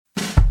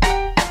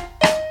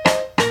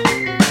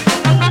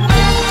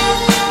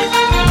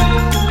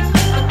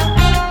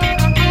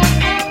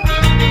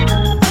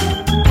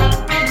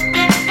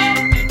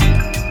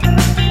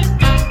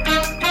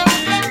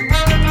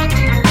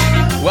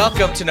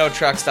to No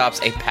Truck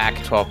Stops, a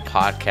Pac-12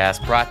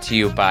 podcast brought to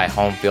you by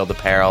Home Field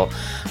Apparel.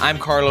 I'm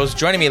Carlos.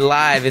 Joining me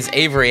live is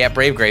Avery at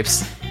Brave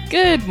Grapes.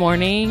 Good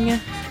morning.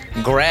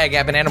 Greg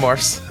at Banana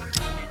Morphs.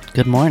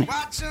 Good morning.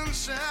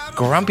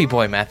 Grumpy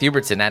Boy Matt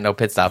Hubertson at No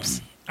Pit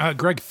Stops.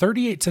 Greg,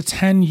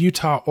 38-10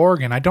 Utah,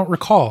 Oregon. I don't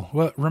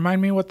recall.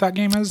 Remind me what that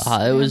game is?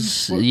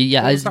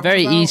 It's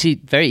very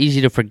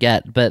easy to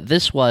forget. But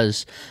this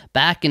was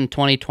back in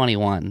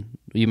 2021.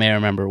 You may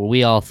remember.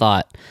 We all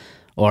thought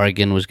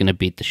Oregon was going to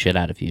beat the shit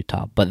out of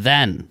Utah. But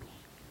then,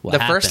 what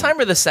happened? First time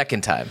or the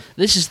second time?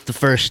 This is the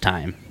first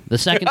time. The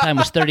second time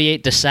was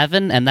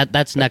 38-7, and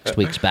that's next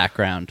week's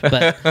background.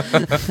 But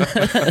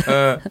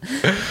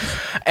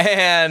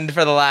and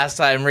for the last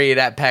time, Reed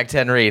at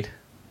Pac-10 Reed.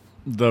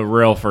 The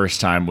real first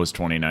time was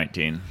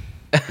 2019.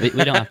 we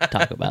don't have to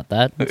talk about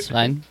that. It's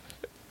fine.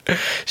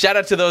 Shout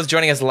out to those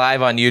joining us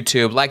live on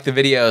YouTube. Like the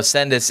video,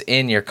 send us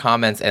in your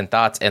comments and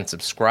thoughts, and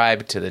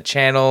subscribe to the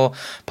channel.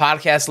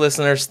 Podcast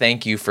listeners,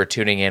 thank you for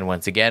tuning in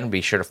once again. Be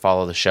sure to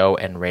follow the show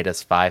and rate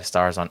us 5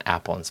 stars on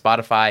Apple and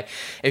Spotify.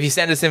 If you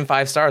send us in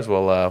 5 stars,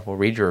 we'll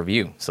read your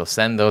review. So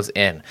send those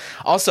in.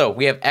 Also,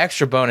 we have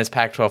extra bonus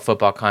Pac-12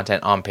 football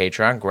content on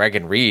Patreon. Greg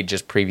and Reed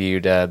just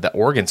previewed the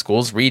Oregon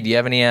schools. Reed, do you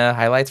have any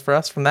highlights for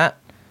us from that?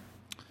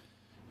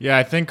 Yeah,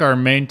 I think our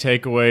main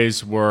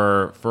takeaways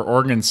were for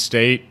Oregon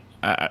State.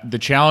 The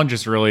challenge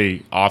is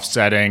really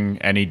offsetting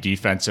any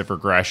defensive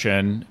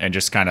regression and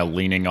just kind of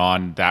leaning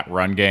on that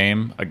run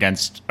game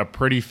against a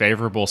pretty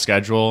favorable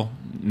schedule.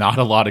 Not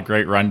a lot of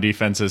great run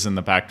defenses in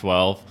the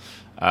Pac-12.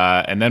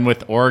 And then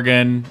with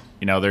Oregon,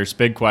 there's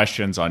big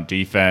questions on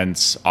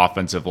defense,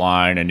 offensive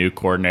line, a new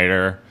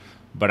coordinator.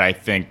 But I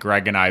think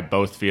Greg and I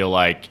both feel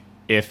like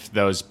if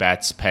those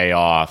bets pay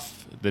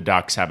off, the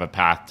Ducks have a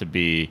path to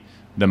be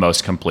the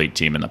most complete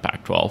team in the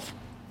Pac-12.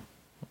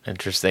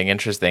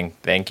 Interesting.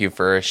 Thank you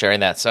for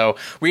sharing that. So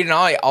Reed and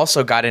I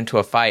also got into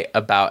a fight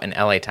about an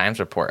LA Times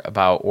report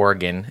about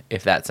Oregon.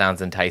 If that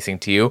sounds enticing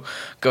to you,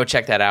 go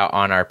check that out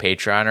on our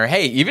Patreon. Or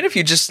hey, even if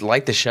you just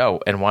like the show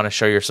and want to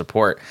show your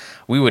support,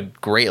 we would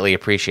greatly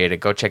appreciate it.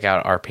 Go check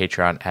out our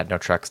Patreon at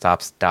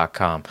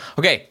notruckstops.com.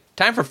 Okay,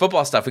 time for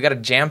football stuff. We got a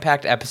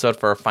jam-packed episode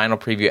for our final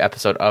preview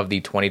episode of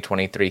the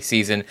 2023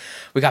 season.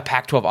 We got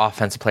Pac-12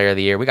 Offensive Player of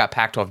the Year. We got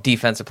Pac-12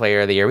 Defensive Player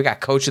of the Year. We got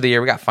Coach of the Year.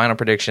 We got final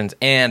predictions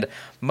and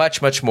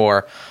much, much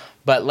more.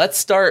 But let's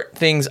start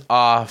things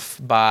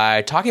off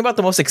by talking about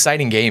the most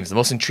exciting games, the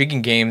most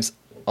intriguing games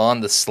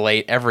on the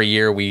slate. Every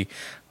year we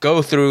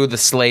go through the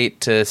slate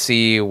to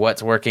see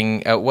what's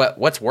working,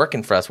 what's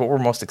working for us, what we're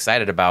most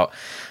excited about.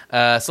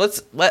 So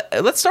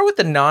let's start with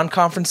the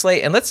non-conference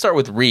slate, and let's start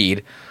with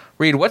Reed.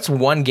 Reed, what's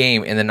one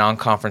game in the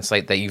non-conference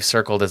slate that you've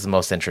circled as the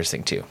most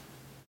interesting to you?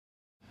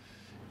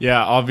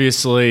 Yeah,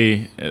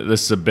 obviously,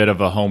 this is a bit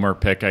of a homer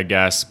pick, I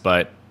guess,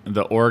 but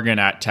the Oregon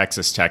at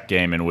Texas Tech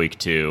game in week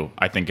 2,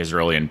 I think, is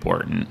really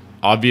important.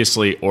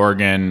 Obviously,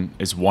 Oregon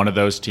is one of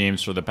those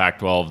teams for the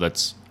Pac-12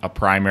 that's a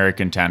primary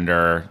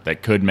contender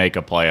that could make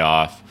a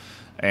playoff.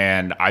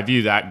 And I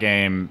view that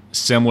game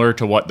similar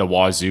to what the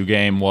Wazoo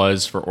game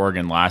was for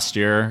Oregon last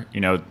year.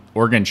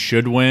 Oregon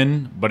should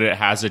win, but it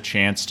has a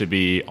chance to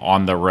be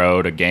on the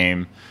road, a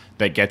game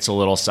that gets a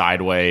little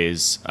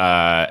sideways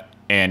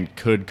and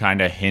could kind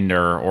of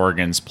hinder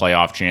Oregon's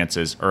playoff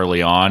chances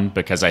early on,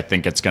 because I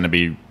think it's going to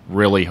be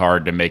really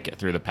hard to make it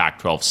through the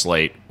Pac-12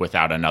 slate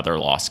without another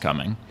loss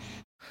coming.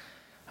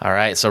 All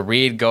right, so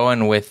Reed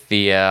going with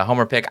the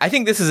homer pick. I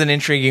think this is an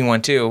intriguing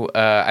one too.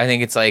 I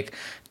think it's like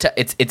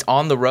it's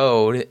on the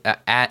road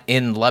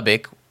in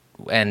Lubbock,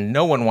 and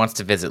no one wants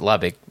to visit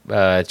Lubbock.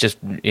 It's just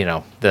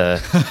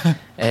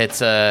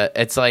it's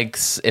like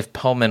if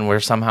Pullman were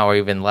somehow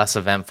even less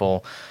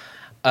eventful.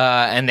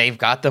 And they've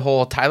got the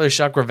whole Tyler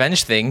Shuck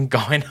revenge thing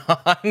going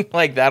on.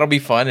 Like, that'll be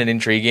fun and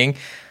intriguing.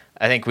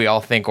 I think we all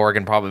think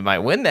Oregon probably might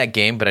win that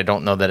game, but I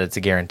don't know that it's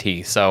a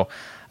guarantee. So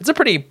it's a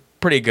pretty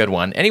good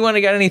one. Anyone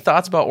got any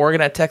thoughts about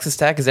Oregon at Texas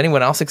Tech? Is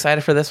anyone else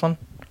excited for this one?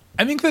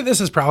 I think that this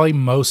is probably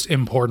most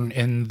important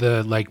in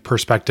the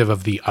perspective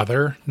of the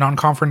other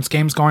non-conference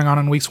games going on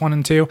in weeks 1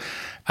 and 2.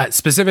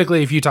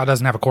 Specifically, if Utah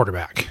doesn't have a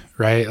quarterback,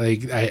 right?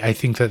 I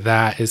think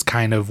that is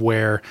kind of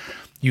where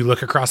you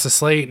look across the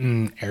slate,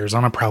 and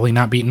Arizona probably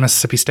not beating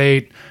Mississippi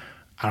State.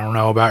 I don't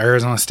know about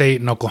Arizona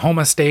State and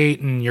Oklahoma State,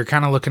 and you're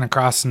kind of looking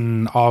across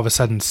and all of a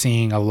sudden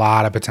seeing a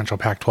lot of potential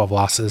Pac-12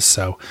 losses.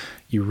 So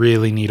you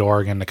really need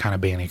Oregon to kind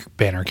of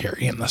banner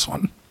carry in this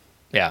one.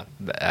 Yeah,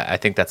 I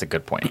think that's a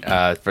good point.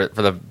 For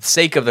the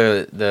sake of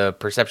the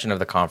perception of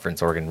the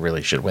conference, Oregon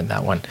really should win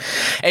that one.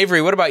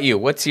 Avery, what about you?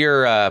 What's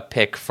your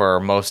pick for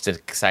most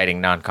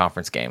exciting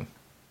non-conference game?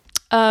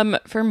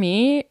 For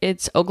me,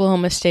 it's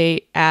Oklahoma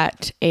State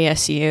at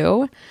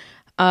ASU.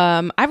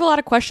 I have a lot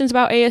of questions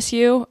about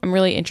ASU. I'm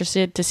really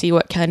interested to see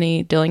what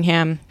Kenny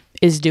Dillingham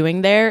is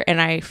doing there,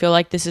 and I feel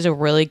like this is a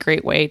really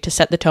great way to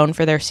set the tone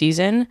for their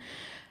season.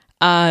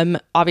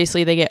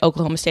 Obviously, they get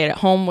Oklahoma State at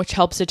home, which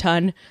helps a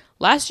ton.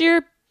 Last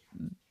year,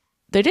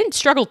 they didn't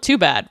struggle too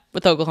bad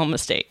with Oklahoma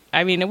State.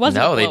 I mean, it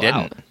wasn't. No, they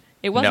didn't.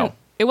 It wasn't. No.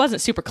 It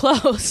wasn't super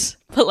close,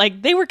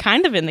 but they were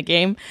kind of in the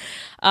game.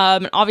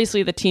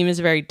 Obviously, the team is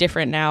very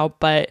different now,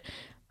 but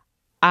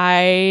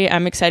I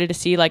am excited to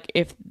see like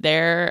if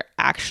they're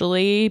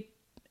actually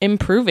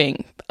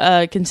improving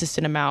a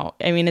consistent amount.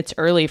 I mean, it's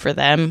early for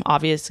them.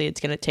 Obviously, it's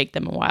going to take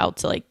them a while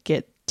to like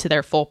get to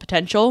their full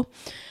potential,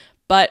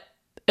 but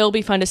it'll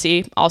be fun to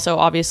see. Also,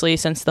 obviously,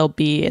 since they'll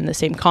be in the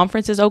same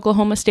conference as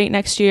Oklahoma State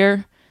next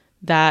year,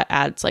 that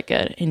adds like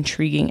an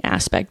intriguing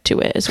aspect to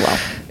it as well.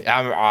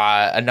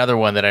 Another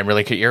one that I'm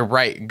really you're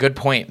right. Good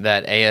point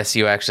that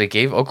ASU actually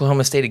gave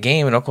Oklahoma State a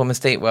game, and Oklahoma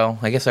State, well,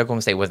 I guess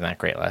Oklahoma State wasn't that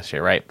great last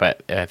year, right?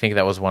 But I think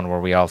that was one where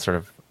we all sort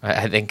of,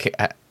 I think,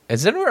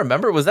 does anyone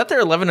remember? Was that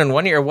their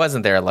 11-1 year or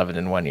wasn't there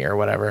 11-1 year or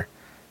whatever?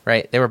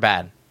 Right? They were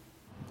bad.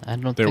 I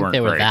don't think they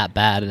were that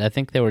bad. I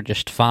think they were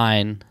just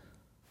fine.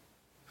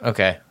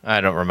 Okay,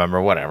 I don't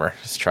remember. Whatever.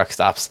 Just truck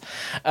stops.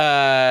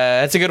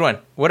 That's a good one.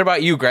 What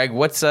about you, Greg?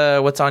 What's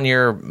on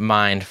your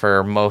mind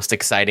for most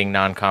exciting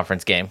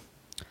non-conference game?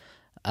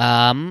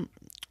 I'll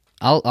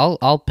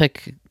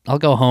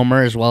go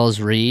Homer as well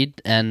as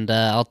Reed, and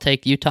I'll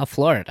take Utah,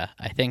 Florida.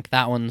 I think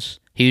that one's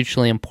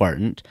hugely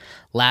important.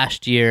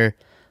 Last year,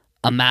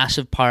 a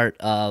massive part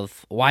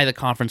of why the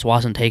conference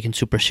wasn't taken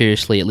super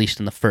seriously, at least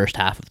in the first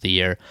half of the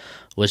year,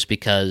 was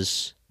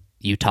because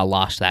Utah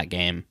lost that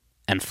game.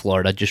 And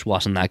Florida just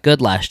wasn't that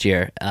good last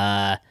year.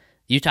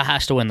 Utah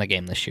has to win the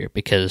game this year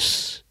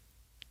because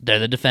they're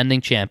the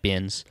defending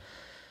champions.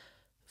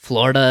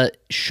 Florida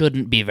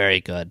shouldn't be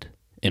very good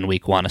in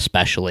week one,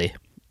 especially.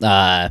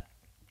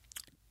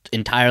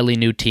 Entirely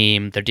new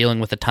team. They're dealing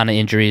with a ton of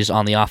injuries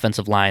on the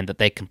offensive line that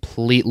they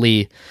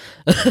completely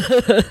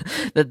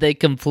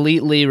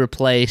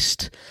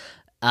replaced.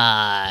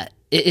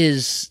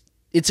 It's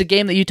a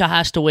game that Utah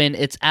has to win.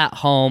 It's at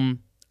home.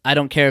 I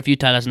don't care if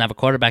Utah doesn't have a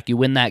quarterback. You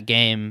win that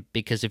game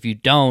because if you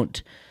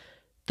don't,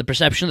 the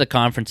perception of the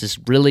conference is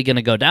really going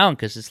to go down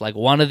because it's like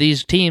one of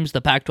these teams the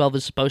Pac-12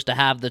 is supposed to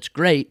have that's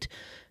great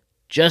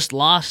just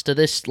lost to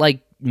this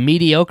like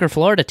mediocre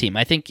Florida team.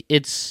 I think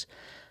it's,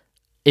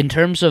 in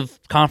terms of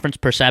conference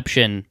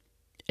perception,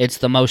 it's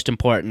the most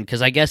important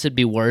because I guess it'd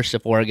be worse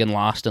if Oregon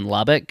lost in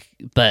Lubbock,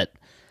 but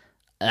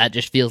that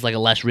just feels like a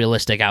less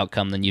realistic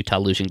outcome than Utah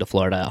losing to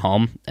Florida at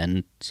home.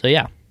 And so,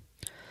 yeah.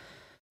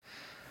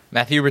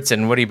 Matthew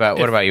Hubertson, what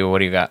about you? What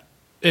do you got?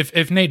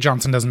 If Nate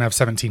Johnson doesn't have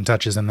 17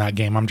 touches in that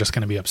game, I'm just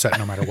going to be upset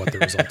no matter what the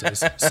result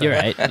is. So, You're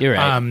right.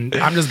 I'm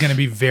just going to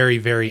be very,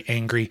 very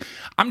angry.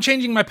 I'm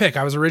changing my pick.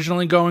 I was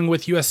originally going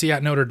with USC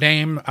at Notre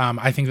Dame.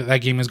 I think that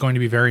game is going to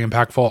be very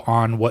impactful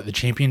on what the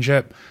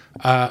championship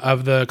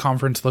of the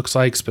conference looks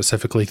like,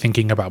 specifically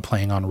thinking about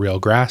playing on real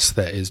grass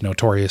that is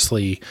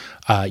notoriously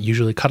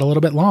usually cut a little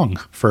bit long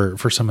for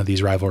some of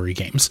these rivalry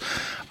games.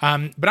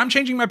 But I'm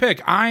changing my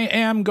pick.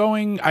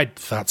 I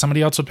thought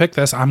somebody else would pick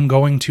this. I'm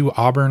going to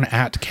Auburn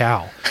at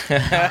Cal.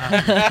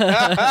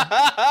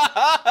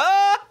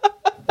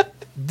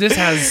 This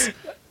has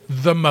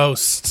the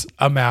most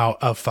amount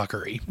of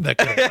fuckery that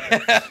could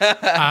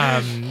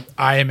happen.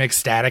 I am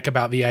ecstatic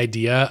about the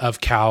idea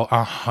of Cal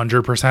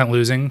 100%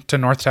 losing to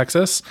North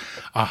Texas,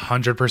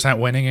 100%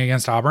 winning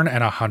against Auburn,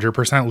 and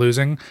 100%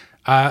 losing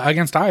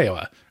against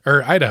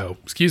Idaho.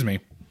 Excuse me.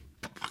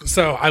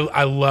 So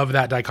I love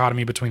that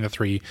dichotomy between the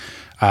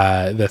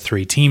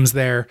three teams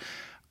there.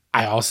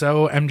 I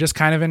also am just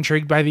kind of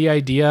intrigued by the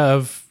idea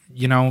of,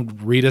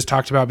 Reed has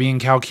talked about being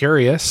Cal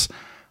curious.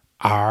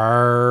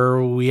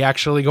 Are we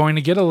actually going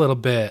to get a little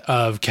bit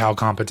of Cal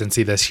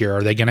competency this year?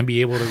 Are they going to be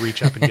able to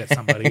reach up and get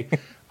somebody?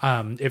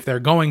 If they're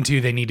going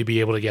to, they need to be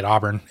able to get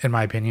Auburn, in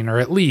my opinion, or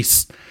at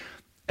least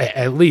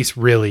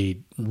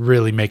really,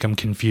 really make them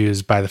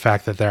confused by the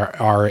fact that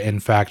there are, in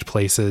fact,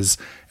 places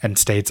and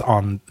states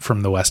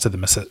from the west of the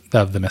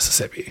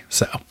Mississippi.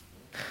 So.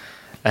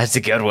 That's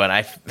a good one.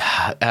 Our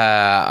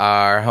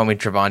homie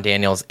Trevon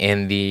Daniels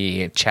in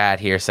the chat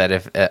here said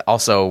if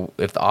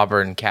the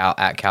Auburn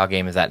Cal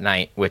game is at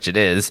night, which it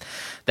is,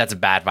 that's a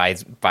bad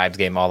vibes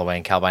game all the way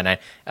in Cal by 9.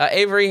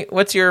 Avery,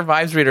 what's your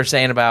vibes reader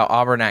saying about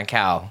Auburn at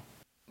Cal?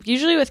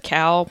 Usually with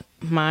Cal,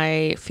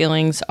 my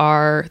feelings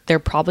are they're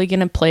probably going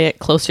to play it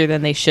closer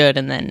than they should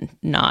and then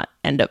not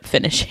end up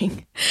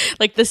finishing.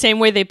 Like the same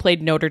way they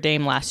played Notre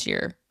Dame last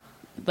year.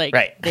 Like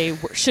right. They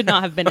should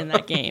not have been in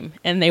that game,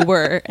 and they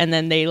were, and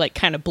then they like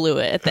kind of blew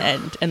it at the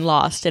end and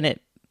lost. And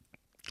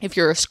if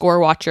you're a score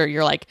watcher,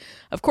 you're like,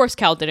 of course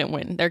Cal didn't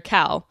win. They're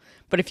Cal.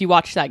 But if you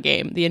watch that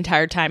game, the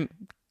entire time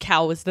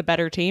Cal was the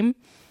better team,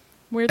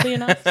 weirdly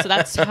enough. So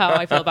that's how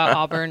I feel about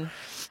Auburn.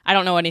 I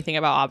don't know anything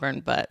about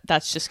Auburn, but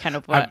that's just kind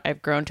of what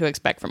I've grown to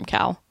expect from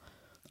Cal.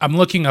 I'm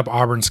looking up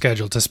Auburn's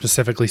schedule to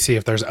specifically see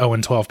if there's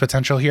 0-12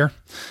 potential here.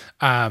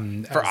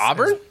 For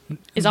Auburn?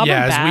 Is Auburn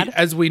bad?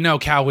 As we know,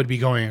 Cal would be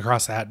going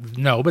across that.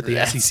 No, but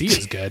the SEC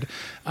is good.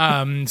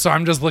 So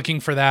I'm just looking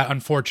for that.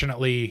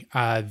 Unfortunately,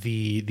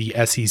 the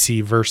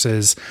SEC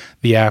versus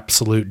the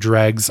absolute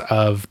dregs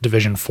of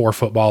Division IV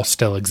football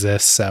still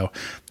exists. So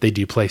they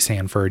do play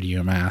Sanford,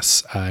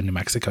 UMass, New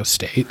Mexico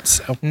State.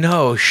 So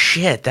no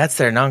shit, that's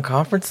their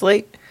non-conference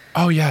slate.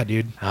 Oh yeah,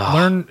 dude.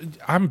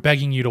 I'm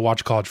begging you to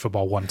watch college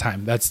football one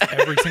time. That's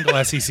every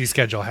single SEC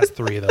schedule has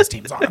 3 of those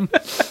teams on them.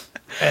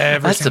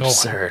 That's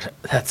absurd.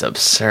 That's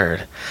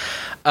absurd.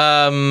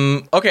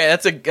 Okay,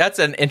 that's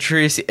an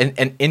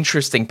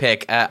interesting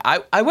pick.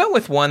 I went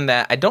with one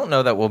that I don't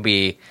know that will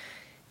be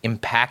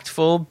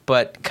impactful,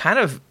 but kind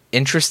of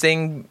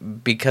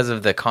interesting because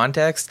of the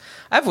context.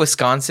 I have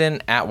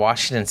Wisconsin at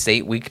Washington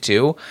State week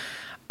 2.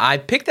 I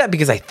picked that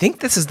because I think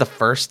this is the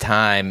first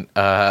time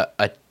a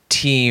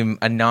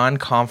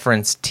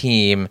non-conference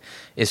team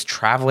is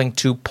traveling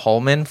to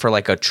Pullman for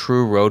like a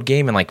true road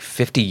game in like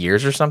 50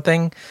 years or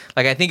something.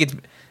 Like I think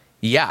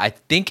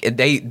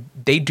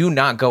they do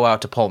not go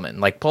out to Pullman.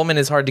 Like Pullman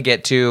is hard to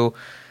get to.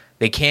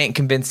 They can't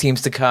convince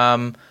teams to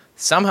come.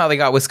 Somehow they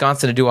got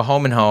Wisconsin to do a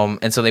home and home,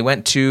 and so they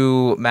went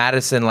to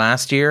Madison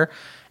last year,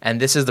 and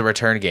this is the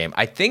return game.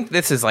 I think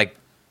this is like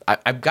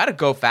I've got to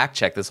go fact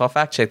check this. I'll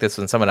fact check this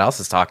when someone else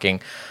is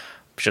talking.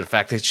 Should have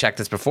fact checked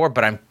this before,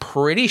 but I'm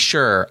pretty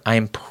sure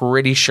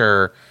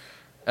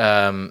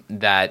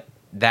that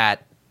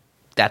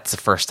that's the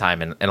first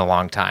time in a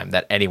long time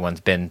that anyone's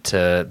been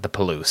to the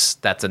Palouse.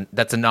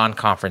 That's a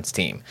non-conference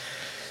team.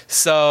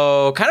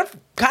 So kind of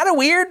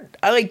weird.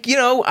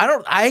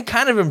 I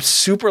kind of am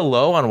super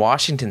low on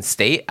Washington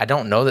State. I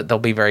don't know that they'll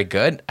be very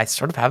good. I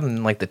sort of have them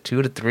in like the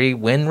 2 to 3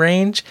 win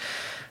range.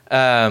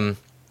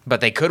 But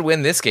they could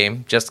win this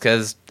game just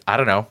because, I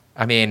don't know.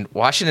 I mean,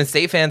 Washington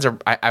State fans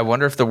I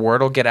wonder if the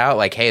word will get out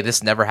like, hey,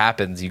 this never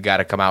happens. You got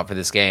to come out for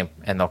this game,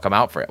 and they'll come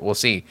out for it. We'll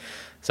see.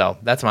 So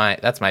that's my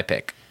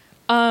pick.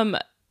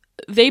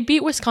 They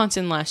beat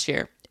Wisconsin last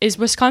year. Is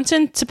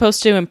Wisconsin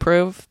supposed to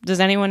improve? Does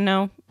anyone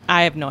know?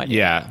 I have no idea.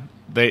 Yeah.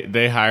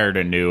 They hired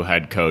a new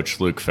head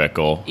coach, Luke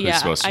Fickell, who's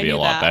supposed to be a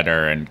lot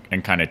better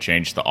and kind of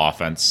change the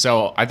offense.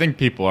 So I think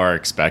people are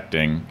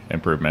expecting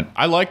improvement.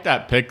 I like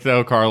that pick,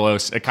 though,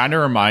 Carlos. It kind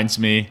of reminds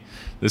me,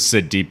 this is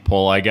a deep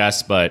pull, I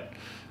guess, but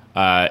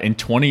in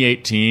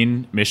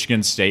 2018,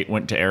 Michigan State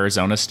went to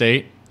Arizona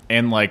State.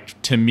 And,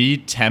 like, to me,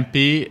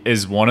 Tempe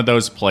is one of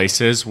those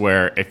places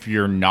where if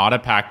you're not a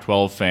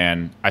Pac-12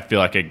 fan, I feel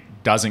like it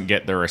doesn't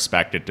get the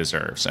respect it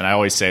deserves. And I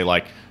always say,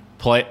 like,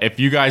 if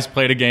you guys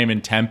played a game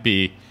in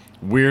Tempe,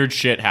 weird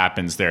shit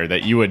happens there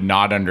that you would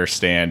not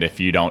understand if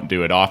you don't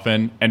do it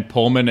often. And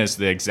Pullman is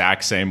the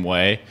exact same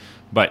way,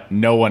 but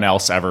no one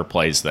else ever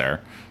plays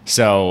there.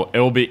 So it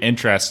will be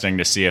interesting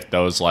to see if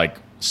those, like,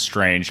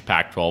 strange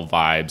Pac-12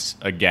 vibes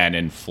again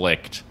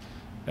inflict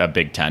a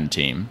Big Ten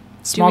team.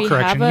 Small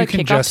correction. You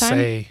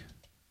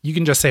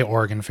can just say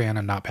Oregon fan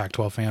and not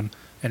Pac-12 fan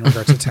in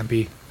regards to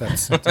Tempe.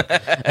 That's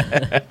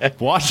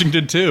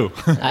Washington too.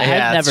 I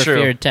have never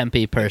feared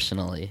Tempe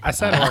personally. I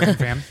said Oregon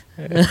fan.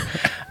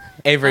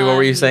 Avery, what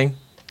were you saying?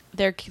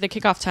 The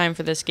kickoff time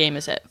for this game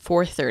is at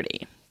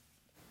 4:30.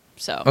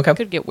 So it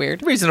could get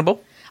weird.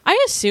 Reasonable.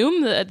 I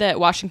assume that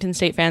Washington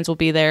State fans will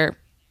be there.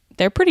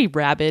 They're pretty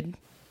rabid.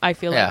 I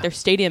feel like their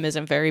stadium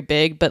isn't very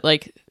big, but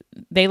like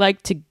they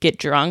like to get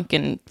drunk,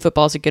 and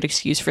football is a good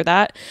excuse for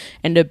that.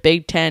 And a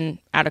Big Ten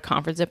out of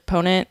conference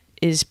opponent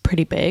is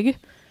pretty big.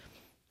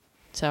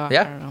 So I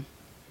don't know.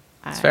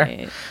 It's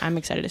fair. I'm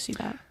excited to see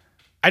that.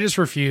 I just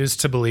refuse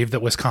to believe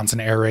that Wisconsin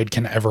air raid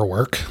can ever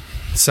work.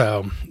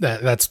 So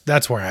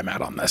that's where I'm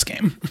at on this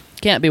game.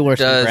 Can't be worse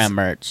than Graham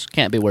Mertz.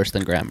 Can't be worse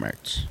than Graham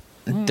Mertz.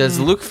 Does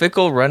Luke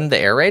Fickell run the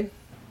air raid?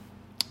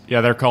 Yeah,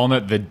 they're calling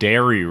it the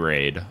Dairy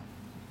Raid.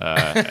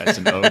 As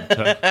an ode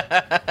to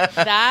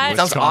that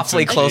sounds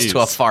awfully close to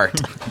a fart.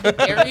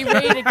 Dairy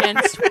raid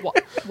against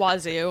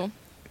Wazoo.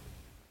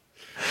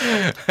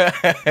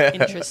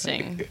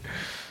 Interesting.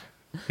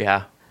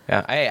 Yeah.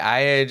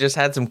 I just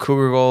had some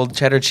Cougar Gold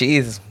cheddar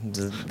cheese.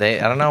 I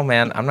don't know,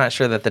 man. I'm not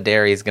sure that the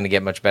dairy is going to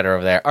get much better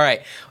over there. All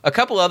right, a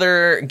couple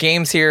other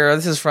games here.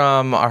 This is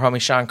from our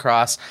homie Sean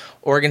Cross.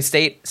 Oregon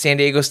State, San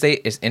Diego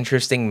State is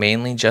interesting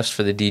mainly just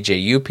for the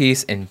DJU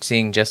piece and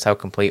seeing just how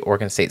complete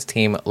Oregon State's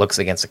team looks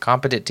against a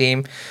competent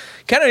team.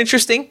 Kind of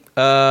interesting.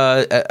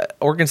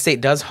 Oregon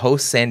State does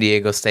host San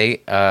Diego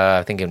State,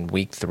 I think in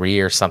week 3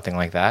 or something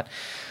like that.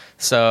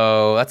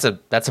 So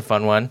that's a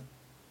fun one.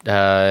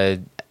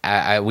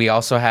 We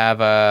also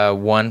have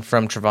one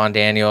from Trevon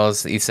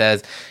Daniels. He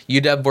says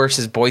UW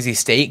versus Boise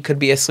State could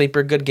be a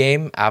sleeper good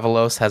game.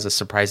 Avalos has a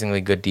surprisingly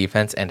good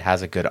defense and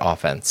has a good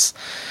offense.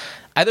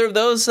 Either of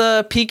those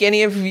pique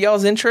any of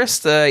y'all's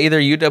interest, either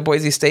UW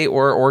Boise State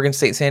or Oregon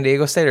State San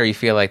Diego State, or you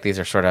feel like these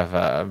are sort of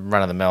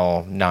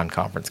run-of-the-mill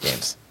non-conference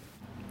games?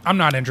 I'm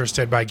not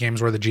interested by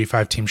games where the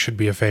G5 team should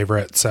be a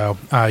favorite. So,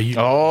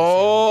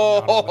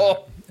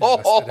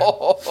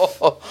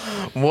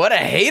 what a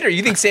hater.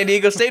 You think San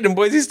Diego State and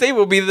Boise State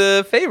will be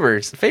the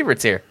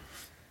favorites here?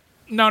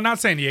 No, not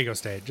San Diego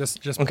State.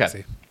 Just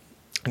Boise.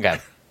 Okay.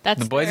 That's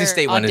the Boise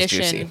State one is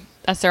juicy.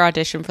 That's their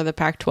audition for the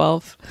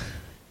Pac-12.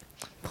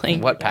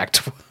 What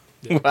Pac-12?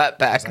 Yeah. What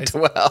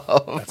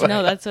Pac-12?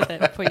 No, that's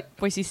what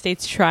Boise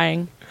State's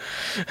trying.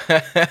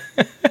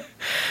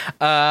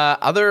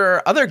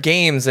 Other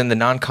games in the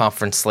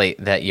non-conference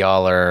slate that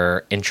y'all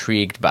are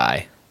intrigued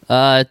by?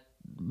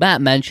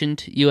 Matt mentioned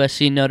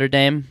USC Notre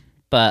Dame,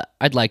 but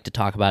I'd like to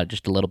talk about it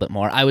just a little bit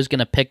more. I was going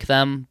to pick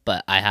them,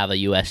 but I have a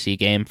USC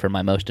game for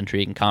my most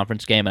intriguing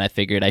conference game, and I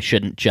figured I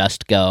shouldn't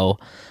just go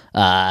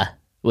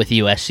with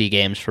USC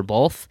games for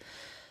both.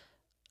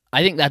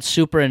 I think that's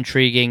super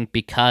intriguing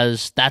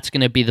because that's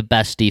going to be the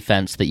best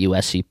defense that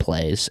USC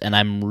plays, and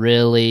I'm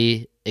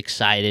really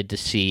excited to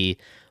see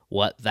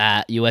what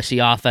that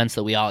USC offense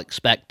that we all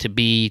expect to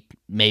be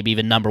maybe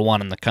even number one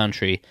in the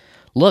country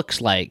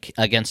looks like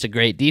against a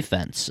great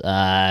defense.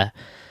 Those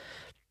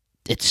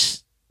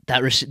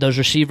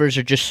receivers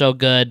are just so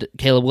good.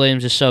 Caleb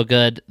Williams is so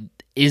good.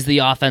 Is the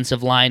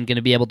offensive line going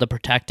to be able to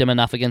protect him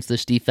enough against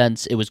this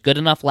defense? It was good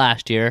enough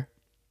last year.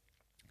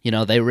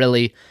 They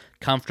really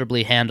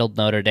comfortably handled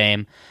Notre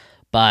Dame,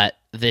 but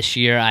this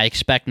year I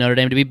expect Notre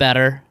Dame to be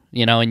better.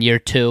 In year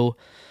 2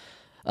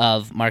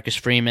 of Marcus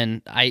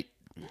Freeman, I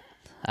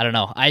don't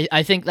know.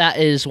 I think that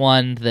is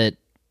one that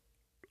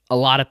a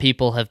lot of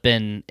people have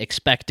been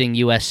expecting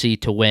USC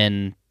to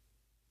win,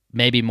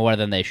 maybe more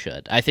than they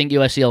should. I think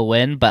USC will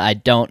win, but I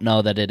don't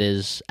know that it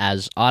is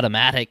as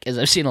automatic as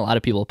I've seen a lot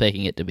of people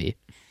picking it to be.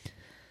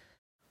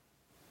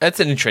 That's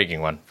an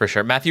intriguing one for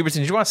sure. Matthew Hubertson,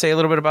 did you want to say a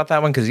little bit about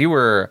that one? Because you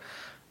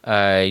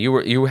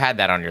had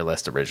that on your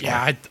list originally.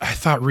 Yeah, I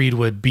thought Reed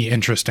would be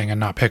interesting and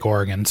not pick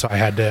Oregon, so I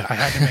had to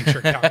make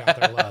sure Cal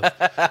got their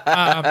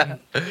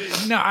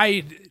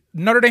love.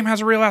 Notre Dame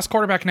has a real ass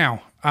quarterback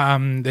now.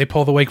 They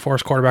pull the Wake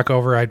Forest quarterback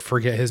over. I'd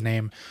forget his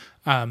name,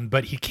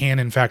 but he can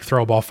in fact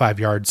throw a ball 5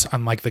 yards,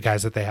 unlike the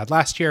guys that they had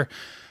last year.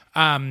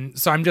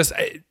 So I'm just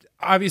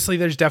obviously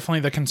there's definitely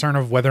the concern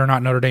of whether or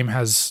not Notre Dame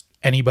has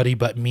anybody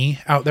but me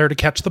out there to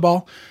catch the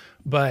ball.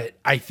 But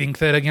I think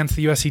that against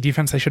the USC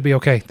defense, they should be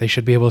okay. They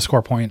should be able to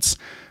score points.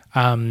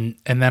 And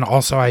then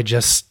also I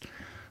just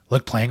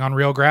look playing on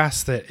real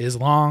grass that is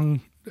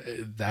long,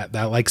 that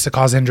likes to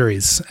cause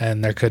injuries.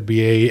 And there could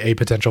be a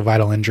potential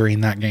vital injury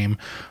in that game.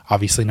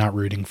 Obviously not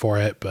rooting for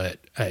it, but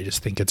I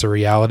just think it's a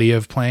reality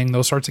of playing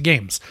those sorts of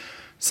games.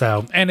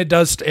 So, and it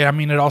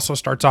also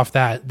starts off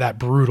that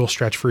brutal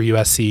stretch for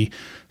USC.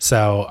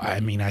 So, I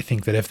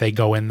think that if they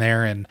go in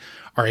there and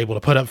are able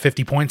to put up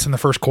 50 points in the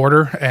first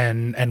quarter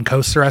and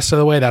coast the rest of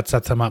the way, that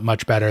sets them up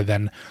much better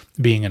than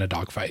being in a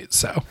dogfight.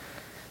 So,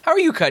 how are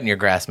you cutting your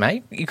grass,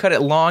 Matt? You cut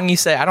it long. You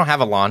say, I don't have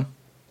a lawn.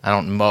 I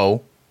don't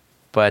mow.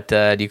 But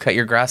do you cut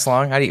your grass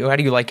long? How do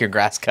you like your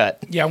grass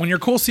cut? Yeah, when you're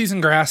cool season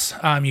grass,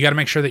 you got to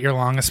make sure that you're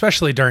long,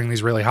 especially during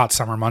these really hot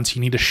summer months.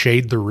 You need to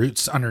shade the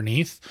roots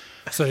underneath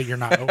so that you're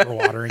not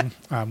overwatering.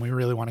 We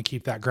really want to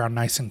keep that ground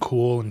nice and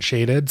cool and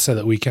shaded so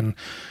that we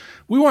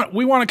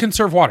want to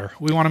conserve water.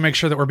 We want to make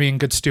sure that we're being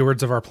good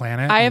stewards of our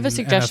planet. I have a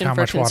suggestion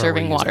for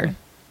conserving water.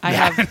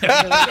 If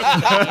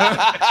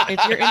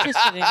you're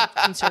interested in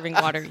conserving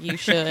water, you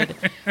should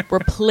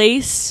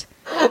replace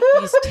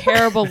these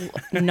terrible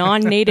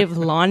non-native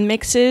lawn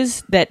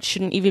mixes that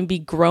shouldn't even be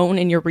grown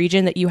in your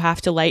region that you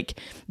have to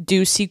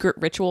do secret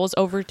rituals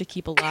over to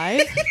keep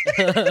alive.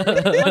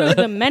 One of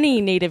the many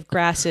native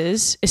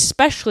grasses,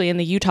 especially in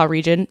the Utah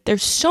region,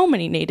 there's so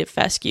many native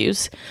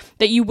fescues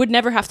that you would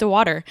never have to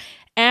water.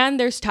 And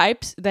there's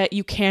types that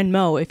you can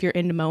mow if you're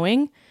into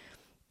mowing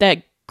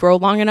that grow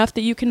long enough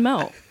that you can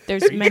mow.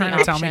 There's many trying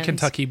options. to tell me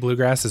Kentucky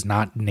bluegrass is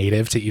not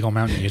native to Eagle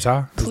Mountain,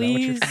 Utah?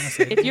 Please,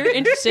 if you're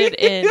interested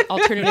in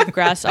alternative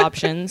grass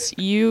options,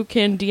 you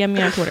can DM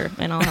me on Twitter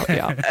and I'll help you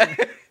out.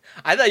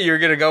 I thought you were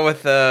going to go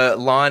with the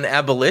lawn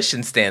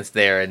abolition stance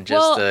there and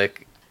just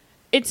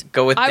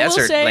go with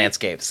desert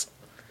landscapes.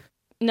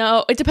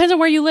 No, it depends on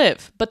where you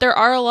live, but there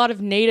are a lot of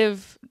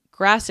native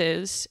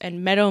grasses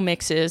and meadow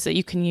mixes that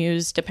you can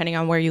use depending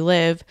on where you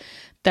live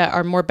that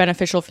are more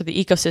beneficial for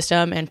the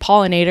ecosystem and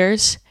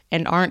pollinators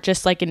and aren't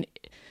just like an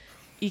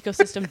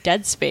ecosystem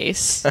dead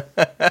space.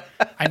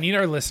 I need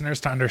our listeners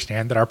to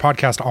understand that our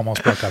podcast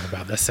almost broke up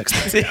about this 6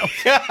 months ago.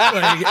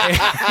 Having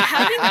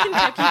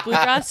Kentucky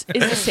bluegrass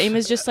is the same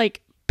as just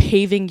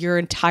paving your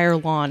entire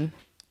lawn.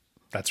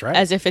 That's right.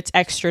 As if it's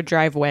extra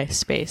driveway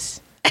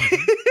space.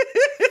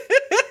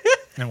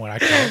 And when I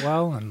cut it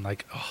well, and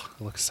it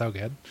looks so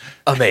good.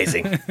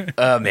 Amazing.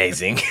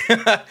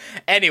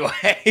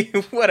 Anyway,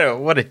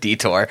 what a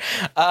detour.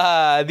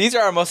 These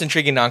are our most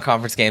intriguing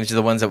non-conference games. They're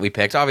the ones that we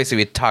picked. Obviously,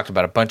 we talked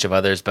about a bunch of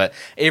others, but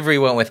Avery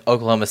went with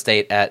Oklahoma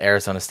State at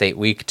Arizona State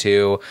week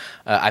 2.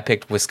 I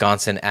picked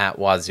Wisconsin at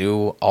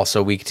Wazoo,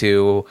 also week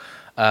 2.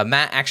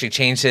 Matt actually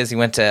changed his. He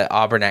went to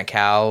Auburn at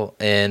Cal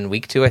in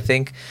week 2, I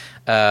think,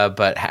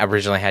 but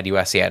originally had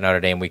USC at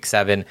Notre Dame week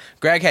 7.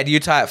 Greg had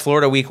Utah at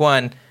Florida week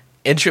 1.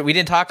 We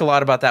didn't talk a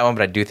lot about that one,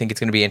 but I do think it's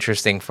going to be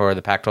interesting for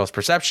the Pac-12's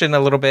perception a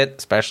little bit,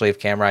 especially if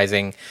Cam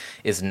Rising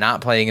is not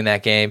playing in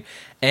that game.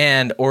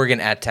 And Oregon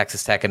at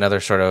Texas Tech,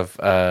 another sort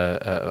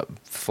of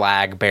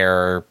flag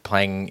bearer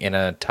playing in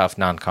a tough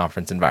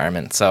non-conference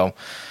environment. So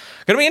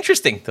going to be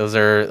interesting. Those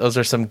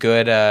are some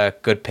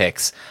good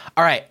picks.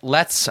 All right,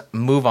 let's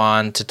move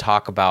on to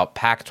talk about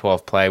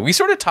Pac-12 play. We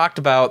sort of talked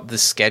about the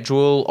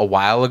schedule a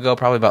while ago,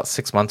 probably about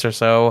 6 months or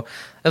so.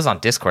 It was on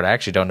Discord. I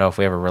actually don't know if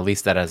we ever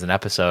released that as an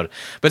episode,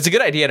 but it's a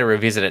good idea to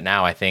revisit it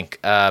now, I think.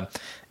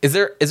 Is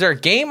there a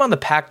game on the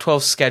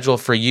Pac-12 schedule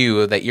for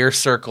you that you're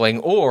circling,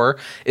 or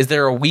is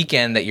there a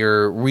weekend that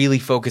you're really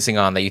focusing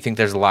on that you think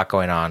there's a lot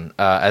going on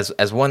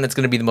as one that's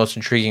going to be the most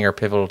intriguing or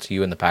pivotal to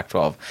you in the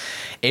Pac-12?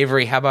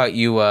 Avery, how about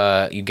you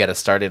get us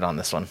started on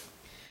this one?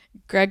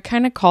 Greg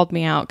kind of called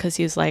me out because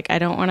he was like, I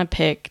don't want to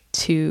pick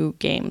 2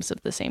 games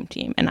of the same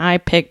team. And I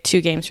picked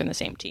 2 games from the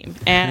same team.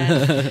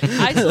 And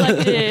I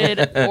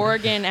selected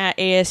Oregon at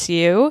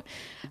ASU.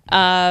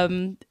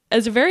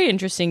 It's a very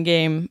interesting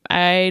game.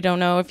 I don't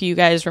know if you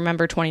guys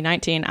remember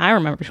 2019. I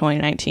remember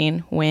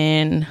 2019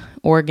 when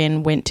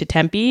Oregon went to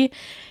Tempe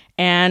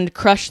and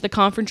crushed the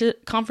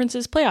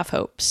conference's playoff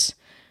hopes.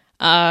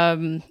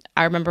 I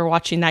remember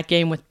watching that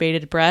game with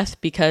bated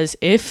breath because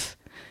if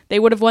they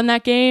would have won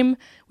that game,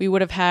 we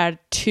would have had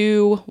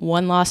 2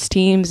 one-loss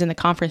teams in the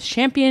conference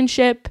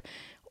championship.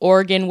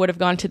 Oregon would have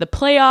gone to the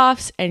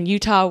playoffs, and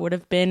Utah would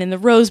have been in the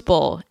Rose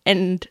Bowl.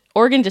 And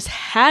Oregon just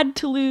had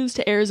to lose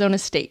to Arizona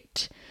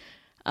State.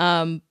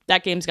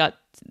 That game's got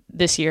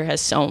this year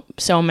has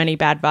so many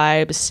bad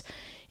vibes.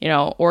 You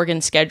know,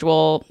 Oregon's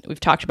schedule, we've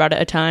talked about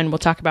it a ton. We'll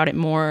talk about it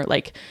more.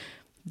 Like,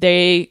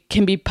 they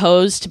can be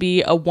posed to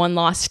be a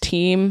one-loss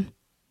team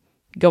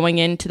going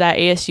into that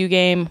ASU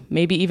game,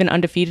 maybe even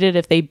undefeated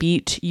if they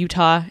beat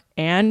Utah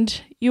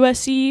and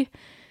USC.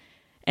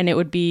 And it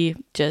would be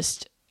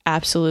just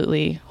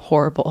absolutely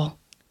horrible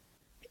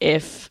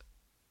if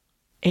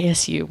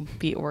ASU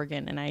beat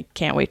Oregon, and I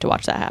can't wait to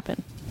watch that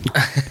happen.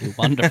 It would be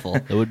wonderful.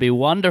 It would be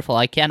wonderful.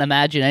 I can't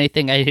imagine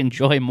anything I'd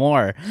enjoy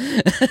more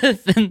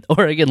than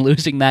Oregon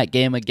losing that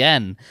game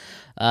again.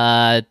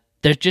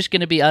 There's just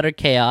going to be utter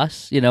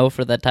chaos,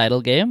 for the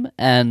title game,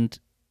 and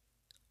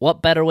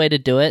what better way to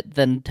do it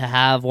than to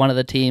have one of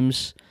the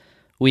teams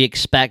we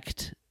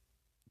expect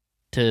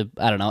to,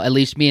 I don't know, at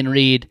least me and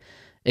Reed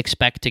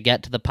expect to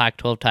get to the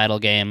Pac-12 title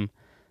game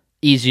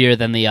easier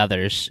than the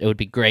others. It would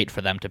be great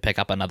for them to pick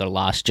up another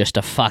loss just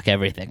to fuck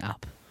everything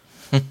up.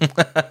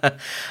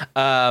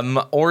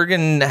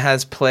 Oregon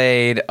has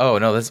played. Oh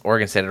no, this is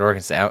Oregon State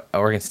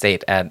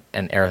at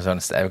an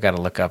Arizona State. I've got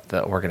to look up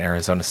the Oregon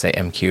Arizona State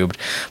M cubed,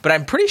 but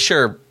I'm pretty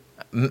sure.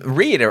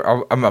 Reed,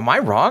 am I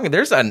wrong?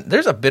 There's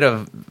a bit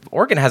of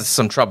Oregon has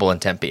some trouble in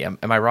Tempe. Am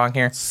I wrong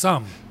here?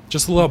 Some,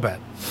 just a little bit.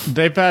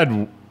 They've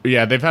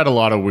had a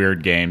lot of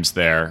weird games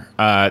there.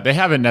 They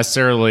haven't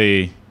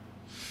necessarily.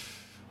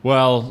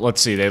 Well,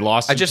 let's see. They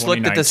lost. I just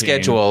looked at the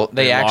schedule.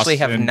 They actually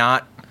have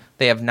not.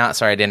 They have not.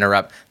 Sorry to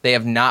interrupt. They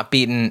have not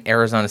beaten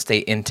Arizona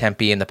State in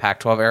Tempe in the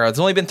Pac-12 era. It's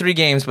only been 3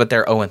 games, but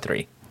they're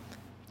 0-3.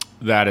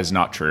 That is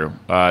not true.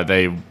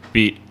 They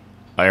beat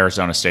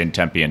Arizona State in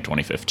Tempe in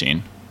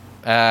 2015.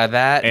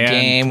 That and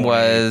game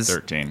was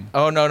 2013.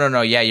 Oh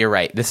no. Yeah, you're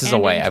right. This is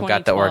And away. in I've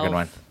got the Oregon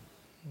one.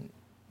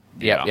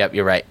 Yep,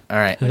 you're right. All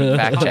right.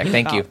 Fact check.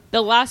 Thank you.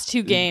 The last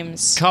 2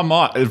 games. Come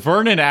on.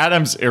 Vernon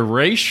Adams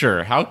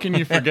erasure. How can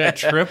you forget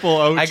triple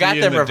OT I got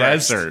in them the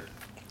reversed. desert?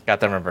 Got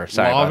them reversed.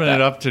 Sorry Lobbing about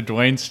that. it up to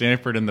Dwayne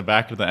Stanford in the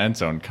back of the end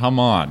zone. Come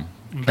on.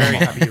 I'm very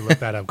happy you looked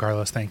that up,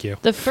 Carlos. Thank you.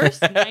 The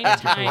first 9 letting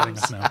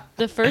times, us know.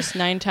 the first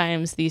 9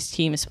 times these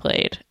teams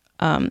played,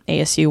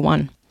 ASU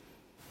won.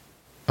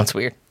 That's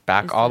weird.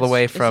 Back all the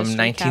way from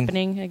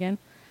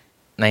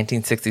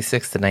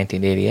 1966 to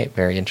 1988.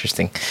 Very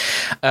interesting.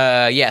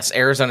 Yes,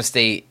 Arizona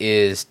State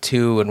is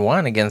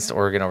 2-1 against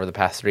Oregon over the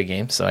past 3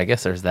 games, so I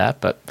guess there's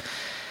that. But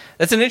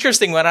that's an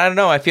interesting one. I don't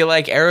know. I feel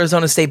like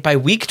Arizona State by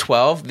week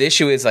 12. The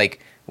issue is like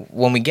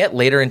when we get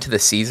later into the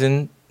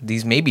season,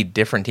 these may be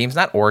different teams.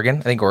 Not Oregon.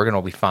 I think Oregon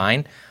will be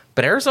fine.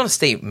 But Arizona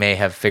State may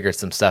have figured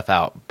some stuff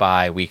out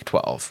by week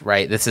 12,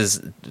 right? This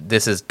is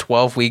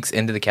 12 weeks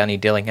into the County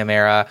Dillingham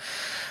era.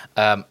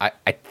 I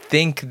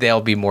think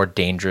they'll be more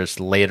dangerous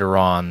later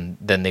on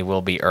than they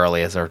will be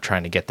early as they're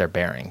trying to get their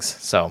bearings.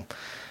 So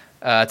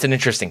it's an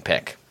interesting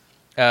pick.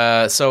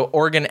 So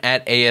Oregon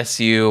at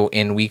ASU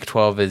in week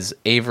 12 is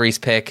Avery's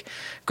pick.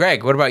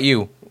 Greg, what about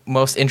you?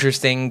 Most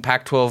interesting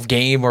Pac-12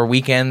 game or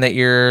weekend that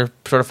you're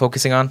sort of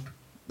focusing on?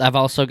 I've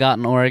also got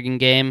an Oregon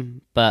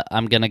game, but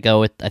I'm going to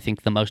go with, I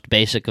think, the most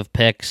basic of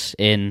picks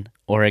in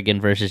Oregon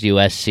versus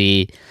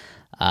USC.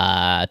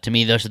 To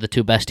me, those are the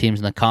 2 best teams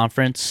in the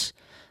conference,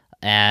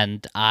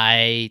 and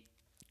I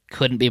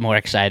couldn't be more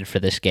excited for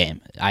this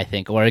game. I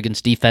think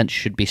Oregon's defense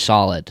should be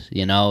solid.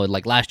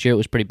 Like last year it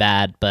was pretty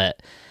bad,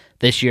 but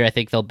this year I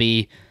think they'll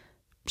be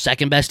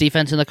second best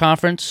defense in the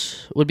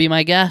conference, would be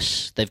my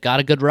guess. They've got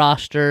a good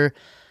roster.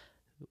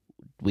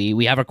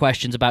 We have our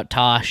questions about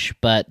Tosh,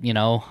 but,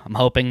 I'm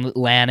hoping that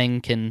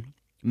Lanning can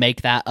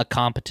make that a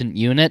competent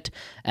unit.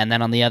 And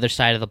then on the other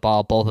side of the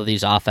ball, both of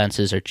these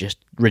offenses are just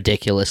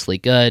ridiculously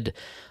good.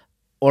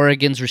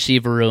 Oregon's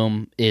receiver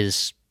room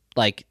is,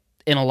 like,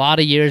 in a lot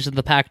of years in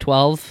the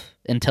Pac-12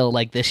 until,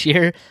 like, this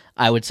year,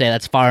 I would say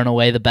that's far and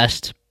away the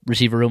best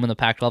receiver room in the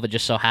Pac-12. It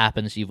just so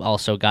happens you've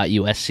also got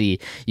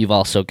USC, you've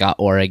also got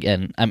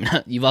Oregon,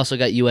 you've also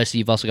got USC,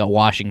 you've also got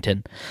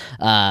Washington,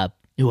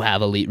 who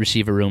have elite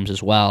receiver rooms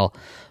as well.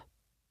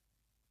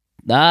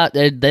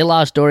 They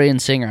lost Dorian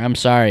Singer. I'm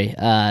sorry.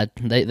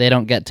 They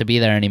don't get to be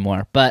there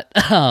anymore. But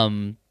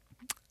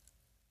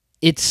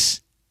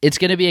it's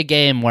going to be a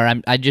game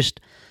where I just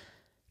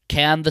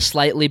can the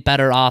slightly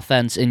better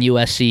offense in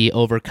USC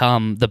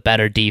overcome the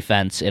better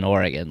defense in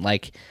Oregon,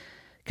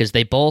 because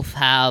they both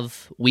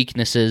have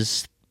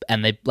weaknesses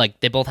and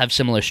they both have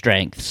similar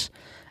strengths.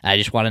 I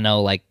just want to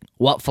know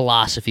what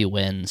philosophy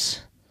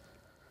wins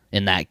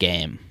in that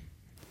game.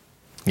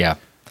 Yeah.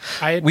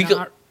 I had We go-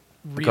 not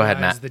Go ahead,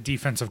 realized Matt. the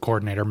defensive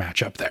coordinator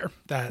matchup there.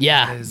 That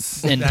Yeah,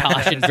 is, and that-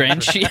 Tosh that and is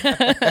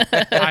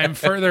Grinch. I'm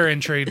further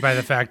intrigued by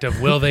the fact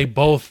of will they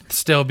both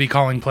still be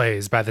calling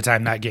plays by the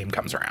time that game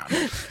comes around.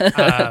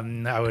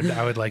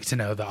 I would like to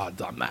know the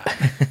odds on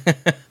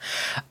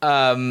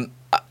that.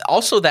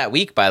 Also that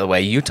week, by the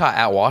way, Utah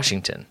at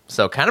Washington.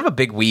 So kind of a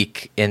big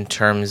week in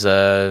terms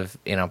of,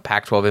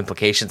 Pac-12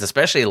 implications,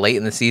 especially late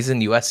in the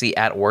season. USC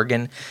at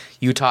Oregon,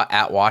 Utah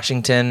at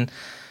Washington.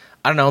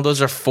 I don't know.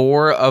 Those are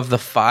 4 of the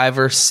 5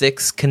 or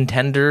 6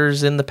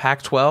 contenders in the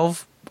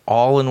Pac-12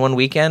 all in one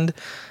weekend.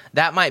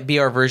 That might be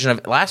our version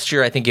of last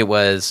year. I think it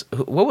was,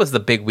 what was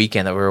the big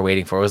weekend that we were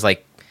waiting for? It was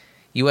like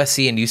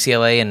USC and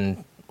UCLA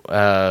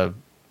and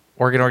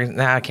Oregon.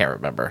 Nah, I can't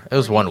remember. It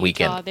was one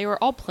weekend. They were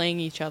all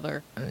playing each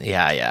other.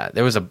 Yeah.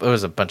 There was a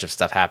bunch of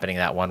stuff happening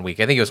that one week.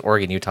 I think it was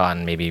Oregon, Utah,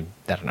 and maybe,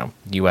 I don't know,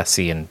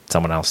 USC and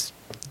someone else.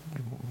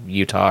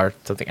 Utah or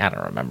something. I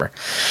don't remember.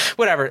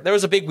 Whatever. There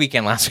was a big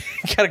weekend last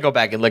week. Got to go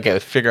back and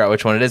figure out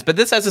which one it is. But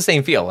this has the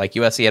same feel. Like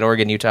USC at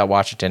Oregon, Utah,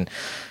 Washington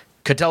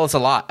could tell us a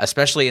lot,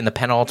 especially in the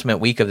penultimate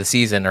week of the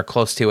season or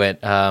close to it.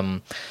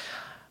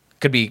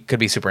 Could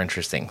be super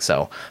interesting.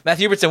 So,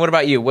 Matthew Hubertson, what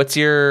about you? What's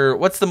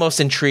the most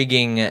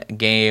intriguing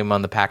game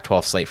on the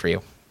Pac-12 slate for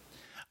you?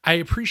 I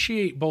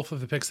appreciate both of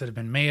the picks that have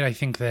been made. I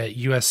think that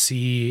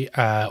USC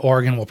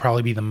Oregon will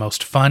probably be the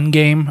most fun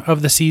game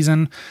of the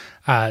season.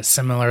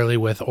 Similarly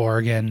with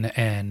Oregon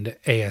and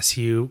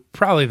ASU,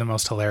 probably the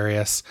most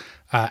hilarious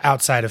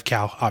outside of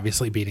Cal,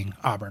 obviously beating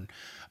Auburn.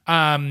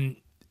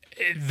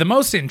 The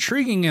most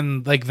intriguing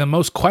and the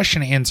most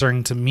question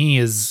answering to me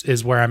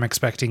is where I'm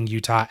expecting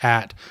Utah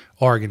at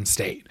Oregon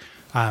State.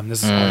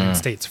 This is Oregon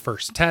State's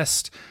first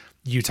test.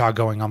 Utah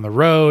going on the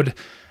road.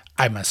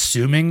 I'm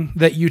assuming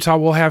that Utah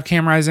will have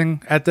Cam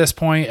Rising at this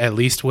point, at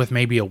least with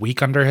maybe a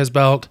week under his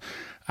belt.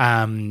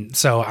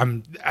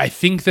 So I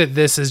think that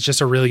this is just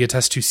a really good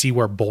test to see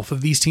where both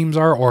of these teams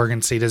are.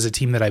 Oregon State is a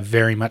team that I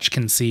very much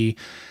can see,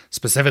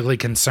 specifically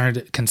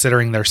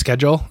considering their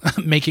schedule,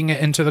 making it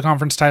into the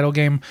conference title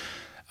game.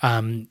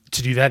 To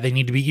do that, they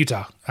need to beat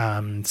Utah.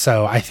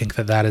 So I think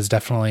that is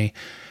definitely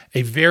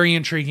a very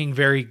intriguing,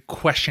 very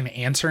question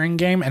answering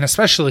game, and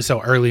especially so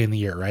early in the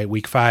year, right?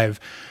 Week 5.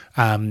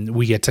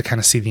 We get to kind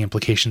of see the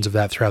implications of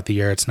that throughout the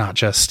year. It's not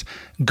just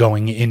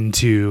going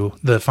into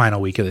the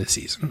final week of the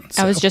season.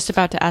 So. I was just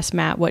about to ask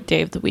Matt what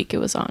day of the week it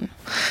was on.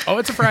 Oh,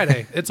 it's a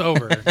Friday. It's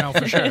over. No,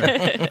 for sure.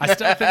 I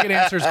still think it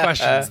answers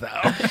questions,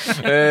 though.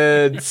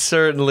 It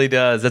certainly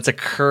does. That's a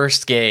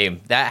cursed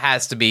game. That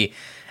has to be,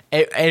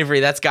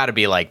 Avery, that's got to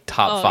be like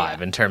top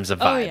 5 in terms of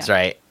vibes,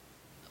 right?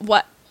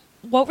 What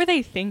were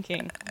they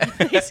thinking?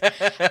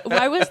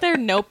 Why was there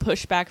no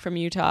pushback from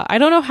Utah? I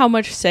don't know how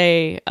much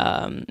say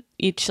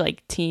each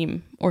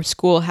team or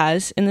school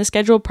has in the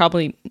schedule.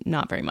 Probably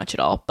not very much at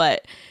all.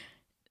 But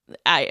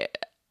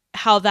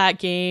how that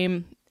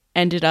game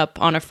ended up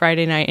on a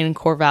Friday night in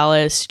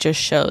Corvallis just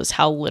shows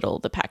how little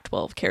the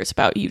Pac-12 cares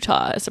about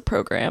Utah as a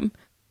program.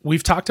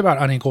 We've talked about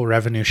unequal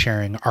revenue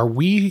sharing. Are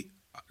we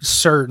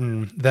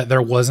certain that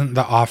there wasn't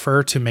the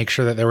offer to make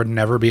sure that there would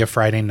never be a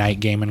Friday night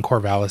game in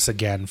Corvallis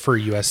again for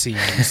USC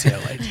and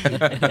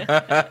UCLA?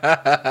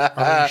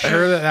 Are we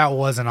sure that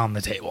wasn't on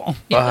the table?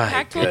 If the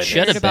Pac-12 Should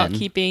have cared about been.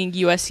 keeping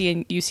USC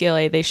and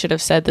UCLA, they should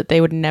have said that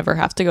they would never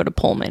have to go to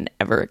Pullman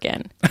ever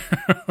again.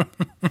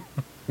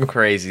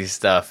 Crazy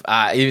stuff.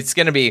 It's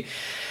going to be...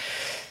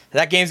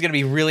 That game's going to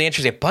be really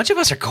interesting. A bunch of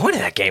us are going to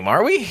that game,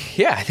 are we?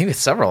 Yeah, I think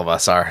several of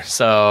us are.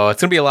 So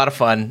it's going to be a lot of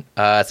fun.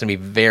 It's going to be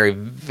very,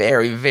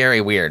 very, very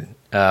weird.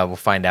 We'll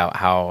find out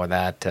how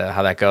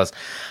that goes.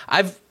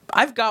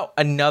 I've got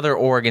another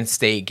Oregon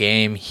State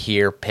game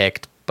here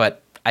picked,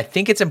 but I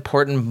think it's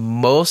important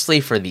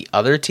mostly for the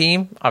other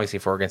team, obviously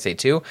for Oregon State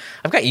too.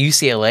 I've got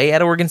UCLA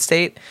at Oregon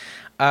State.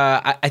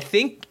 I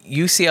think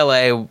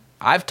UCLA...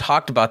 I've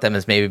talked about them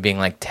as maybe being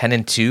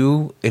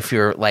 10-2. If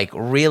you're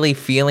really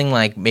feeling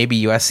like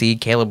maybe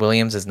USC, Caleb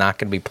Williams is not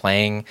going to be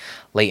playing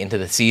late into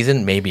the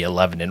season, maybe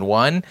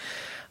 11-1.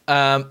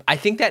 I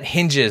think that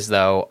hinges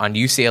though on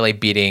UCLA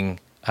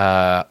beating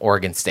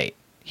Oregon State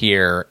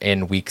here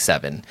in week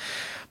 7.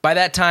 By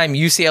that time,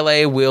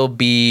 UCLA will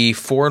be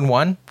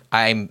 4-1.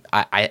 I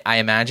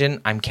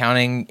imagine I'm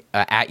counting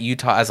at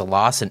Utah as a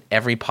loss in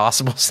every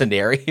possible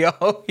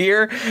scenario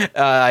here.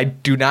 I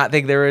do not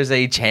think there is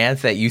a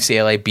chance that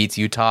UCLA beats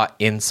Utah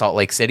in Salt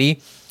Lake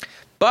City.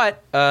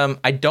 But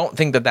I don't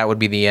think that would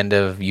be the end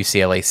of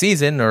UCLA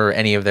season or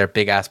any of their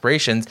big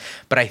aspirations.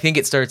 But I think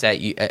it starts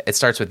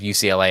with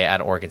UCLA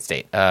at Oregon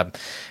State.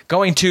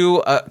 Going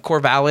to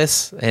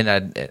Corvallis,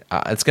 and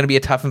it's going to be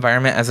a tough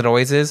environment as it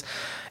always is.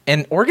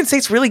 And Oregon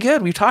State's really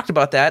good. We've talked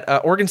about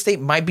that. Oregon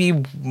State might be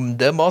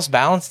the most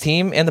balanced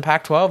team in the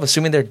Pac-12,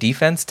 assuming their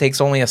defense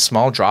takes only a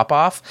small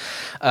drop-off.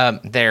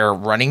 Their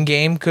running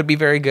game could be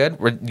very good.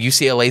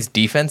 UCLA's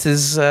defense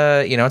is,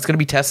 it's going to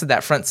be tested.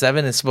 That front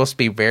 7 is supposed to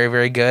be very,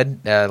 very good.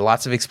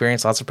 Lots of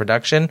experience, lots of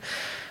production.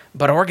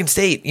 But Oregon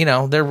State,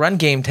 their run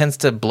game tends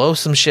to blow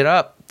some shit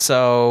up.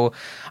 So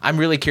I'm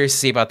really curious to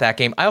see about that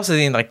game. I also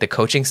think like the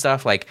coaching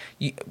stuff, like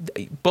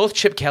both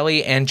Chip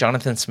Kelly and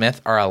Jonathan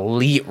Smith are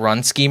elite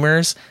run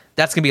schemers.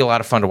 That's going to be a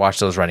lot of fun to watch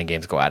those running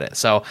games go at it.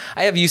 So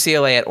I have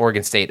UCLA at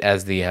Oregon State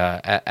as the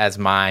as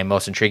my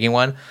most intriguing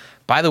one.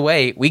 By the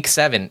way, week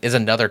 7 is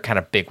another kind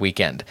of big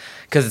weekend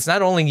because it's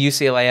not only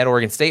UCLA at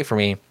Oregon State for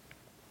me.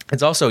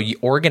 It's also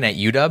Oregon at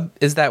UW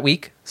is that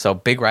week. So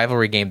big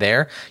rivalry game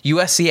there.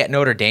 USC at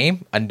Notre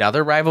Dame,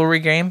 another rivalry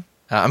game.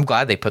 I'm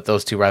glad they put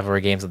those two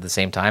rivalry games at the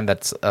same time.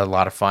 That's a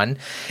lot of fun.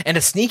 And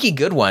a sneaky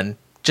good one,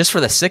 just for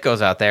the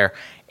sickos out there,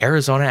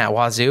 Arizona at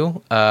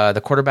Wazoo.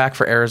 The quarterback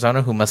for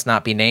Arizona, who must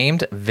not be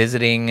named,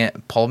 visiting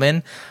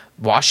Pullman.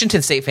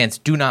 Washington State fans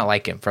do not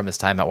like him from his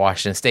time at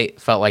Washington State.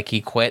 Felt like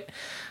he quit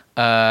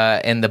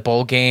in the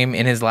bowl game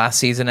in his last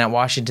season at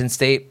Washington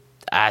State.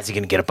 Is he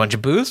going to get a bunch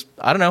of boos?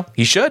 I don't know.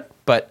 He should,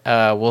 but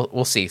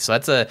we'll see. So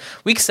that's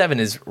week 7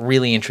 is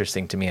really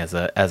interesting to me as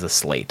a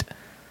slate.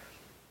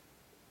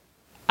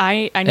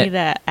 I need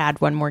to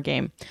add one more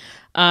game.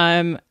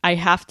 I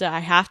have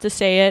to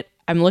say it.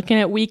 I'm looking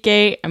at week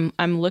 8.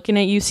 I'm looking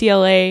at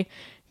UCLA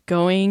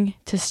going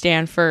to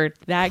Stanford.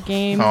 That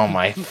game. Oh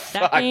my!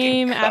 That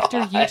game God. after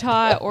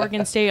Utah,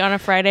 Oregon State on a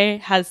Friday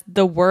has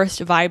the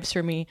worst vibes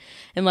for me,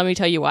 and let me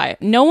tell you why.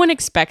 No one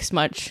expects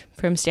much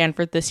from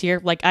Stanford this year.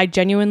 Like, I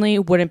genuinely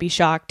wouldn't be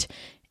shocked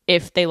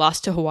if they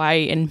lost to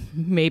Hawaii and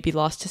maybe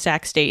lost to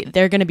Sac State.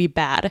 They're going to be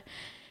bad.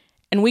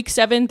 In week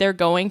 7, they're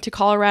going to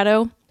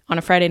Colorado on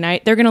a Friday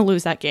night. They're going to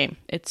lose that game.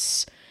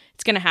 It's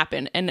going to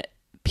happen. And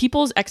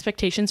people's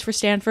expectations for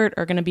Stanford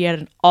are going to be at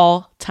an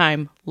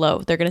all-time low.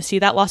 They're going to see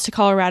that loss to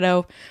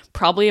Colorado,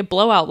 probably a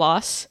blowout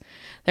loss.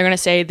 They're going to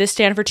say, this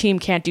Stanford team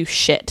can't do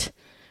shit.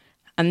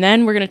 And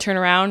then we're going to turn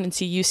around and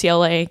see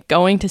UCLA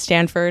going to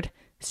Stanford.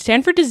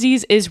 Stanford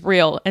disease is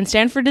real, and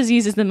Stanford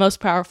disease is the most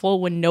powerful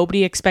when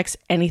nobody expects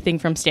anything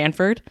from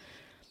Stanford.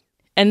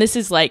 And this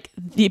is like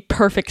the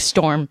perfect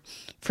storm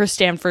for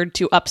Stanford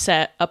to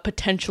upset a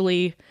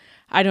potentially,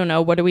 I don't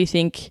know, what do we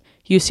think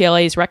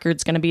UCLA's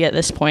record's going to be at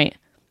this point?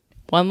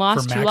 1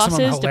 loss, 2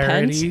 losses,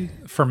 depends.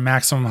 For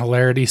maximum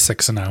hilarity,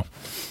 6-0.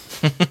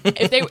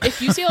 If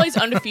UCLA's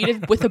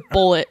undefeated with a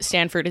bullet,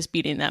 Stanford is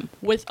beating them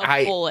with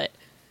a bullet.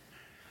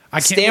 I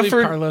can't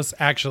believe Carlos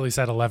actually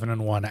said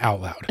 11-1 out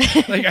loud.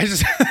 Like, I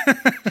just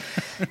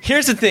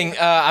Here's the thing.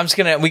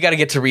 We got to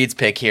get to Reed's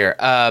pick here.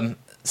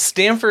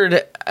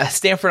 Stanford,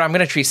 I'm going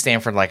to treat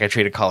Stanford like I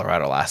treated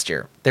Colorado last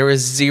year. There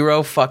is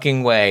zero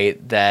fucking way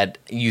that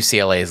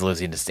UCLA is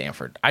losing to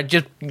Stanford. I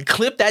just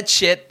clip that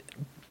shit,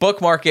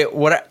 bookmark it.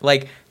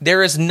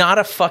 There is not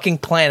a fucking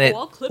planet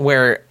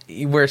where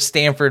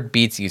Stanford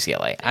beats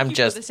UCLA. Thank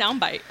you for the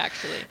soundbite,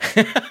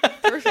 actually.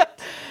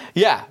 Perfect.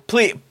 Yeah,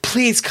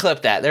 please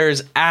clip that. There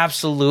is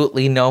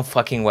absolutely no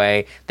fucking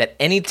way that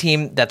any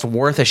team that's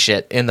worth a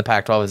shit in the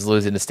Pac-12 is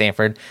losing to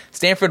Stanford.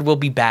 Stanford will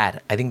be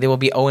bad. I think they will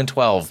be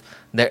 0-12.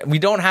 We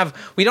don't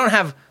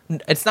have.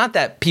 It's not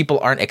that people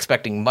aren't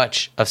expecting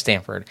much of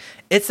Stanford.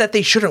 It's that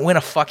they shouldn't win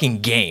a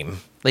fucking game.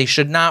 They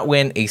should not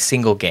win a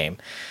single game.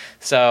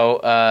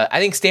 So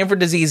I think Stanford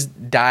disease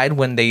died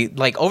when they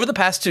over the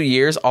past 2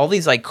 years, all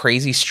these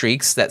crazy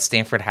streaks that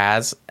Stanford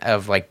has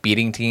of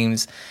beating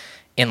teams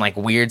in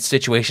weird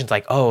situations,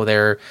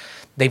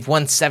 they've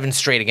won 7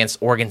 straight against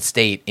Oregon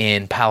State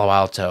in Palo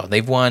Alto.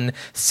 They've won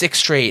 6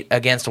 straight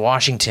against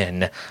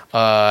Washington.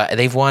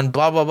 They've won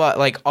blah, blah,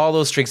 blah. All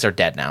those streaks are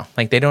dead now.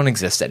 They don't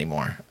exist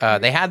anymore.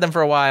 They had them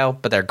for a while,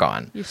 but they're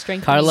gone. You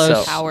strengthen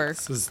Carlos, power.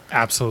 This is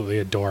absolutely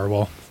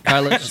adorable.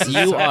 Carlos,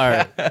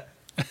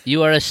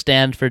 you are a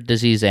Stanford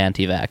disease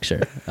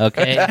anti-vaxxer,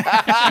 okay?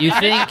 You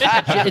think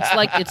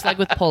it's like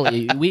with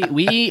polio.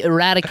 We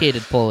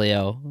eradicated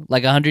polio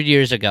 100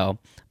 years ago,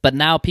 but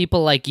now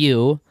people like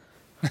you,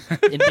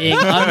 in being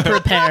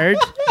unprepared,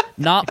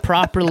 not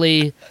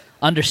properly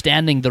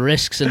understanding the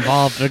risks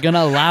involved, are going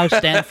to allow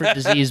Stanford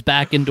disease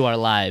back into our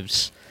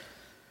lives.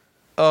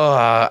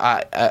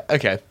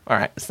 Okay. All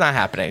right. It's not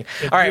happening.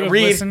 If all right,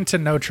 Reed. Listen to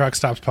No Truck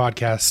Stops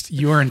podcast.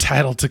 You are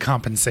entitled to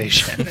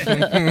compensation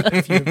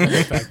if you've been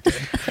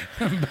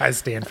affected by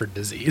Stanford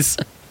disease.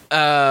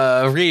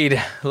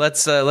 Reed,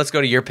 let's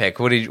go to your pick.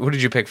 What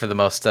did you pick for the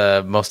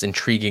most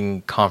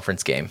intriguing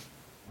conference game?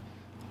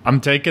 I'm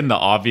taking the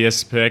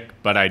obvious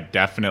pick, but I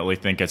definitely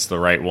think it's the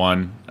right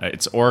one.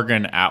 It's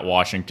Oregon at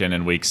Washington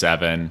in week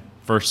 7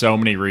 for so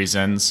many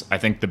reasons. I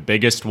think the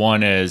biggest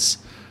one is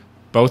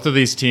both of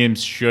these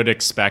teams should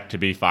expect to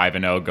be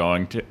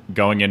 5-0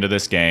 going into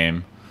this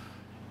game.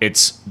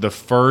 It's the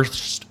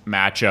first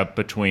matchup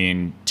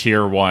between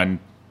Tier 1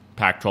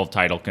 Pac-12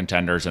 title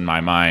contenders in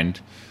my mind.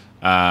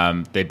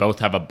 They both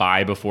have a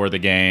bye before the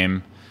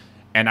game.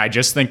 And I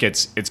just think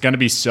it's going to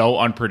be so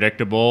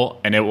unpredictable,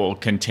 and it will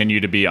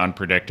continue to be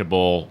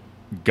unpredictable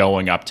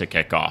going up to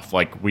kickoff.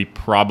 We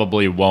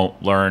probably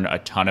won't learn a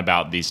ton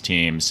about these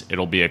teams.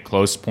 It'll be a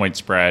close point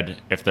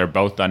spread if they're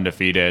both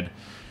undefeated.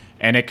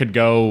 And it could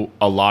go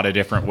a lot of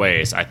different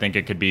ways. I think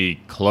it could be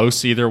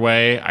close either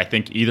way. I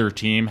think either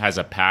team has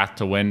a path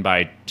to win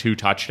by 2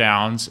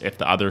 touchdowns if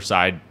the other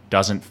side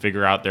doesn't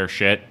figure out their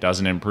shit,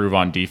 doesn't improve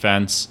on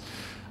defense.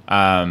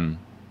 So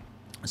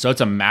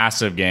it's a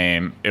massive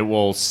game. It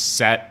will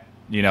set,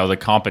 the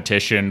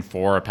competition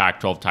for a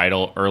Pac-12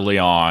 title early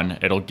on.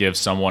 It'll give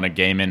someone a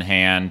game in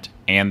hand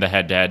and the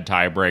head-to-head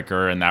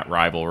tiebreaker in that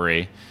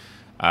rivalry.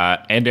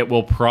 And it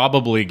will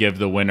probably give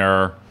the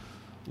winner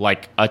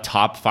like a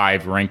top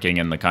 5 ranking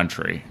in the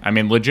country. I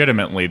mean,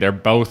 legitimately, they're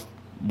both,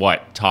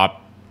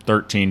 top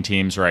 13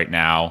 teams right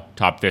now,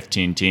 top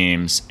 15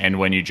 teams. And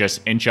when you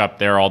just inch up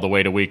there all the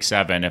way to week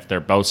 7, if they're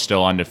both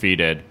still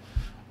undefeated,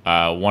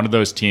 one of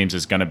those teams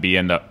is going to be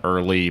in the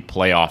early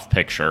playoff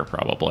picture,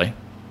 probably.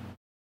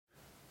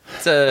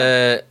 It's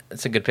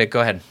a good pick.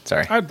 Go ahead.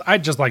 Sorry.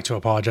 I'd just like to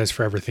apologize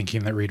for ever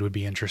thinking that Reed would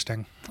be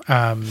interesting.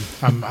 I'm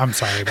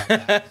sorry about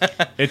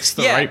that. It's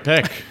the right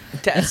pick.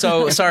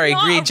 So sorry,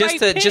 Reed.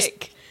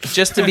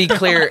 Just to be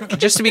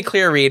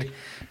clear, Reed,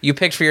 you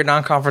picked for your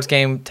non-conference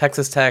game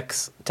Texas Tech,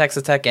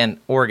 and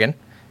Oregon,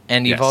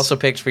 and you've also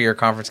picked for your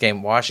conference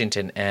game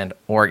Washington and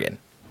Oregon.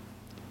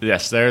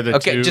 Yes, they're the two.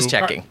 Okay, just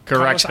checking.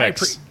 Correct Carlos,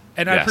 picks.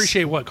 I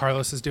appreciate what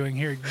Carlos is doing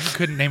here. You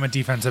couldn't name a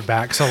defensive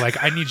back, so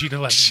I need you to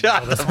let me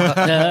know this one.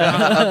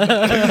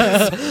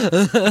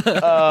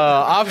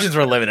 Options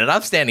were limited.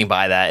 I'm standing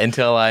by that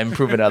until I'm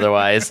proven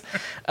otherwise.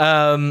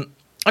 I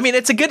mean,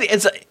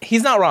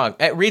 he's not wrong.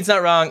 Reed's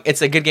not wrong.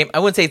 It's a good game. I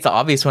wouldn't say it's the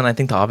obvious one. I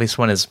think the obvious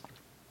one is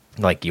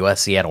like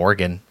USC at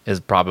Oregon is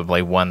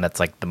probably one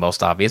that's like the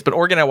most obvious. But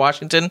Oregon at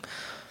Washington,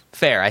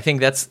 fair. I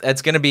think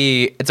it's going to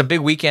be. It's a big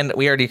weekend.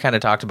 We already kind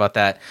of talked about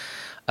that.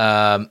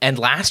 And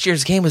last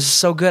year's game was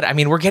so good. I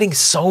mean, we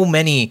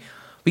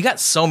got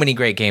so many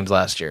great games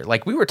last year.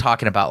 Like we were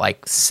talking about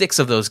like 6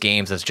 of those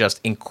games as just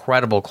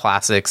incredible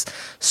classics,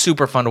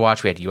 super fun to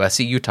watch. We had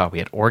USC, Utah. We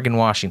had Oregon,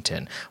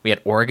 Washington. We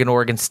had Oregon,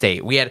 Oregon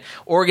State. We had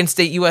Oregon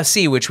State,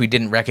 USC, which we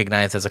didn't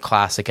recognize as a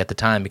classic at the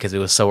time because it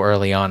was so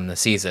early on in the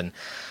season.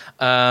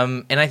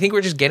 And I think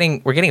we're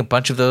getting a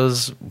bunch of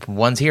those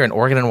ones here, and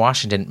Oregon and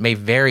Washington may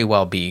very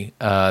well be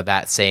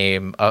that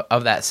same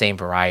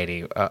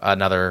variety,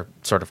 another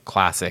sort of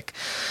classic.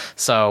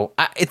 So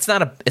it's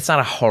not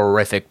a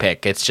horrific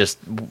pick. It's just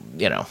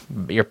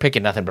you're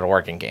picking nothing but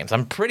Oregon games.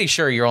 I'm pretty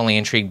sure you're only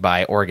intrigued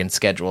by Oregon's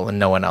schedule and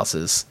no one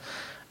else's.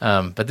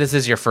 But this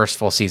is your first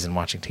full season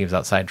watching teams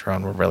outside your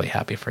own. We're really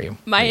happy for you.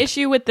 My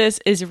issue with this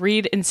is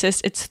Reed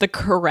insists it's the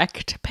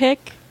correct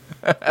pick.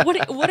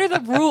 What are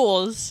the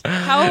rules?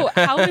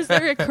 How is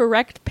there a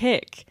correct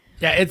pick?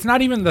 Yeah, it's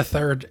not even the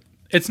third.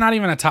 It's not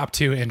even a top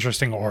 2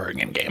 interesting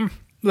Oregon game.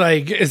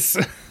 Like it's.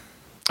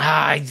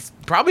 He's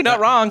probably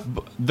not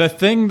wrong. The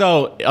thing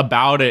though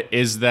about it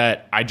is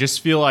that I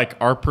just feel like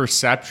our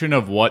perception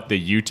of what the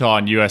Utah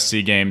and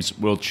USC games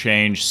will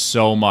change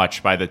so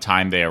much by the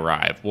time they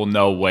arrive. We'll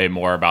know way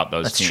more about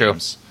those teams. True.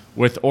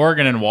 With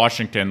Oregon and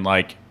Washington,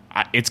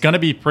 it's going to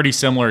be pretty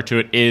similar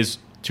to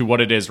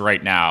what it is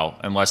right now,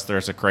 unless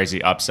there's a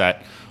crazy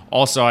upset.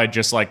 Also, I'd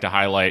just like to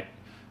highlight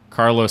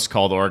Carlos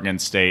called Oregon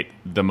State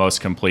the most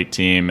complete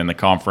team in the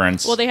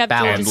conference. Well, they have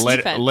balanced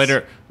defense.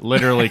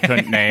 Literally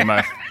couldn't name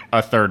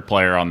a third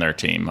player on their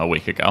team a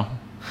week ago.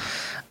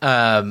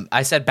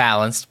 I said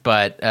balanced,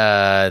 but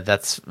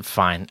that's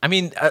fine. I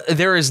mean,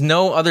 there is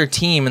no other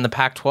team in the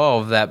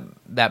Pac-12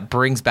 that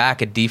brings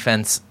back a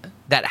defense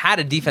that had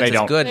a defense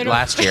as good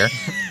last year.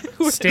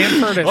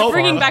 Stanford is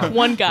bringing back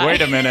one guy.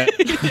 Wait a minute.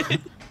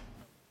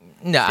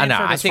 No,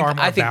 I think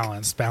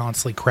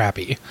balancedly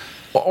crappy.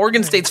 Well,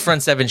 Oregon State's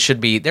front 7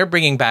 they're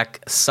bringing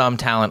back some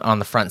talent on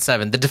the front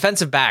 7. The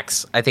defensive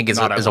backs, I think, is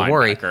a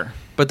worry.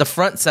 But the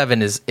front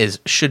 7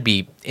 should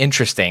be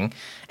interesting.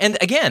 And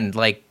again,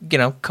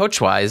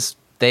 coach-wise,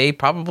 they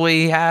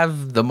probably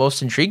have the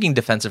most intriguing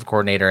defensive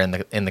coordinator in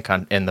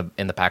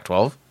the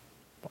Pac-12.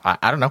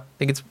 I don't know. I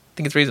think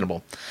it's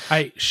reasonable.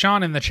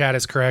 Sean in the chat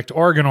is correct.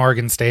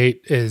 Oregon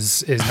State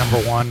is number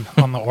 1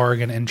 on the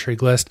Oregon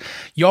intrigue list.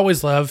 You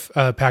always love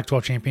a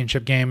Pac-12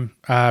 championship game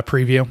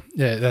preview.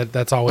 Yeah,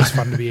 that's always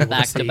fun to be able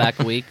to see. Back-to-back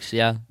weeks,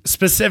 yeah.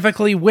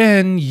 Specifically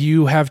when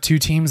you have 2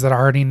 teams that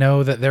already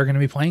know that they're going to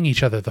be playing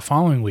each other the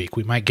following week.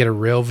 We might get a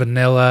real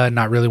vanilla,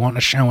 not really wanting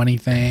to show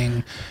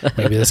anything.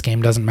 Maybe this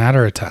game doesn't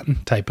matter a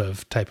ton type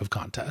of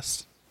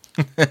contest.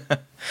 All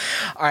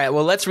right,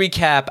 well, let's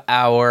recap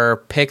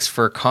our picks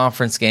for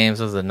conference games.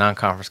 Those are the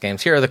non-conference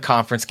games. Here are the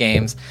conference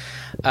games.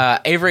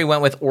 Avery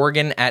went with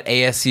Oregon at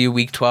ASU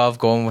Week 12,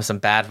 going with some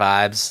bad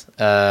vibes,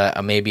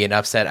 maybe an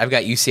upset. I've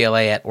got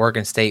UCLA at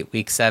Oregon State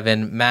Week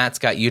 7. Matt's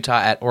got Utah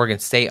at Oregon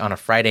State on a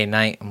Friday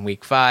night in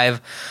Week 5.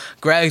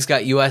 Greg's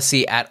got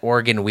USC at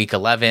Oregon Week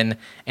 11.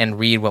 And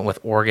Reed went with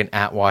Oregon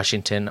at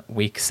Washington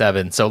Week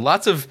 7. So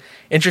lots of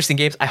interesting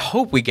games. I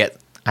hope we get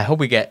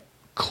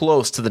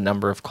close to the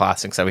number of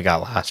classics that we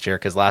got last year,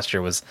 because last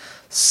year was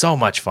so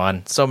much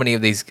fun. So many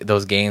of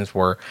those games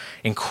were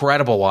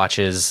incredible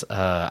watches.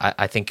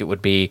 I think it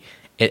would be.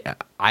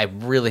 I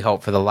really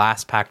hope for the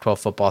last Pac-12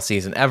 football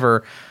season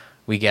ever.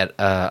 we get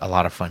a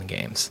lot of fun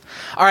games.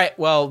 All right,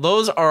 well,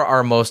 those are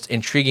our most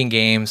intriguing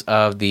games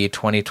of the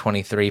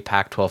 2023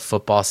 Pac-12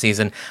 football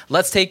season.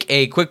 Let's take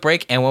a quick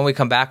break, and when we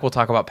come back, we'll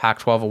talk about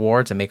Pac-12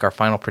 awards and make our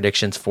final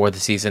predictions for the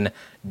season.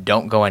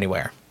 Don't go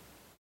anywhere.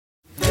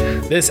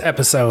 This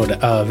episode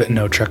of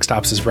No Truck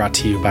Stops is brought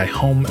to you by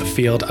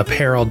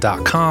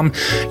HomeFieldApparel.com,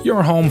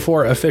 your home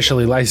for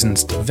officially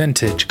licensed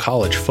vintage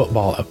college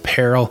football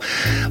apparel.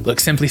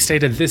 Look, simply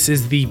stated, this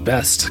is the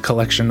best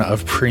collection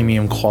of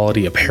premium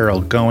quality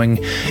apparel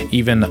going.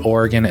 Even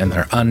Oregon and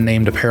their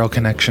unnamed apparel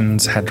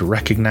connections had to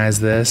recognize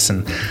this,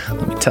 and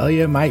let me tell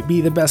you, it might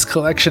be the best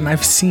collection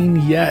I've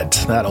seen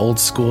yet. That old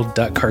school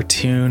duck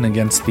cartoon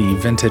against the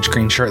vintage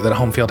green shirt that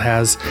Homefield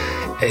has,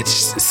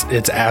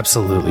 it's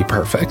absolutely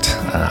perfect.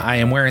 I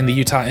am wearing the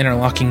Utah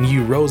Interlocking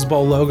U Rose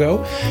Bowl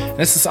logo.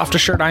 This is the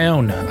softest shirt I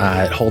own.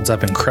 It holds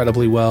up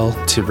incredibly well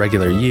to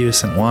regular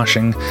use and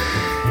washing.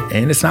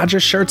 And it's not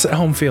just shirts at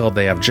Homefield.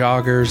 They have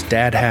joggers,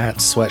 dad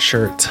hats,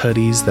 sweatshirts,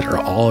 hoodies that are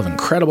all of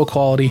incredible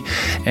quality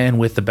and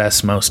with the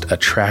best, most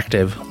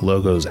attractive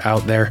logos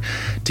out there.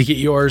 To get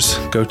yours,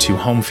 go to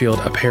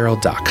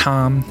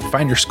HomeFieldApparel.com,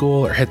 find your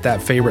school or hit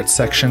that favorite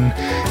section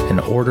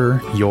and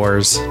order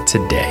yours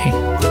today.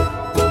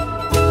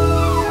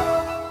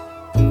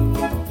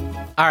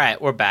 All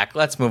right, we're back.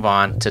 Let's move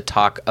on to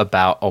talk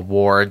about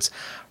awards.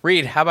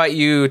 Reed, how about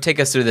you take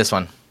us through this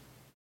one?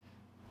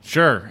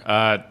 Sure.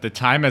 The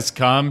time has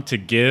come to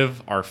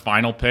give our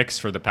final picks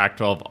for the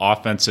Pac-12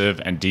 Offensive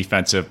and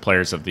Defensive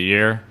Players of the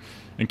Year.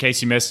 In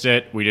case you missed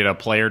it, we did a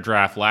player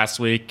draft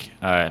last week.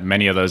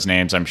 Many of those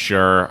names, I'm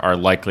sure, are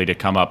likely to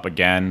come up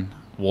again.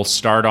 We'll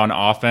start on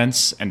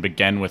offense and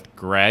begin with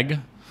Greg.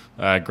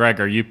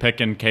 Greg, are you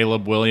picking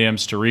Caleb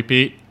Williams to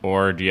repeat,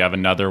 or do you have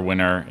another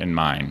winner in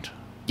mind?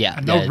 Yeah,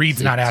 I know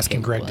Reed's not it's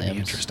asking Caleb Greg to be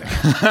Williams. interesting.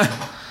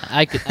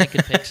 I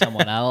could pick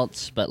someone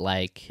else, but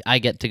like I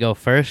get to go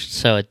first,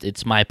 so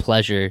it's my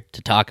pleasure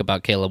to talk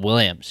about Caleb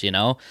Williams. You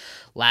know,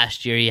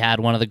 last year he had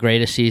one of the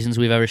greatest seasons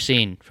we've ever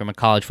seen from a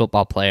college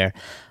football player,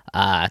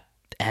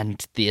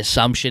 and the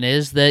assumption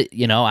is that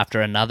after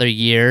another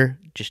year,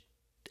 just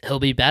he'll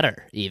be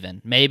better.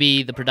 Even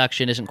maybe the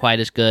production isn't quite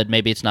as good,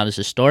 maybe it's not as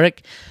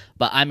historic,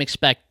 but I'm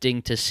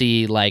expecting to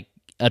see like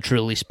a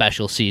truly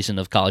special season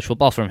of college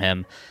football from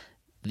him.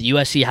 The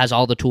USC has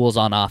all the tools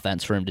on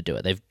offense for him to do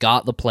it. They've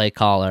got the play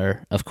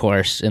caller, of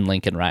course, in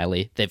Lincoln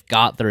Riley. They've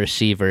got the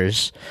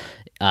receivers.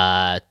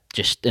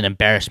 Just an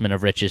embarrassment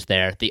of riches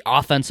there. The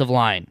offensive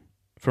line,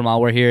 from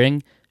all we're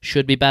hearing,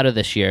 should be better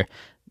this year.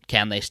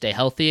 Can they stay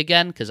healthy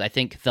again? Because I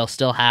think they'll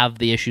still have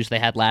the issues they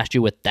had last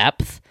year with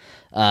depth.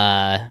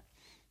 We'll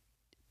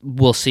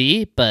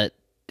see, but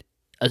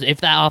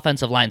if that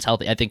offensive line's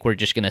healthy, I think we're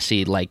just going to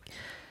see like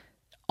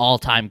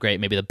all-time great,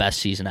 maybe the best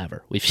season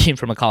ever we've seen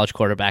from a college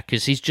quarterback,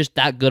 because he's just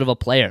that good of a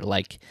player.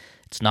 Like,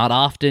 it's not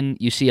often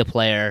you see a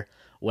player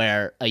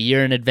where a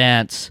year in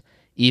advance,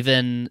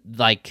 even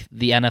like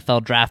the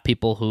NFL draft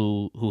people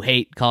who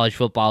hate college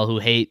football, who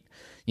hate,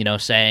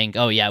 saying,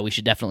 oh yeah, we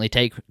should definitely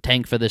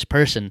tank for this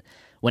person,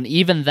 when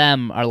even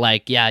them are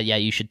like, yeah,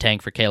 you should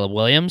tank for Caleb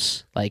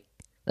Williams. Like,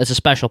 that's a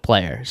special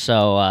player.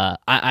 So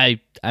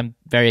I'm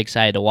very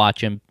excited to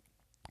watch him.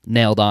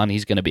 Nailed on.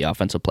 He's going to be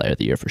Offensive Player of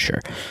the Year for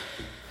sure.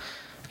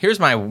 Here's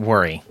my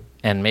worry,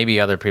 and maybe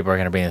other people are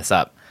going to bring this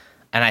up,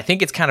 and I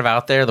think it's kind of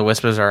out there. The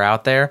whispers are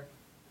out there.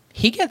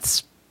 He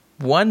gets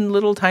one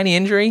little tiny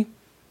injury.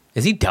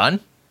 Is he done?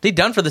 Is he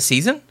done for the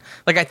season?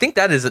 Like, I think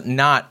there is a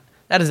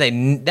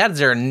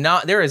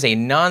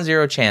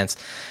non-zero chance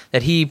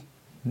that he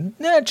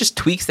just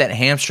tweaks that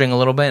hamstring a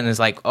little bit and is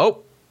like, oh,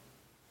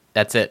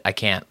 that's it. I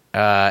can't.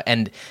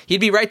 And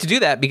he'd be right to do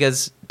that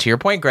because, to your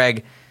point,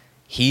 Greg,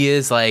 he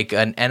is like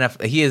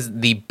he is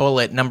the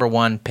bullet number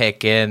one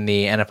pick in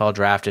the NFL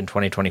draft in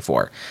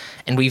 2024.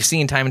 And we've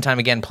seen time and time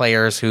again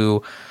players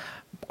who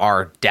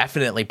are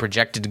definitely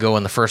projected to go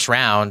in the first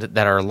round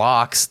that are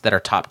locks, that are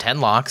top 10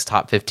 locks,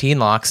 top 15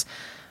 locks.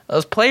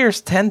 Those players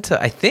tend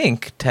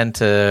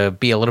to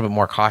be a little bit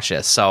more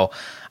cautious. So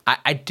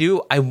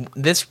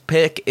this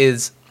pick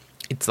it's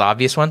the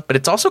obvious one, but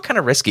it's also kind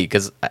of risky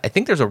because I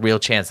think there's a real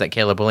chance that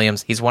Caleb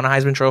Williams, he's won a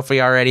Heisman Trophy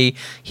already.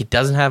 He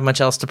doesn't have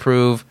much else to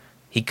prove.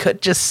 He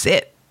could just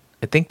sit.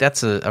 I think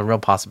that's a real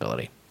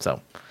possibility. So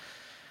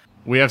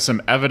we have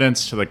some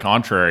evidence to the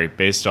contrary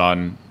based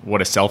on what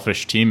a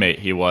selfish teammate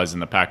he was in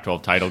the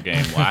Pac-12 title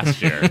game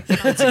last year.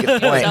 That's a good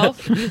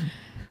point.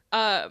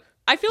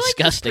 I feel like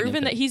Disgusting he's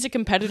proven that he's a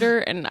competitor,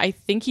 and I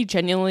think he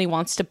genuinely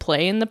wants to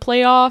play in the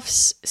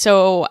playoffs.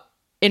 So,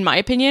 in my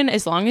opinion,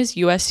 as long as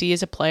USC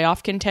is a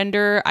playoff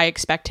contender, I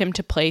expect him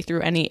to play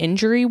through any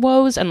injury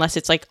woes, unless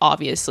it's like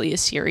obviously a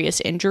serious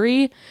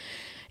injury.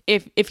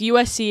 If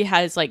USC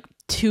has like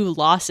 2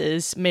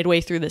 losses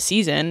midway through the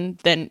season,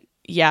 then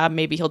yeah,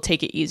 maybe he'll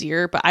take it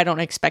easier, but I don't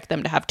expect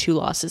them to have 2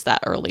 losses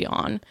that early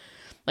on.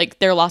 Like,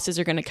 their losses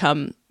are going to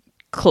come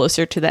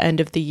closer to the end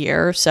of the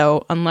year.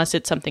 So unless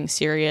it's something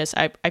serious,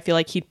 I feel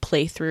like he'd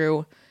play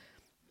through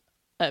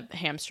a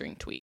hamstring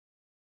tweak.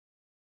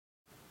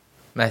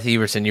 Matthew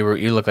Everson,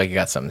 you look like you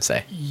got something to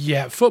say.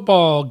 Yeah,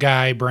 football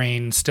guy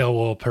brain still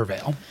will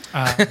prevail.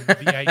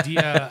 The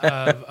idea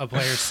of a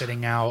player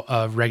sitting out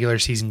of regular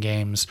season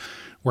games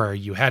where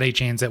you had a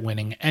chance at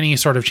winning any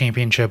sort of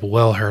championship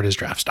will hurt his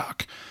draft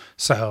stock.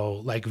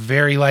 So, like,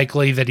 very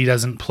likely that he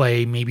doesn't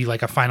play maybe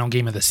like a final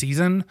game of the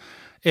season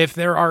if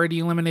they're already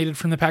eliminated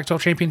from the Pac-12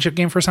 championship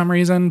game for some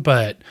reason.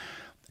 But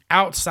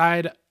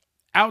outside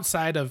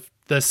of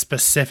the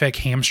specific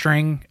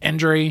hamstring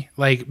injury,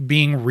 like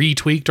being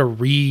retweaked or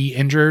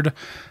re-injured,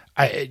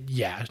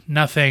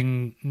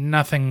 nothing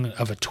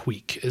of a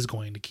tweak is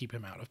going to keep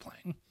him out of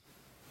playing.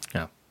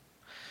 Yeah.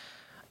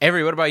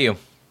 Avery, what about you?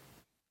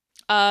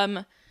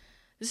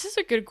 This is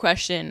a good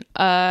question.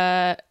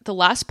 The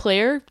last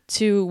player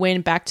to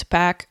win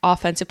back-to-back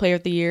Offensive Player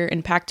of the Year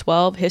in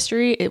Pac-12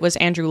 history, it was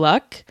Andrew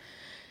Luck,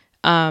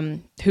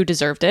 who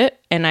deserved it.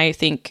 And I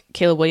think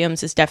Caleb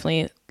Williams is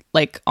definitely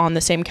like on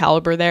the same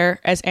caliber there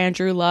as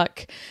Andrew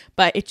Luck,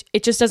 but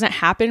it just doesn't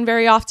happen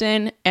very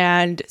often.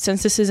 And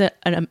since this is a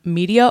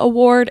media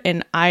award,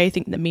 and I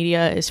think the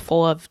media is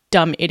full of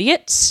dumb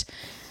idiots,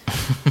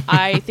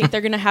 I think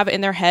they're going to have it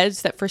in their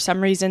heads that for some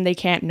reason they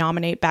can't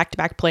nominate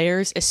back-to-back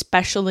players,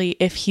 especially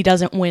if he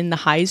doesn't win the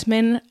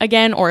Heisman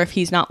again, or if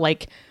he's not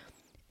like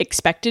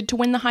expected to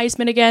win the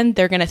Heisman again.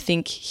 They're going to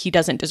think he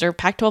doesn't deserve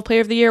Pac-12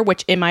 Player of the Year,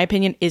 which in my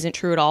opinion isn't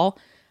true at all.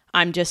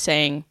 I'm just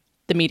saying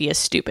the media is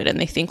stupid and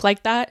they think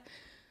like that.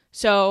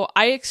 So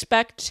I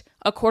expect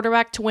a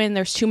quarterback to win.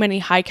 There's too many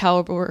high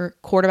caliber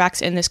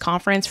quarterbacks in this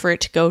conference for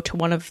it to go to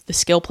one of the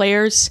skill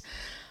players.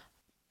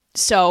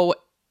 So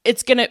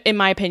it's going to, in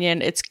my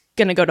opinion, it's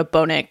going to go to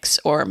Bo Nix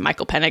or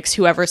Michael Penix,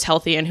 whoever's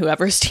healthy and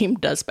whoever's team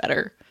does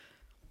better.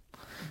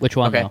 Which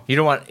one? Okay. Though? You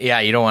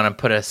don't want to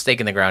put a stake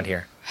in the ground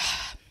here.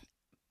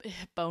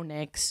 Bo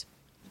Nix.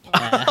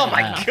 Oh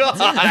my god!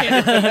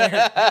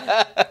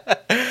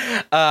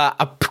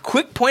 A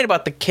quick point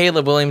about the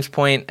Caleb Williams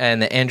point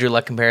and the Andrew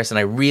Luck comparison.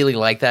 I really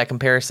like that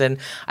comparison.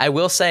 I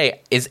will say,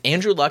 is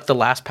Andrew Luck the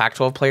last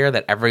Pac-12 player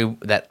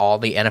that all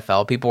the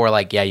NFL people were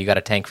like, yeah, you got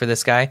to tank for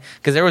this guy?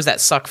 Because there was that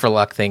suck for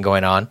luck thing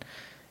going on.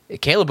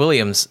 Caleb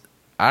Williams,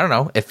 I don't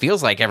know. It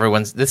feels like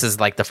this is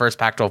like the first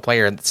Pac-12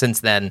 player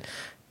since then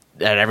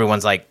that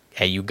everyone's like,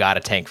 hey, you got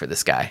to tank for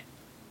this guy.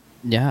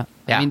 Yeah.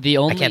 Yeah. I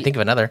mean, I can't think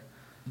of another.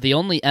 The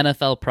only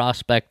NFL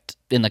prospect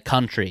in the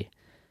country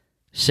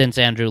since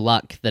Andrew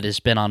Luck that has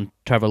been on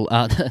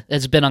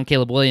has been on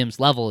Caleb Williams'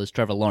 level is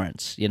Trevor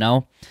Lawrence. You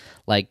know,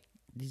 like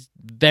he's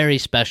a very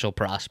special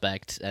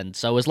prospect, and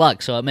so is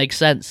Luck. So it makes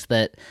sense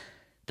that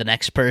the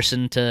next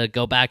person to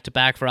go back to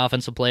back for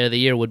Offensive Player of the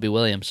Year would be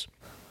Williams.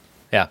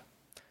 Yeah.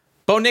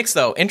 Bo Nix,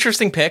 though,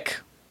 interesting pick.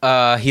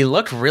 He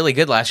looked really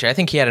good last year. I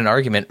think he had an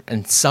argument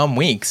in some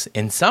weeks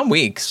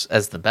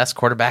as the best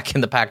quarterback in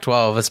the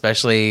Pac-12,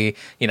 especially,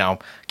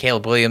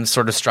 Caleb Williams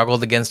sort of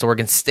struggled against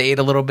Oregon State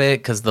a little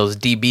bit because those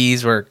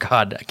DBs were,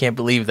 God, I can't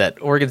believe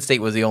that Oregon State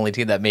was the only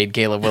team that made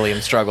Caleb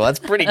Williams struggle. That's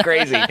pretty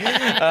crazy.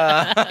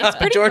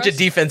 Georgia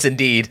defense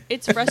indeed.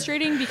 It's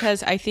frustrating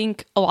because I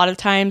think a lot of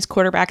times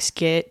quarterbacks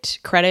get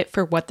credit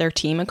for what their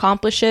team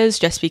accomplishes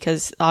just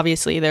because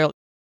obviously they're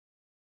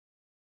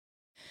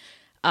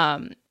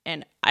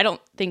and I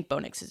don't think Bo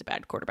Nix is a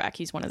bad quarterback.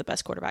 He's one of the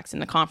best quarterbacks in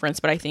the conference,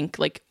 but I think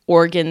like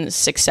Oregon's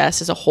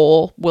success as a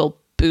whole will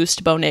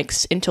boost Bo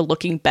Nix into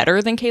looking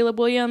better than Caleb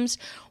Williams,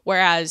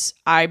 whereas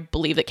I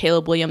believe that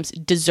Caleb Williams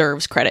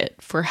deserves credit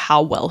for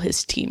how well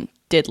his team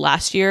did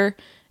last year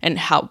and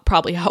how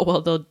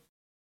well they'll.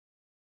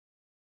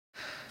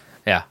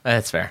 Yeah,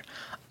 that's fair.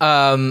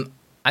 I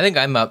think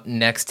I'm up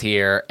next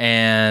here,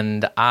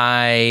 and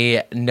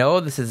I know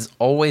this is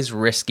always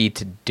risky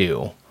to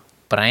do,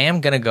 but I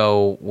am going to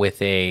go with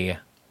a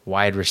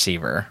wide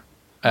receiver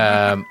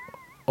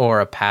or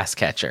a pass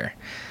catcher.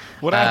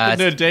 What happened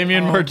to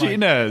Damian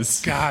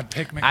Martinez? God,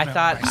 pick McMillan. I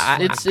thought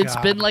It's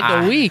been like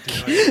a week.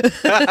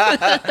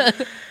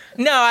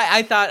 No,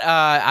 I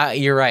thought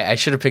you're right. I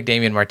should have picked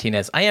Damian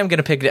Martinez. I am going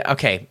to pick.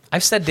 Okay,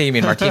 I've said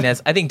Damian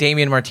Martinez. I think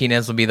Damian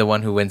Martinez will be the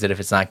one who wins it if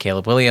it's not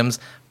Caleb Williams.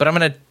 But I'm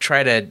going to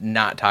try to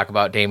not talk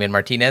about Damian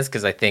Martinez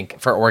because I think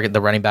for Oregon,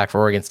 the running back for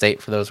Oregon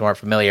State, for those who aren't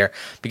familiar,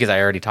 because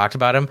I already talked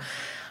about him.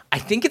 I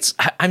think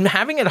I'm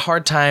having a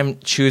hard time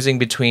choosing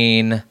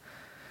between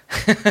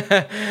like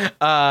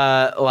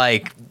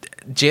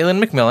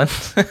Jalen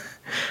McMillan,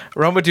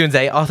 Roma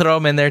Dunze, I'll throw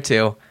him in there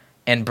too,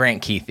 and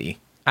Brant Keithy.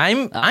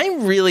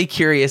 I'm really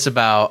curious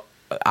about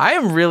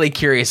Brant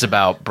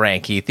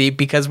Keithy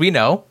because we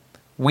know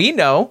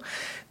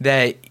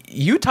that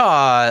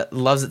Utah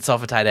loves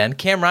itself a tight end.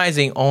 Cam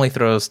Rising only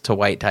throws to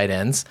white tight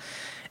ends,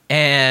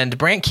 and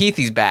Brant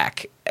Keithy's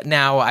back.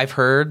 Now I've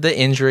heard the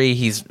injury.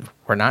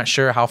 We're not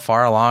sure how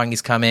far along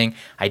he's coming.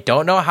 I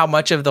don't know how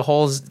much of the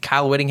holes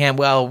Kyle Whittingham.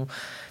 Well,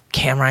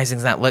 Cam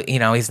Rising's not.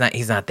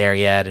 He's not there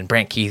yet, and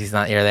Brant Keithy's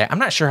not there. I'm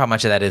not sure how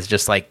much of that is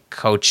just like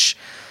coach,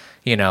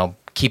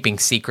 keeping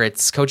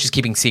secrets. Coaches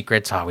keeping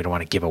secrets. Oh, we don't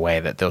want to give away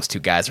that those two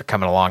guys are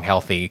coming along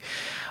healthy.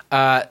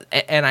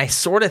 And I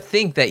sort of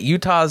think that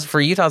Utah's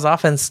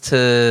offense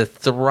to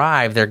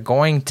thrive, they're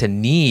going to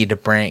need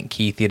Brant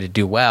Keithy to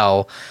do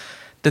well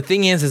the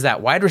thing is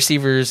that wide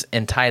receivers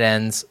and tight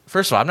ends,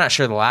 first of all, I'm not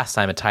sure the last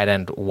time a tight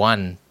end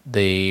won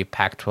the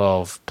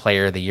Pac-12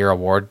 Player of the Year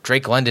award.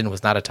 Drake London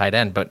was not a tight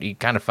end, but he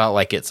kind of felt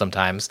like it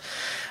sometimes.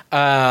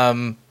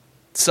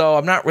 So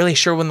I'm not really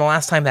sure when the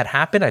last time that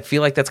happened. I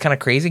feel like that's kind of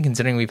crazy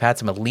considering we've had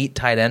some elite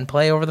tight end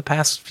play over the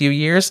past few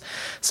years.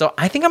 So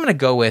I think I'm going to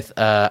go with,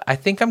 I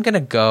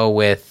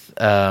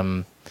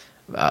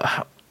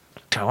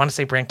want to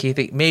say Brant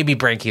Keithy. Maybe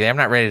Brant Keithy. I'm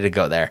not ready to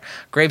go there.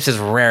 Grapes is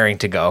raring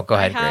to go. Go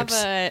ahead,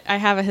 Grapes. I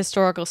have a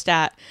historical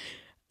stat.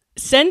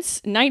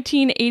 Since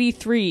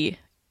 1983,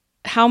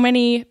 how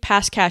many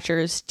pass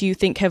catchers do you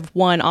think have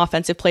won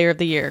Offensive Player of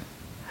the Year?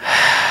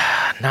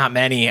 Not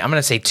many. I'm going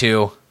to say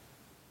 2.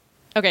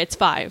 Okay, it's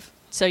 5.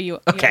 So you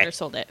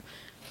undersold it.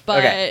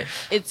 But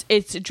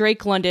it's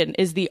Drake London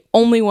is the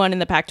only one in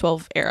the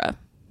Pac-12 era.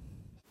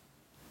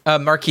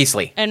 Marquise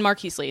Lee. And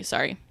Marquise Lee,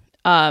 sorry.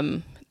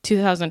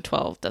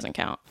 2012 doesn't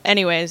count.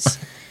 Anyways,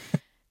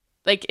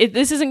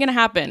 this isn't going to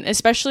happen,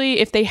 especially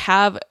if they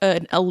have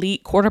an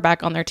elite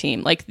quarterback on their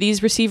team. Like,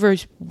 these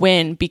receivers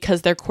win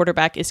because their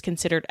quarterback is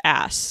considered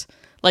ass.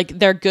 Like,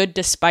 they're good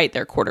despite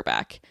their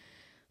quarterback.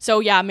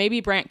 So, yeah,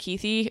 maybe Brant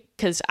Keithy,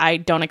 because I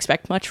don't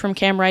expect much from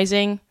Cam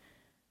Rising.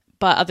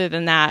 But other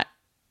than that,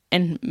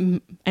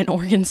 and an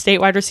Oregon State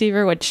wide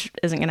receiver, which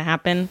isn't going to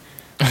happen,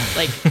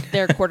 like,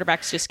 their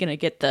quarterback's just going to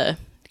get the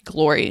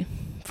glory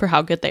for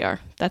how good they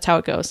are. That's how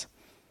it goes.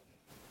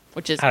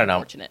 Which is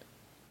unfortunate.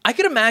 I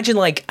could imagine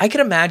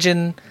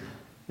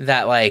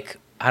that, like,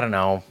 I don't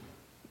know.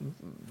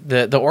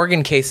 The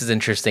Oregon case is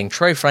interesting.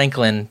 Troy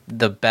Franklin,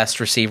 the best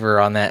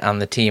receiver on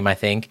the team, I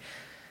think.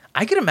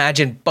 I could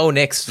imagine Bo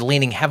Nix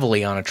leaning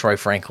heavily on a Troy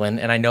Franklin,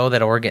 and I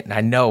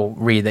know,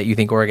 Reed, that you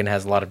think Oregon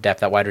has a lot of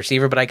depth at wide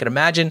receiver, but I could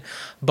imagine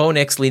Bo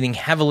Nix leaning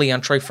heavily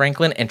on Troy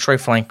Franklin, and Troy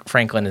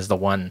Franklin is the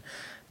one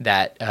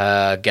that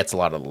gets a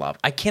lot of the love.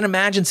 I can't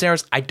imagine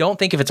scenarios. I don't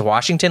think if it's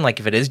Washington, like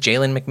if it is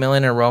Jalen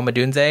McMillan or Rome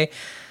Odunze,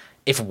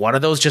 if one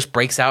of those just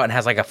breaks out and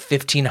has like a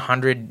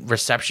 1,500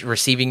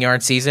 receiving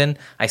yard season,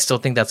 I still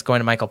think that's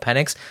going to Michael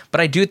Penix. But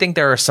I do think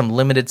there are some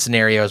limited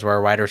scenarios where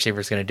a wide receiver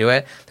is going to do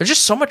it. There's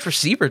just so much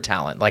receiver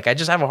talent. Like, I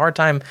just have a hard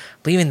time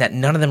believing that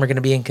none of them are going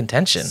to be in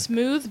contention.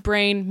 Smooth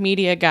brain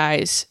media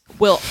guys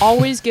will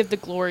always give the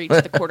glory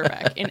to the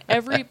quarterback in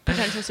every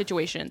potential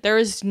situation. There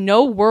is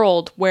no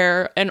world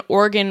where an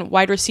Oregon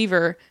wide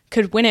receiver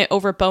could win it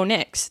over Bo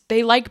Nix.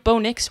 They like Bo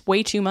Nix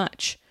way too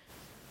much.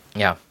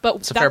 Yeah.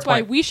 But that's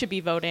why we should be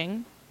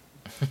voting.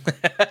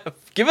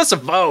 Give us a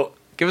vote.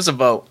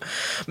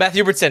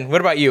 Matthew Hubertson, what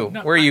about you?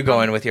 Where are you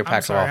going with your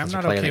Pac-12 I'm Offensive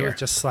not Player of the okay Year? with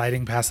just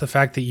sliding past the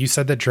fact that you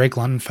said that Drake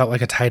London felt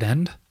like a tight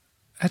end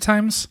at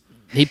times.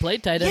 He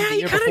played tight end the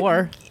year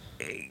before.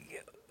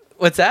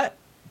 What's that?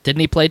 Didn't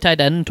he play tight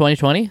end in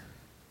 2020?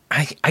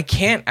 I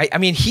can't. I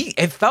mean,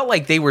 it felt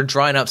like they were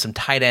drawing up some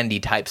tight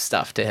endy type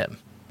stuff to him.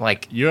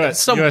 Like,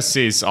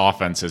 USC's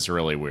offense is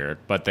really weird,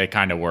 but they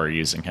kind of were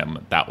using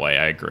him that way.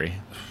 I agree.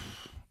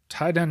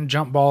 Tight end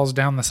jump balls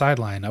down the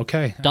sideline.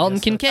 Okay. Dalton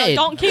Kincaid.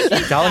 Dalton Kincaid.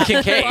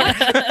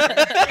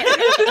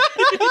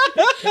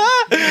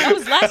 That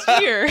was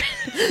last year.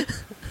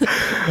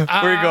 Where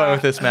are you going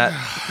with this, Matt?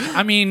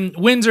 I mean,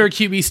 wins are a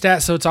QB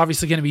stat, so it's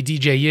obviously going to be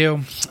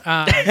DJU.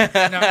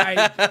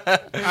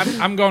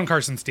 I'm going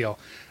Carson Steele.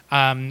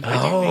 I do think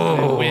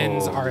that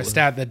wins are a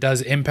stat that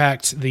does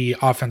impact the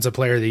Offensive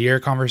Player of the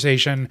Year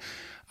conversation.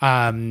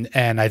 And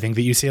I think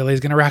that UCLA is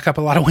going to rack up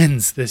a lot of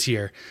wins this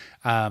year.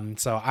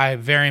 So I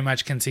very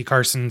much can see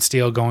Carson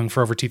Steele going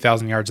for over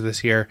 2,000 yards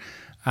this year,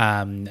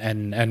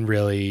 and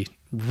really,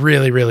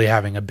 really, really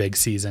having a big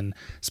season,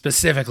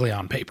 specifically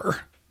on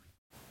paper.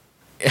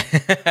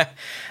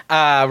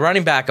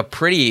 Running back, a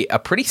pretty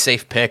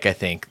safe pick, I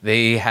think.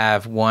 They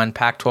have won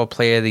Pac-12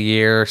 Player of the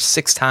Year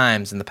 6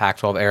 times in the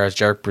Pac-12 eras.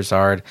 Jarek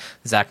Broussard,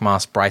 Zach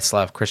Moss, Bryce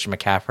Love, Christian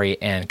McCaffrey,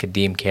 and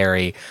Kadeem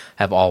Carey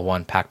have all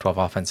won Pac-12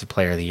 Offensive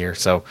Player of the Year.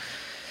 So,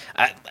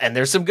 and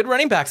there's some good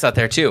running backs out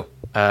there too.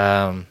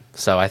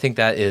 So I think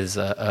that is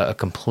a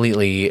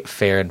completely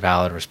fair and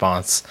valid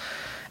response.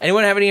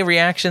 Anyone have any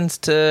reactions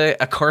to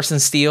a Carson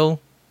Steele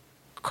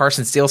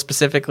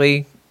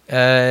specifically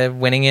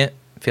winning it?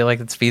 Feel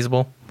like it's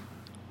feasible?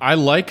 I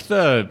like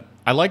the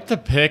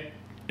pick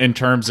in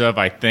terms of,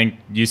 I think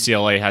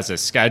UCLA has a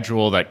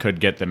schedule that could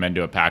get them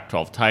into a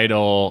Pac-12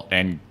 title,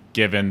 and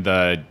given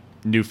the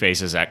new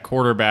faces at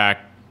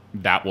quarterback,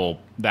 that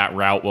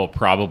route will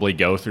probably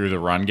go through the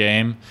run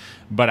game.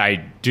 But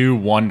I do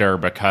wonder,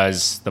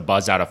 because the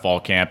buzz out of fall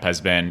camp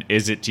has been,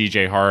 is it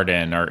TJ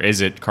Harden or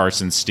is it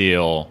Carson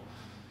Steele?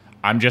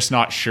 I'm just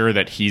not sure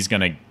that he's going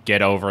to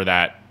get over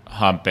that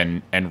hump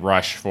and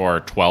rush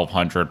for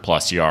 1,200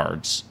 plus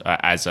yards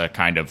as a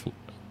kind of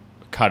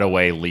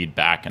cutaway lead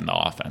back in the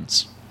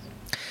offense.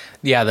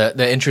 Yeah,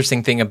 the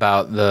interesting thing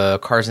about the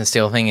Carson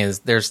Steele thing is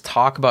there's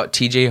talk about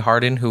TJ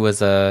Harden, who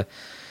was an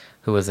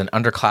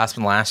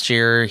underclassman last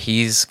year.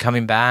 He's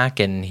coming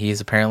back, and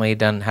he's apparently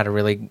had a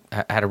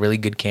really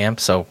good camp.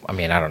 So, I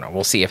mean, I don't know.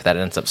 We'll see if that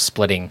ends up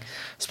splitting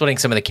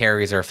some of the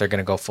carries, or if they're going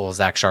to go full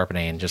Zach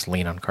Charbonnet and just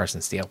lean on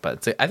Carson Steele.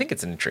 But I think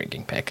it's an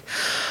intriguing pick.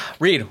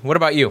 Reed, what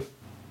about you?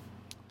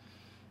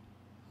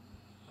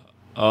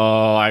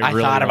 I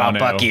really thought about want to.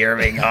 Bucky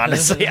Irving,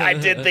 honestly. I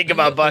did think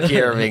about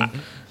Bucky Irving.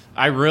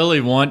 I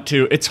really want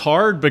to. It's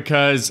hard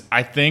because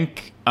I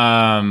think,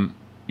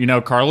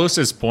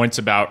 Carlos's points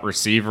about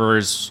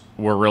receivers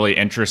were really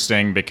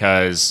interesting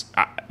because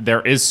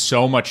there is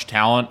so much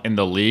talent in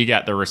the league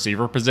at the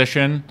receiver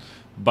position.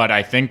 But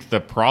I think the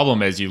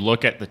problem is you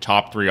look at the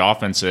top 3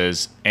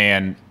 offenses,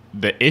 and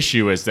the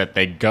issue is that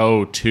they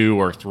go 2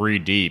 or 3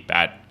 deep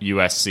at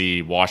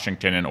USC,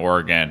 Washington, and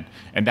Oregon.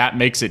 And that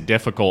makes it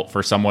difficult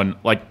for someone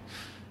like,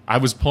 I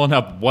was pulling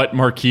up what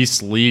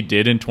Marquise Lee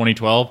did in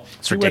 2012.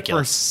 It's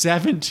ridiculous. He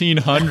went for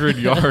 1,700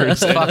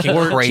 yards and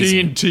 14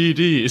 crazy.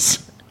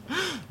 TDs.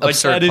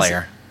 Absurd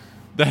player.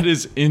 That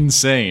is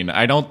insane.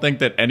 I don't think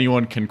that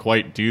anyone can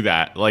quite do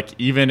that. Like,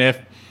 even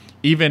if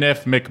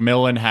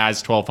McMillan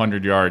has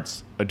 1,200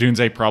 yards,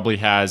 Odunze probably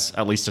has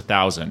at least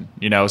 1,000.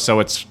 So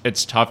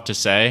it's tough to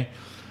say.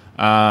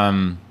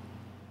 But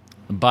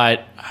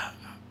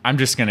I'm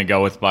just gonna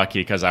go with Bucky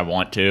because I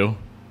want to.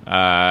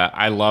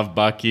 I love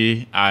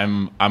Bucky.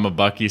 I'm a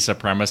Bucky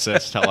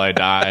supremacist till I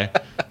die.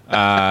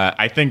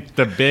 I think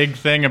the big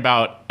thing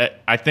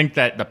I think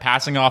that the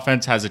passing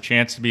offense has a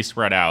chance to be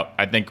spread out.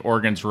 I think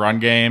Oregon's run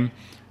game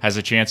has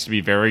a chance to be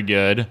very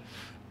good.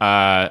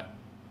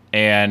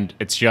 And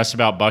it's just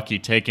about Bucky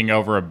taking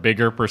over a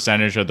bigger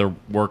percentage of the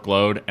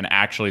workload and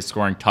actually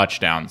scoring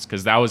touchdowns,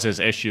 because that was his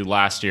issue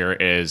last year,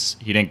 is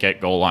he didn't get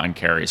goal line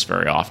carries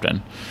very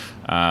often.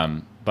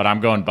 But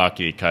I'm going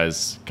Bucky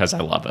because I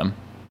love him.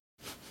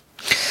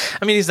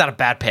 I mean, he's not a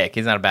bad pick.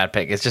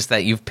 It's just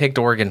that you've picked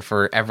Oregon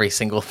for every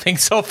single thing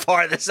so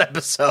far this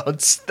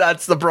episode.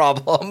 That's the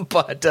problem.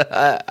 But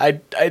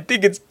I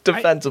think it's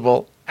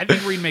defensible. I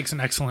think Reed makes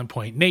an excellent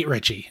point. Nate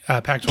Ritchie,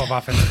 Pac-12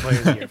 Offensive Player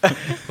of the Year,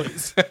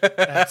 please.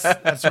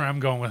 That's where I'm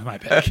going with my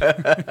pick.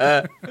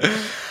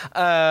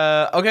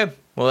 Okay,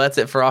 well, that's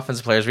it for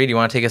offensive players. Reed, you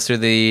want to take us through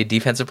the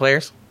defensive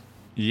players?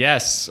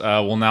 Yes,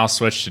 we'll now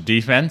switch to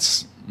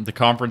defense. The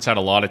conference had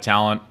a lot of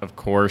talent, of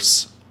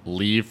course,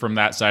 leave from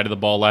that side of the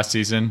ball last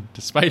season,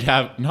 despite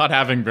not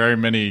having very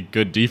many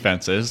good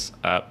defenses.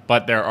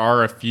 But there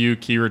are a few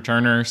key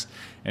returners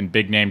and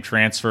big-name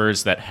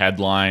transfers that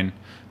headline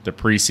the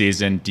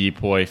preseason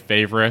DPOY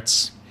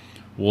favorites.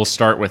 We'll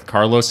start with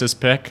Carlos's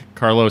pick.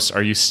 Carlos,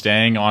 are you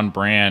staying on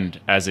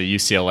brand as a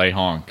UCLA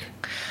honk?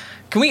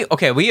 We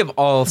have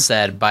all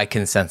said by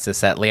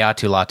consensus that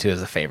Leatu Latu is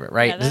a favorite,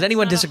 right? Yeah, Does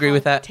anyone disagree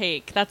with that?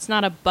 Take. That's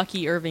not a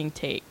Bucky Irving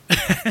take.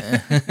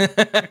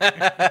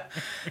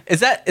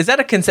 Is that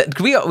a consent?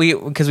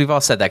 Because we've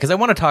all said that. Because I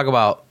want to talk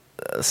about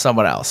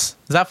someone else.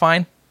 Is that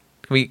fine?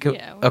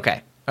 Yeah.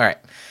 Okay. All right.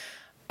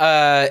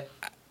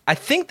 I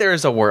think there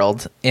is a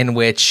world in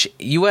which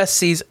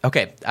USC's...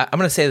 Okay, I'm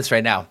going to say this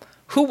right now.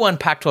 Who won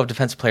Pac-12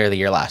 Defensive Player of the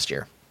Year last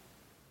year?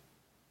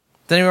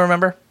 Does anyone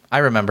remember? I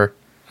remember.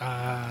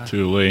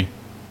 Tuli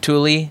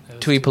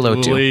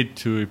Tuipulotu.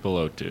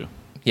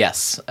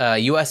 Yes.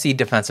 USC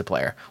Defensive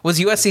Player. Was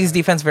USC's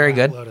defense very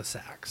good? Load of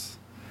sacks.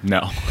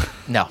 No.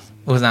 No,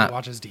 it was not.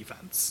 Watch his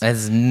defense.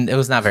 It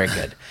was not very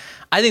good.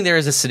 I think there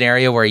is a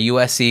scenario where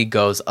USC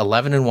goes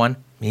 11-1,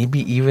 maybe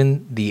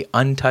even the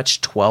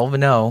untouched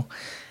 12-0,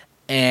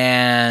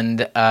 and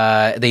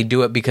they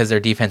do it because their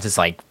defense is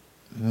like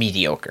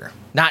mediocre,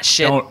 not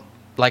shit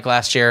like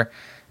last year,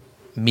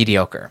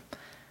 mediocre.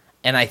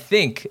 And I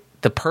think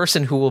the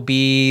person who will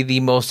be the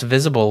most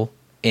visible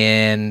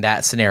in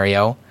that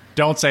scenario.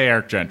 Don't say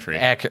Eric Gentry.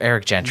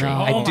 Eric Gentry. No.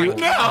 I do.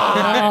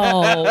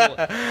 No.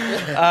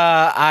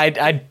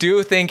 I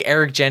do think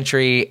Eric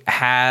Gentry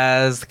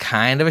has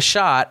kind of a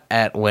shot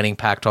at winning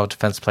Pac-12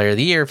 Defensive Player of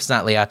the Year if it's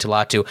not Leatu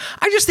Latu.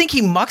 I just think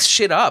he mucks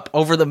shit up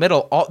over the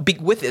middle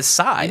with his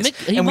size.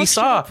 And we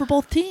saw for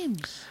both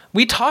teams.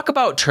 We talk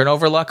about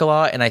turnover luck a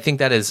lot, and I think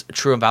that is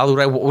true and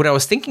valid. What I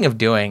was thinking of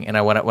doing,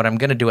 and what I'm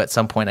going to do at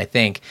some point, I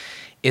think,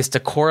 is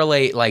to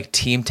correlate like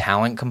team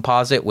talent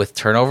composite with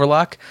turnover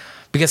luck.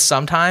 Because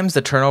sometimes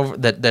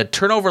the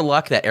turnover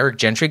luck that Eric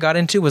Gentry got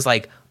into was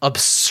like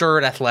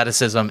absurd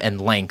athleticism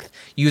and length,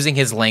 using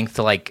his length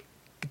to like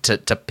to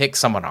pick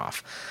someone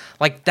off.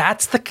 Like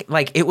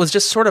it was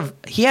just sort of,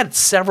 he had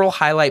several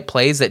highlight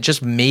plays that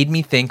just made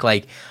me think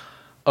like,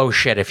 oh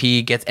shit, if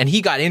he gets, and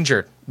he got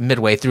injured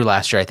midway through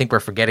last year. I think we're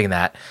forgetting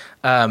that.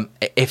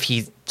 If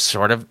he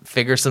sort of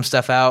figures some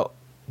stuff out,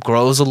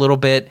 grows a little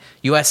bit,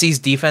 USC's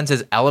defense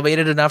is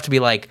elevated enough to be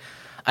like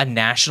a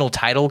national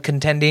title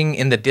contending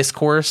in the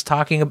discourse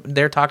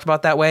they're talked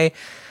about that way.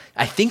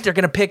 I think they're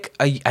going to pick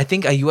I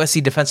think a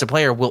USC defensive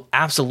player will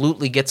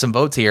absolutely get some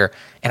votes here,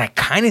 and I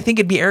kind of think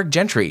it'd be Eric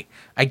Gentry.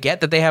 I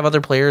get that they have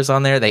other players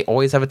on there. They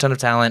always have a ton of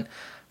talent.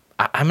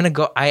 I'm going to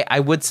go, I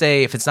would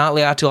say if it's not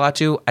Leatu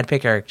Latu, I'd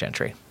pick Eric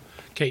Gentry.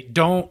 Okay,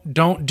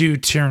 don't do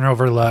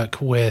turnover luck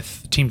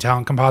with team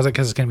talent composite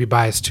because it's going to be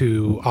biased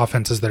to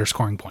offenses that are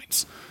scoring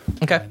points.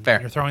 Okay, and fair.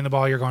 You're throwing the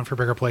ball, you're going for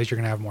bigger plays, you're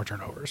going to have more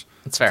turnovers.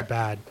 That's fair. It's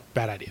a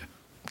bad idea.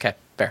 Okay,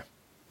 fair.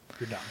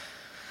 You're dumb.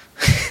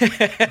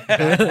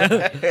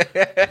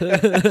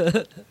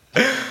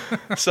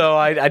 So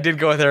I did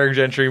go with Eric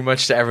Gentry,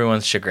 much to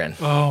everyone's chagrin.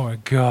 Oh my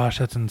gosh,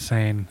 that's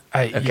insane.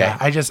 I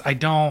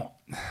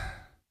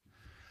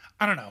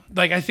I don't know.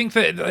 Like, I think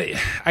that,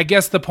 I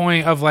guess the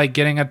point of like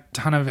getting a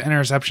ton of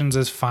interceptions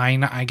is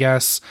fine, I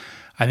guess.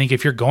 I think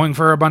if you're going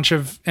for a bunch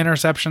of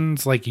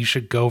interceptions, like you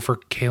should go for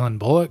Kalen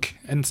Bullock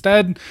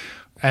instead.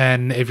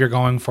 And if you're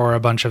going for a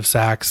bunch of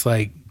sacks,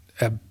 like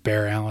a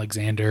Bear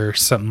Alexander,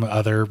 some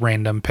other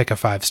random pick a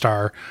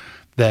 5-star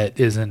that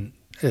is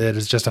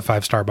just a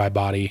 5-star by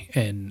body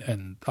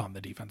and on the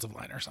defensive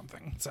line or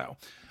something. So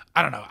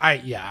I don't know.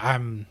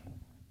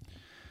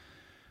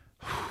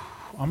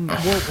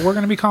 We're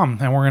going to be calm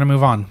and we're going to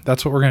move on.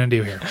 That's what we're going to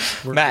do here.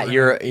 Matt,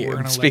 you're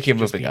speaking of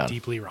moving on.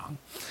 Deeply wrong.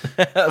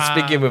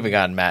 Speaking of moving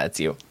on, Matt, it's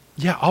you.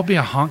 Yeah, I'll be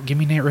a honk. Give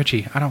me Nate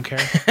Ritchie. I don't care.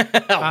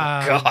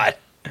 God.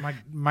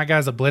 My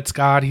guy's a blitz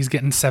god. He's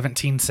getting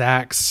 17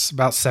 sacks,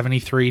 about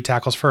 73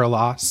 tackles for a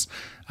loss.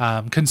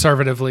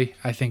 Conservatively,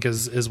 I think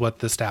is what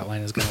the stat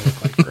line is going to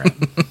look like for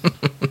him.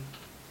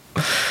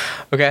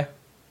 Okay.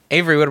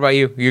 Avery, what about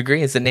you? You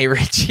agree? Is it Nate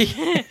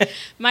Ritchie?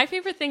 My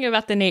favorite thing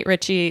about the Nate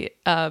Ritchie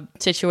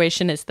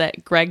situation is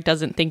that Greg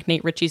doesn't think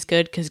Nate Ritchie's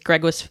good because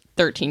Greg was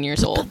 13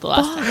 years old the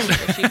last time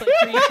Nate Ritchie played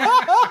for you.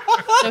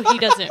 So he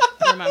doesn't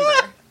remember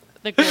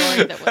the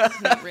glory that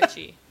was Nate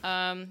Ritchie.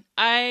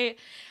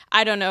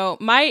 I don't know.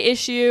 My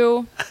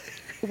issue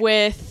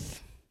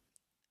with...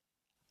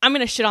 I'm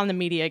going to shit on the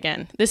media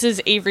again. This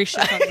is Avery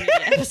shit on the media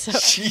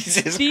episode.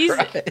 Jesus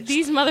Christ.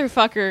 These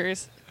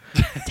motherfuckers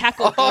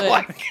tackle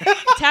good.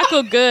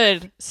 Tackle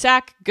good.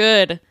 Sack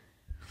good.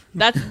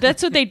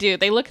 That's what they do.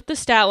 They look at the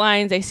stat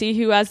lines. They see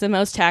who has the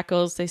most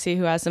tackles. They see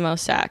who has the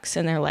most sacks.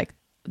 And they're like,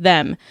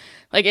 them.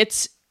 Like,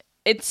 it's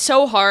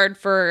so hard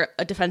for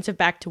a defensive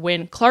back to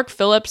win. Clark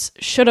Phillips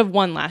should have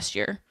won last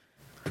year.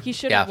 He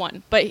should have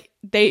won. But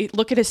they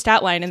look at his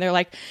stat line and they're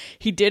like,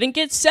 he didn't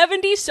get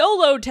 70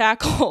 solo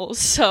tackles.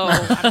 So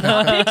I'm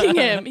not picking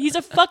him. He's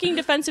a fucking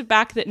defensive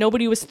back that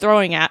nobody was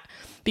throwing at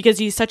because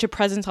he's such a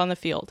presence on the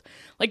field.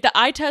 Like, the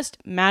eye test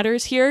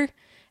matters here,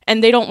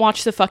 and they don't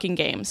watch the fucking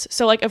games.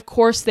 So, like, of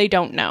course they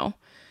don't know.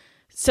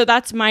 So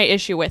that's my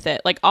issue with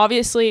it. Like,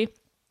 obviously,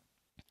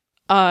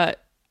 Latu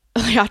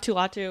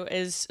Latu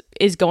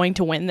is going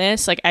to win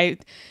this. Like,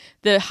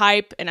 the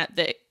hype and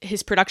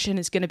his production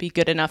is going to be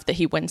good enough that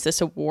he wins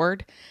this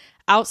award.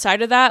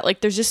 Outside of that,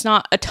 like, there's just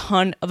not a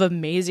ton of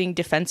amazing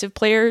defensive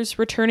players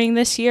returning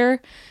this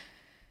year.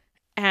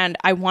 And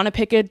I want to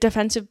pick a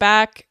defensive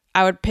back.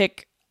 I would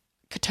pick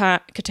Katan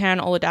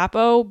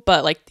Oladapo,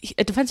 but like,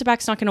 a defensive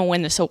back's not going to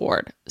win this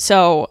award.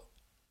 So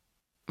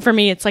for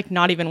me, it's like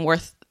not even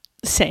worth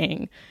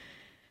saying.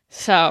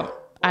 So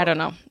I don't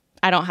know.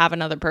 I don't have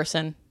another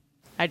person.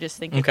 I just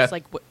think it's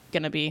like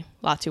going to be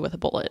Latu with a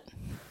bullet.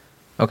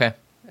 Okay.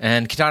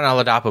 And Katan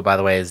Oladapo, by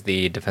the way, is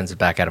the defensive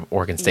back out of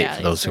Oregon State,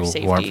 for those who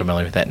aren't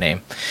familiar with that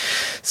name.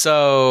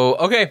 So,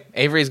 okay.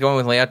 Avery's going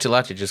with Latu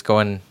Latu, just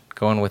going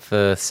with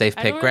the safe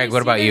pick. Greg,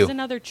 what about you? There's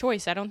another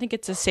choice. I don't think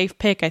it's a safe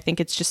pick. I think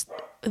it's just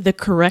the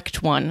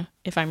correct one,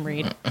 if I'm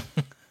Reed.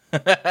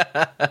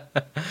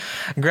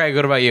 Greg,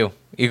 what about you? Are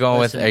you going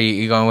with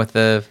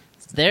the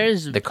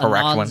There's the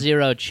correct a one?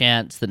 non-zero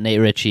chance that Nate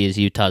Ritchie is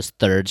Utah's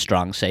third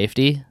strong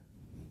safety.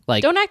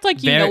 Like, don't act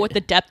like you know what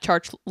the depth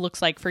chart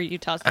looks like for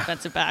Utah's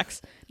defensive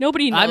backs.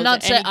 Nobody knows. I'm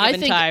not saying.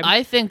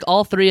 I think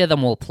all three of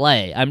them will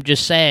play. I'm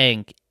just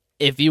saying,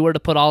 if you were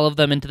to put all of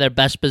them into their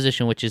best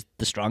position, which is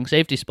the strong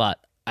safety spot,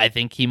 I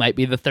think he might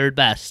be the third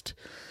best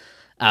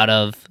out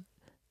of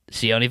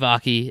Sione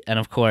Vaki and,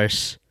 of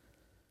course,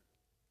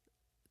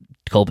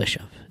 Cole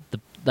Bishop.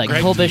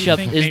 Greg, Cole Bishop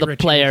is the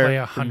player. Play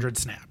 100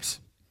 snaps.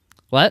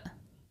 What?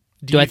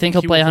 Do I think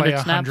he'll play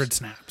 100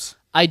 snaps?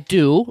 I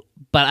do,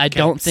 but I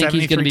don't think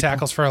he's going to be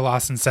tackles for a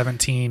loss and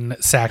 17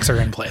 sacks are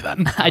in play.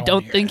 Then I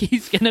don't think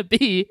he's going to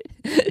be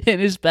in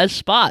his best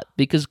spot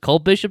because Cole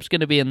Bishop's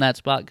going to be in that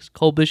spot because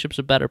Cole Bishop's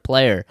a better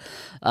player.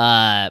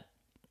 I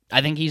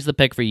think he's the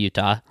pick for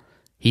Utah.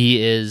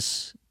 He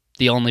is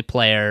the only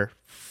player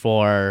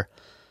for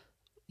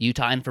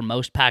Utah and for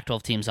most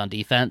Pac-12 teams on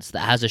defense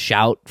that has a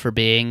shout for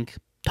being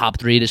top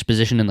 3 at his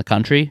position in the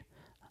country.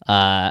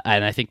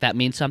 And I think that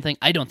means something.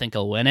 I don't think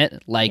he'll win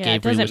it, like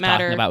Avery was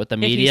talking about with the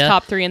media. If he's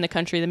top 3 in the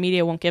country, the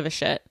media won't give a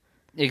shit.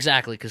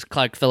 Exactly, because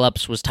Clark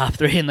Phillips was top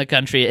 3 in the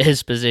country at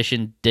his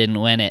position, didn't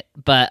win it.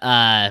 But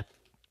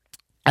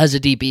as a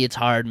DB, it's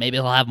hard. Maybe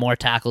he'll have more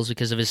tackles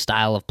because of his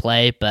style of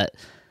play, but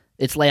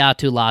it's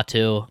Latu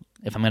Latu.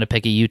 If I'm going to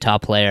pick a Utah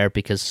player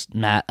because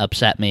Matt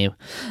upset me,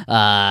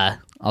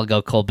 I'll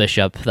go Cole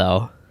Bishop,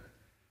 though.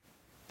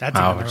 That's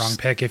even the wrong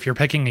pick. If you're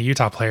picking a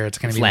Utah player, it's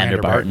going to be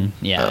Lander Barton.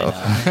 Yeah.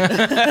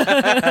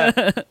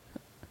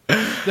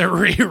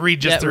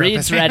 Reed just threw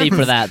Reed's ready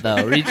for that,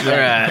 though. Reed's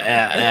ready.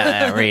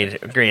 Yeah, Reed.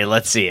 Agree.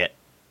 Let's see it.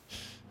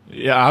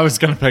 Yeah, I was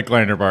going to pick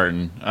Lander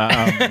Barton.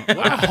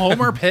 What a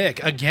homer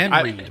pick. Again,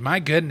 Reed. My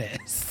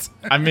goodness.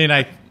 I mean,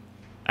 I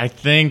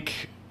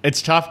think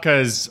it's tough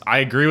because I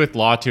agree with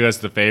Latu as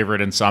the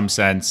favorite in some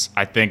sense.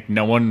 I think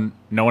no one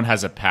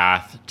has a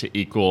path to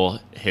equal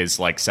his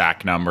like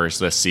sack numbers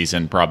this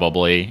season,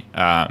 probably.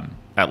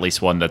 At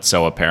least one that's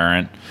so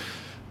apparent.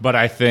 But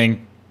I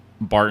think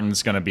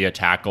Barton's going to be a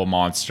tackle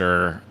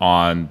monster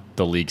on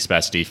the league's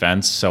best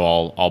defense,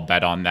 so I'll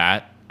bet on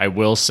that. I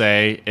will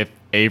say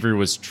Avery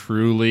was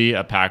truly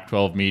a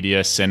Pac-12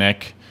 media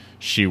cynic,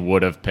 she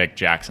would have picked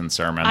Jackson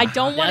Sermon. I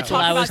don't want to That's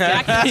what I talk was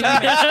about Jackson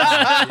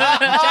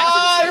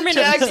Sermon.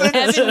 Jackson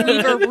Sermon is Evan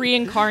Weaver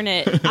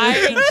reincarnate.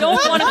 I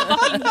don't want to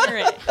fucking hear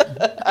it.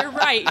 You're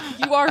right.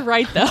 You are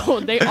right, though.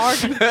 They are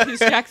going to choose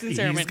Jackson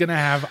Sermon. He's going to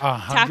have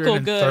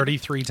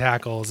 133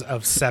 tackles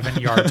of 7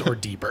 yards or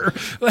deeper.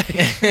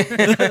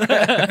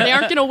 They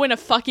aren't going to win a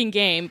fucking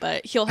game,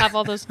 but he'll have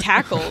all those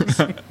tackles.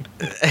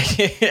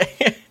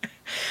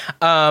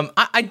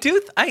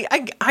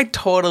 I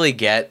totally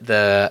get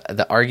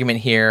the argument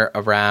here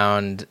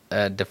around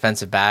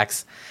defensive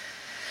backs.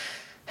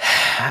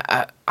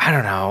 I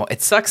don't know.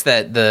 It sucks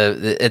that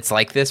it's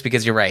like this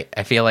because you're right.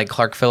 I feel like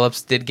Clark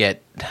Phillips did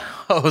get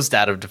hosed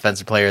out of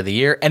Defensive Player of the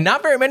Year, and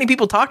not very many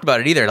people talked about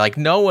it either. Like,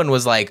 no one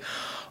was like,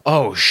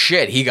 oh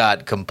shit, he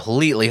got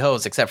completely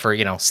hosed, except for,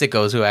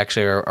 sickos who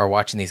actually are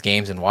watching these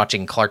games and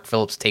watching Clark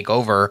Phillips take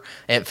over,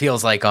 it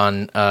feels like,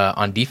 on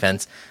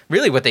defense.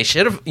 Really, what they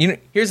should have,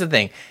 here's the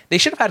thing. They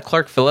should have had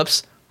Clark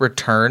Phillips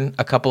return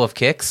a couple of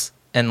kicks,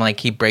 and,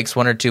 like, he breaks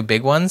one or two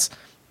big ones.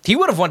 He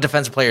would have won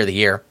Defensive Player of the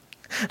Year.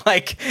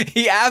 Like,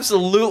 he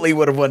absolutely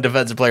would have won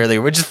Defensive Player of the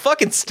Year, which is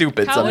fucking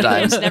stupid sometimes.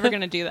 Whittingham's never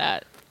going to do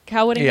that.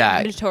 Cal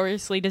Whittingham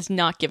notoriously does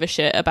not give a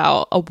shit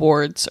about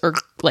awards or,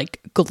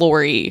 like,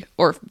 glory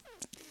or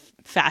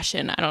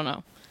fashion. I don't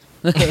know.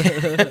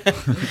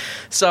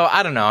 So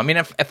I don't know. I mean,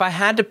 if I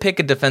had to pick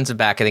a defensive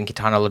back, I think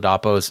Kitana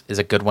Ladapo is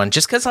a good one,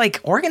 just because,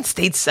 like, Oregon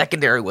State's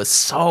secondary was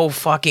so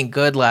fucking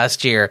good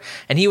last year,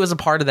 and he was a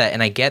part of that.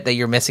 And I get that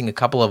you're missing a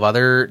couple of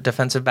other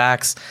defensive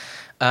backs,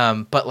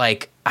 but,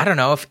 like, I don't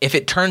know if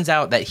it turns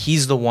out that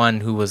he's the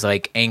one who was,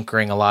 like,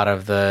 anchoring a lot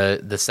of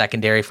the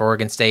secondary for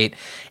Oregon State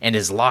and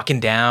is locking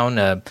down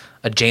a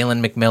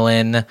Jalen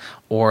McMillan,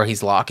 or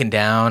he's locking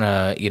down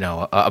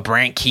a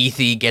Brant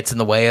Keithy gets in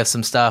the way of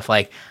some stuff.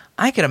 Like,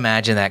 I could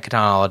imagine that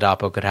Kitana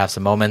Ladapo could have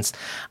some moments.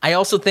 I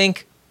also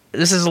think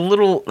this is a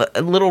little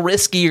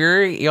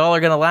riskier. Y'all are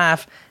gonna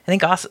laugh. I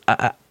think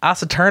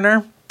Asa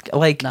Turner,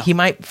 he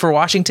might for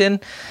Washington.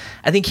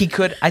 I think he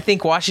could. I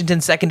think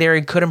Washington's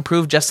secondary could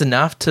improve just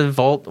enough to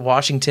vault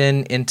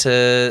Washington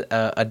into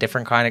a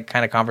different kind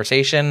of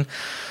conversation.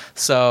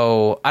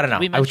 So I don't know.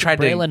 I would try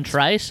to Braylon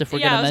Trice if we're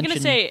going to mention. I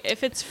was going to say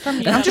if it's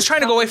from. I'm just trying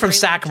to go away from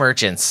sack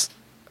merchants.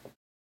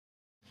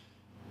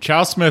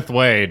 Chau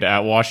Smith-Wade at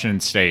Washington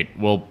State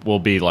will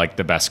be like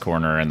the best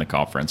corner in the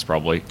conference,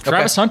 probably. Okay.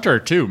 Travis Hunter,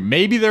 too.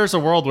 Maybe there's a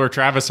world where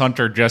Travis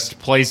Hunter just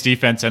plays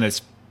defense and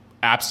is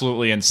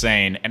absolutely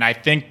insane. And I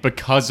think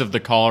because of the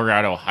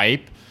Colorado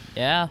hype,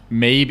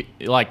 maybe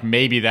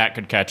that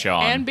could catch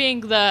on. And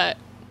being the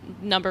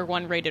number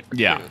 1 rated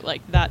recruit,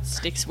 like, that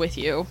sticks with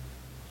you.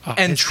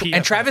 And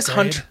Travis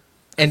Hunter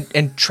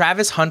and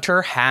Travis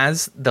Hunter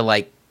has the,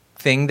 like,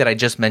 thing that I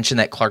just mentioned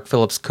that Clark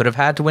Phillips could have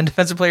had to win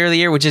Defensive Player of the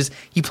Year, which is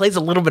he plays a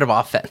little bit of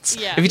offense.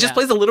 Yeah, if he just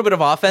plays a little bit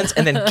of offense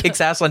and then kicks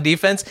ass on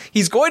defense,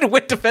 he's going to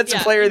win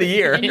Defensive Player of the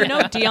Year. And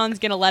Deion's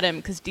going to let him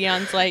because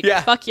Deion's like,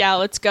 fuck yeah,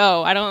 let's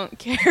go. I don't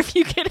care if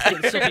you get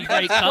it. This will be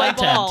great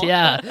content,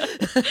 yeah.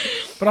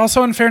 But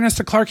also, in fairness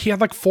to Clark, he had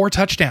like 4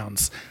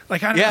 touchdowns.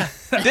 Like, I don't know.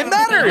 Didn't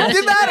matter. It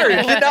did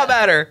not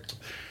matter.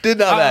 Did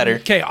not matter.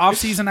 Okay,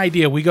 off-season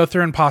idea. We go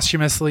through and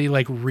posthumously,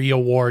 like,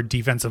 re-award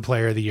Defensive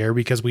Player of the Year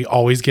because we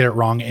always get it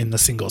wrong in the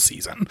single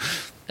season.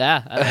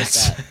 Yeah, I like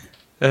that.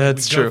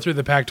 That's true. Go through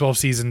the Pac-12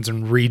 seasons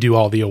and redo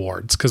all the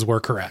awards because we're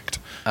correct.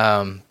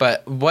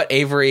 But what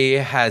Avery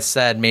has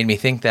said made me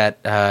think that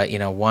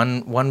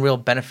one real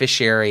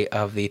beneficiary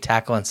of the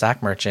tackle and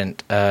sack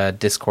merchant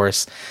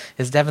discourse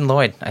is Devin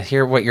Lloyd. I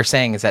hear what you're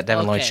saying is that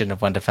Devin Lloyd shouldn't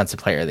have won Defensive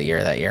Player of the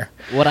Year that year.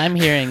 What I'm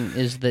hearing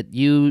is that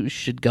you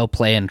should go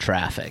play in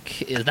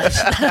traffic.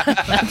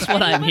 That's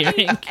what I'm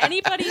hearing.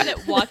 Anybody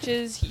that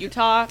watches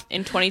Utah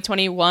in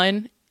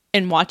 2021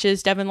 and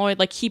watches Devin Lloyd,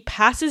 like, he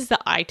passes the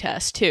eye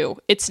test too.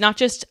 It's not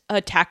just a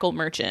tackle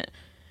merchant.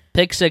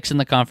 Pick 6 in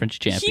the conference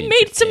championship. He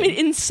made some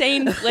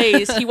insane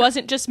plays. He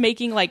wasn't just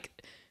making, like,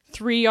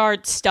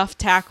 3-yard stuffed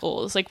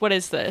tackles. Like, what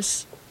is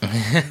this?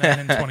 And then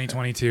in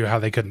 2022, how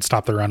they couldn't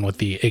stop the run with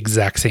the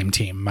exact same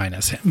team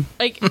minus him.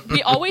 Like,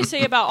 we always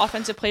say about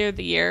Offensive Player of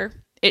the Year,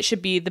 it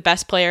should be the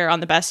best player on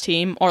the best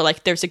team, or,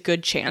 like, there's a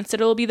good chance that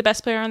it'll be the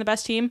best player on the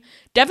best team.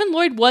 Devin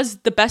Lloyd was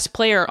the best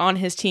player on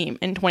his team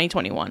in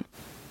 2021.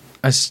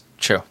 That's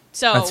true.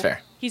 So that's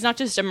fair. He's not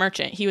just a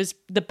merchant. He was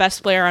the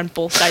best player on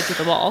both sides of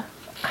the ball.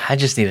 I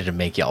just needed to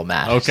make y'all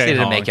mad. Okay,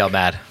 Let's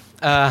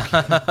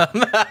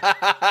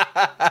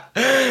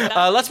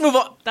move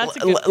on. That's a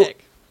good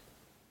pick.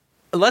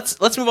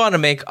 Let's move on to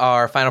make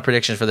our final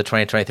predictions for the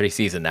 2023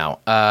 season now.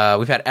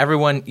 We've had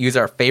everyone use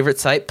our favorite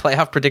site,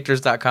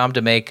 playoffpredictors.com,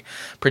 to make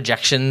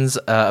projections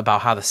about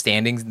how the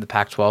standings in the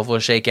Pac-12 will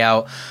shake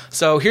out.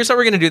 So here's how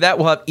we're going to do that.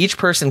 We'll have each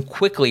person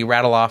quickly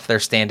rattle off their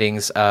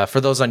standings. For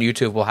those on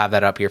YouTube, we'll have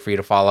that up here for you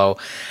to follow.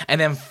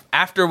 And then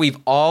after we've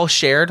all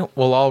shared,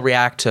 we'll all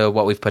react to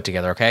what we've put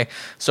together, okay?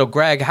 So,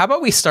 Greg, how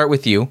about we start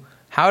with you?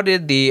 How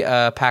did the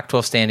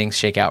Pac-12 standings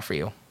shake out for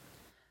you?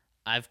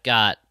 I've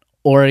got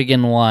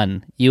Oregon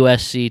 1,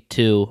 USC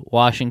 2,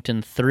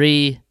 Washington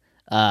 3,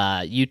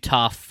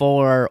 Utah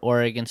 4,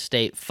 Oregon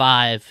State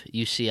 5,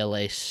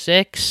 UCLA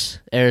 6,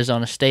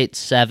 Arizona State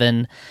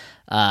 7,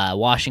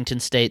 Washington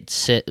State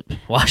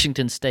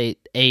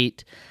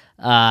 8,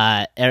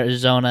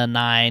 Arizona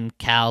 9,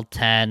 Cal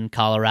 10,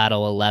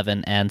 Colorado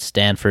 11, and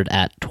Stanford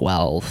at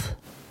 12.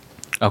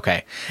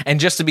 Okay. And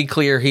just to be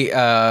clear,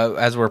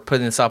 as we're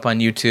putting this up on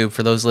YouTube,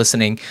 for those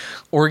listening,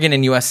 Oregon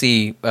and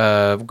USC,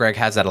 Greg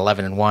has at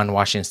 11-1,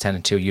 Washington's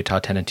 10-2, Utah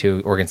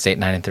 10-2, Oregon State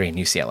 9-3, and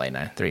UCLA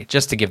 9-3,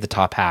 just to give the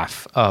top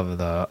half of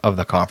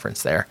the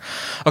conference there.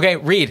 Okay,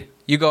 Reed,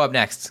 you go up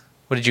next.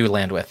 What did you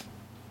land with?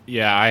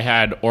 Yeah, I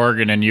had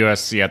Oregon and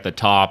USC at the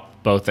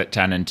top, both at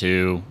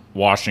 10-2,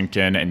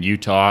 Washington and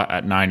Utah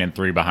at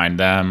 9-3 behind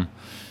them.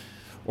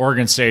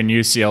 Oregon State and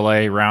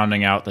UCLA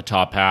rounding out the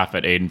top half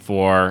at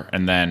 8-4,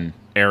 and then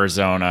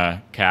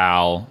Arizona,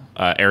 Cal,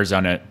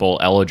 Arizona bowl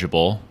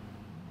eligible,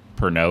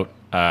 per note,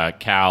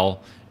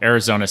 Cal,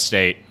 Arizona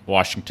State,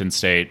 Washington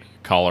State,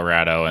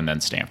 Colorado, and then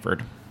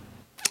Stanford.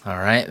 All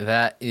right,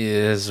 that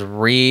is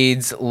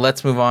Reed's.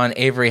 Let's move on.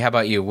 Avery, how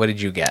about you? What did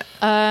you get?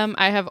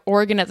 I have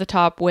Oregon at the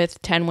top with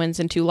 10 wins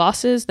and 2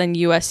 losses, then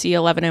USC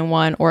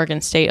 11-1,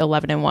 Oregon State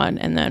 11-1,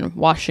 and then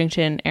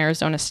Washington,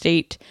 Arizona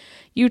State,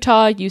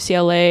 Utah,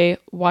 UCLA,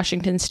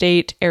 Washington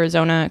State,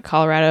 Arizona,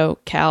 Colorado,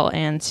 Cal,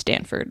 and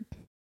Stanford.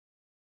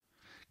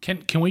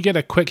 Can we get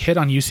a quick hit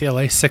on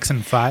UCLA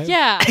 6-5?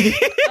 Yeah.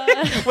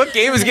 What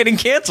game is getting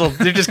canceled?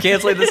 They're just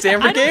canceling the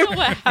Stanford game? I don't know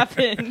what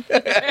happened.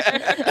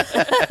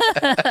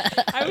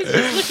 I was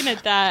just looking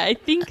at that. I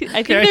think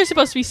they're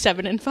supposed to be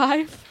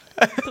 7-5.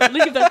 I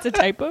believe that's a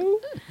typo.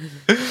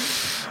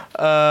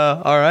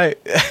 All right.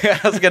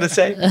 I was gonna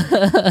say.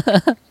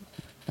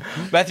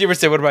 Matthew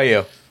Mercer, what about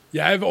you?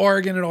 Yeah, I have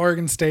Oregon and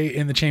Oregon State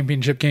in the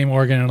championship game.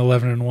 Oregon at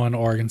 11-1,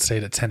 Oregon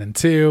State at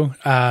 10-2.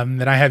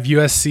 Then I have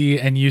USC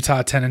and Utah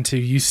at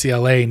 10-2,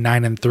 UCLA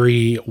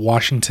 9-3,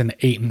 Washington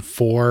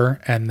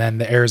 8-4, and then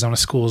the Arizona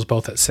schools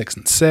both at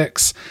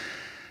 6-6.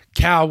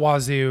 Cal,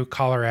 Wazoo,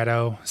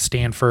 Colorado,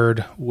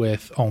 Stanford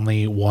with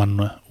only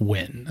 1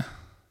 win.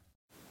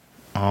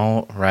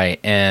 All right,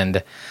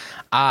 and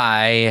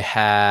I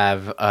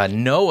have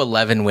no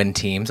 11-win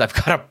teams. I've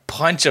got a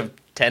bunch of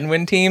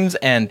 10-win teams,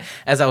 and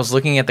as I was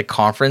looking at the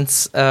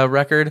conference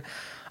record,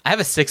 I have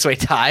a 6-way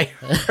tie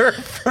for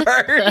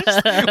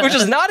first, which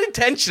is not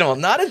intentional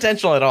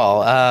at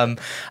all. I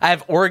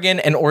have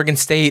Oregon and Oregon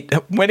State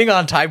winning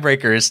on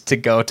tiebreakers to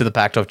go to the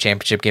Pac-12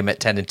 championship game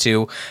at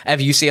 10-2. I have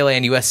UCLA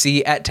and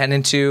USC at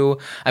 10-2.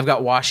 I've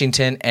got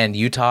Washington and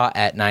Utah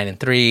at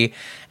 9-3.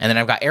 And then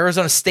I've got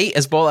Arizona State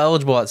as bowl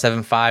eligible at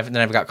 7-5. And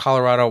then I've got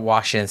Colorado,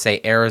 Washington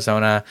State,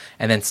 Arizona,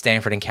 and then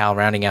Stanford and Cal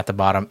rounding out the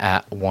bottom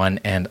at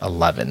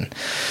 1-11.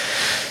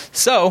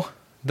 So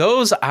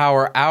those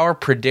are our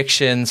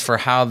predictions for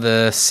how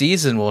the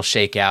season will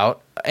shake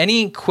out.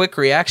 Any quick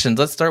reactions?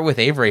 Let's start with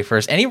Avery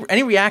first. Any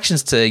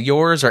reactions to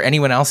yours or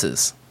anyone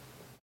else's?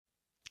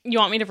 You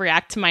want me to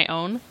react to my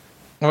own?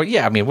 Well,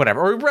 yeah, I mean,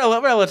 whatever. Or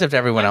relative to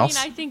everyone else.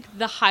 I think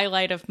the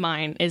highlight of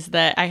mine is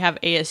that I have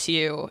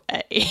ASU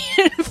at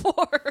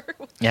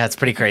 8-4. Yeah, it's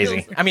pretty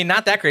crazy. I mean,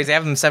 not that crazy. I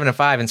have them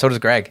 7-5, and so does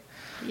Greg.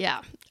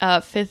 Yeah.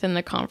 5th in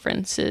the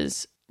conference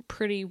is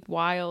pretty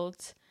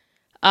wild.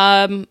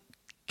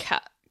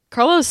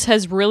 Carlos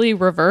has really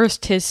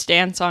reversed his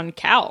stance on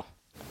Cal.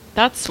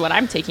 That's what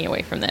I'm taking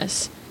away from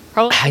this.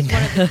 Carlos is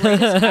one of the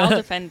greatest Cal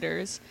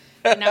defenders,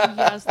 and now he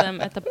has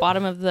them at the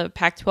bottom of the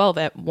Pac-12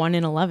 at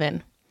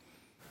 1-11.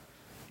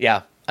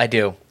 Yeah, I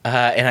do.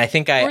 And I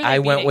think I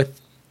went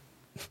with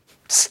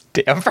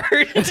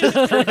Stanford. 12.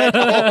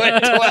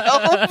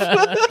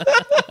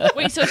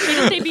 Wait, so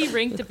shouldn't they be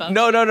ranked above?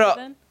 No.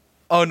 Then?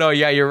 Oh, no,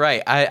 yeah, you're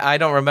right. I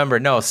don't remember.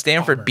 No,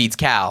 Stanford beats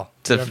Cal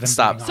to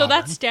stop. So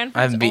that's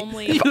Stanford's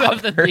only... You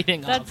have them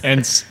beating off.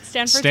 And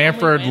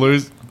Stanford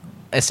lose.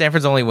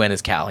 Stanford's only win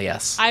is Cal,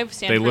 yes. I have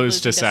Stanford They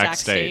lose to losing Sac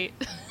State.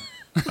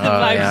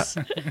 Yeah.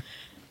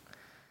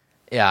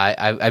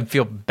 Yeah, I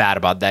feel bad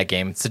about that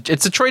game.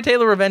 It's a Troy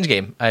Taylor revenge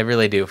game. I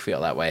really do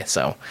feel that way.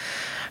 So,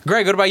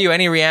 Greg, what about you?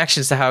 Any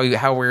reactions to how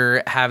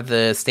we have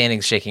the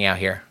standings shaking out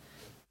here?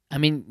 I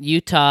mean,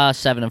 Utah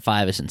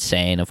 7-5 is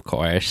insane, of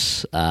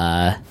course.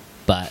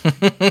 But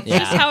Just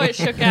yeah, how it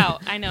shook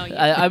out. I know.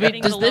 I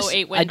mean, Getting below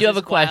 8 wins I do have a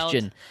is wild.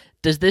 question.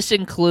 Does this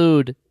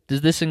include an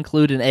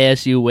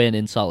ASU win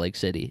in Salt Lake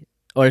City,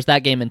 or is that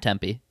game in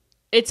Tempe?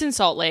 It's in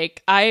Salt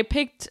Lake. I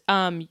picked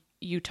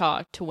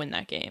Utah to win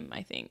that game,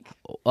 I think.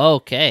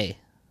 Okay.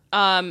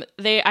 I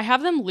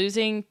have them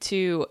losing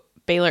to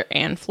Baylor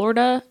and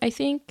Florida, I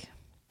think.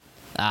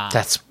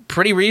 That's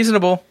pretty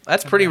reasonable.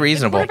 That's pretty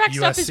reasonable. Quarterback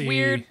stuff is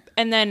weird,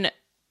 and then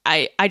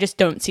I just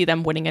don't see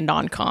them winning a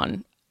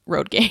non-con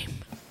road game.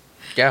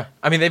 Yeah.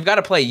 I mean, they've got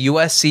to play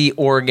USC,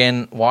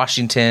 Oregon,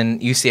 Washington,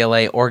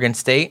 UCLA, Oregon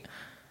State.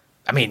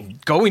 I mean,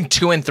 going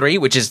 2-3,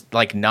 which is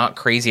like not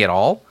crazy at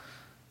all,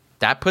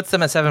 that puts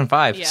them at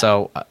 7-5. Yeah.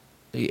 So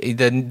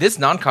this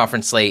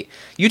non-conference slate,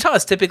 Utah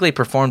has typically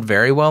performed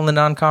very well in the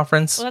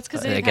non-conference. Well, that's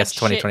because they had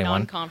shit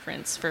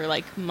non-conference for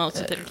like most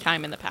of the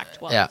time in the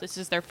Pac-12. Yeah. This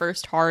is their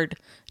first hard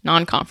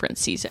non-conference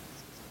season.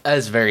 That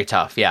is very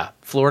tough. Yeah,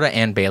 Florida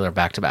and Baylor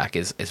back to back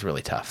is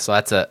really tough. So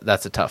that's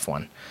a tough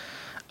one.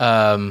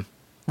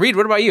 Reed,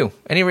 what about you?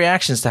 Any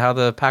reactions to how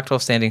the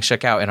Pac-12 standings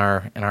shook out in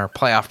our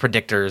playoff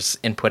predictors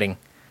inputting?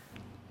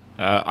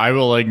 I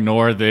will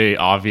ignore the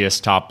obvious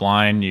top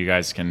line. You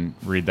guys can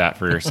read that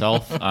for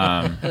yourself.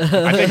 I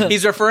think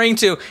He's referring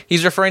to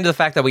the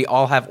fact that we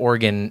all have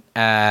Oregon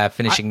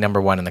finishing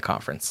number 1 in the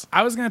conference.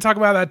 I was going to talk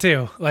about that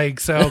too. Like,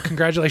 so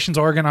congratulations,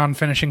 Oregon, on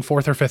finishing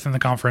 4th or 5th in the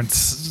conference.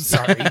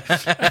 Sorry.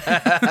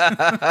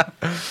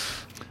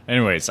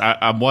 Anyways,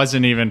 I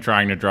wasn't even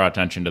trying to draw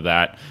attention to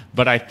that.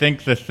 But I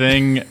think the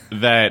thing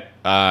that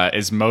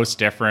is most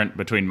different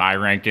between my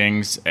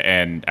rankings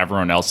and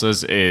everyone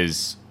else's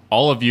is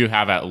all of you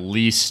have at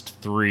least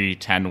 3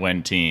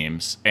 10-win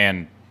teams.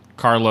 And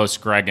Carlos,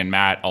 Greg, and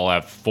Matt all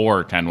have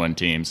 4 10-win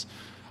teams.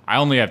 I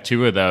only have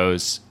 2 of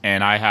those,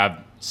 and I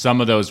have some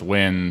of those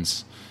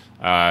wins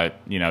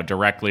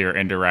directly or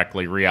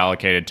indirectly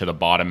reallocated to the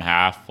bottom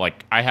half.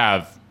 Like, I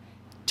have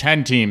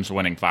 10 teams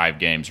winning 5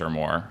 games or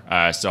more.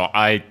 So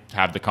I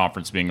have the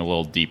conference being a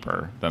little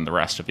deeper than the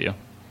rest of you.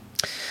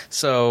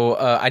 So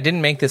I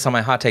didn't make this on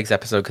my hot takes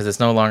episode because it's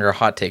no longer a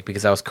hot take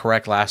because I was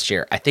correct last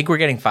year. I think we're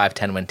getting 5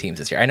 10-win teams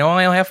this year. I know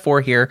I only have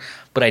 4 here,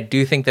 but I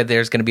do think that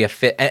there's going to be a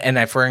fit. And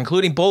if we're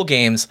including bowl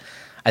games,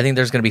 I think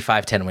there's going to be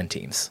 5 10-win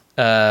teams.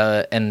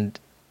 And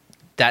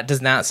that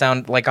does not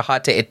sound like a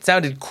hot take. It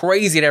sounded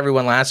crazy to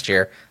everyone last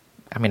year.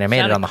 I mean, I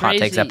made it on the hot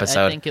takes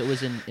episode. I think it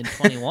was in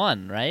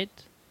 21, right?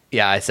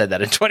 Yeah, I said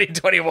that in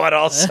 2021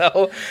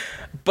 also.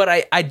 But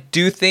I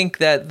do think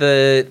that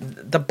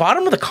the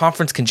bottom of the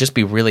conference can just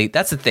be really,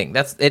 that's the thing.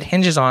 It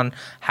hinges on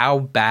how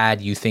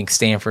bad you think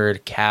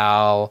Stanford,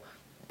 Cal,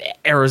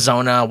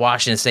 Arizona,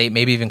 Washington State,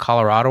 maybe even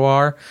Colorado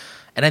are.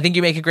 And I think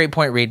you make a great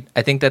point, Reed.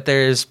 I think that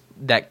there's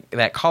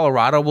that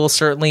Colorado will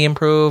certainly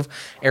improve.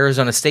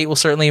 Arizona State will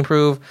certainly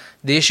improve.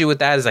 The issue with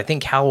that is I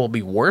think Cal will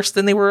be worse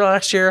than they were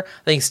last year.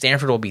 I think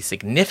Stanford will be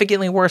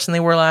significantly worse than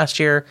they were last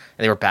year.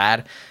 They were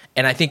bad.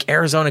 And I think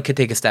Arizona could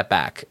take a step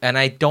back. And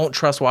I don't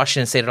trust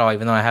Washington State at all,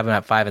 even though I have them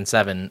at 5 and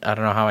 7. I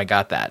don't know how I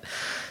got that.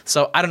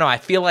 So I don't know. I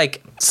feel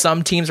like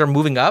some teams are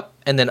moving up,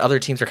 and then other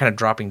teams are kind of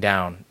dropping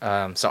down.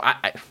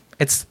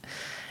 It's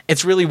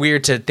really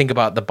weird to think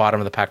about the bottom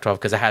of the Pac-12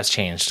 because it has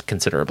changed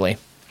considerably.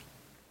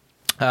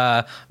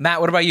 Matt,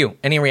 what about you?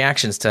 Any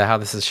reactions to how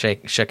this is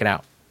shaking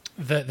out?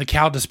 The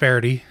Cal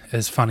disparity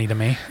is funny to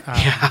me. We've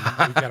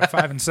got a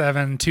 5 and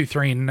 7, 2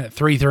 3 and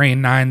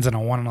 9s, and a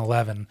 1 and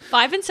 11.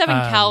 5 and 7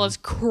 Cal is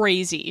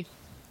crazy.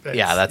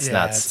 That's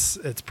nuts.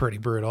 It's pretty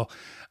brutal.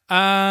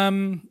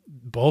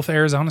 Both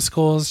Arizona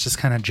schools just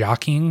kind of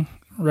jockeying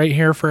right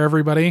here for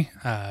everybody.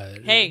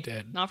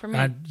 Not for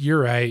me.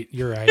 You're right.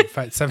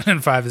 7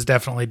 and 5 is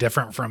definitely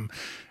different from,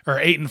 or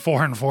 8 and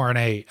 4 and 4 and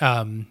 8.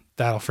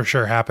 That'll for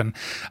sure happen.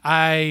 So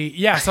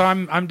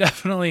I'm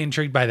definitely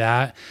intrigued by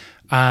that.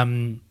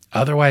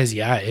 Otherwise,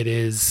 it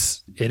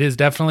is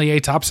definitely a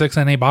top 6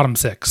 and a bottom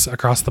 6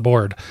 across the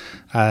board.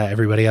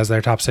 Everybody has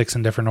their top 6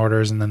 in different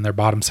orders and then their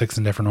bottom 6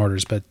 in different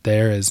orders, but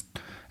there is,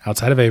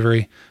 outside of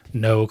Avery,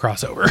 no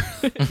crossover.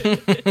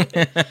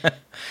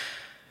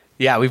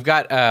 Yeah, we've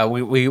got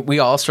we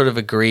all sort of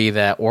agree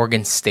that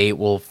Oregon State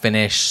will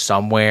finish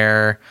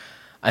somewhere.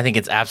 I think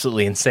it's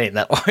absolutely insane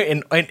that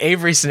in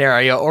Avery's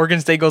scenario, Oregon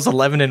State goes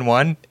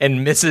 11-1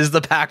 and misses the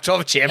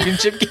Pac-12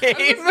 championship game.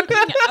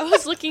 I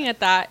was looking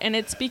at that, and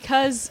it's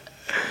because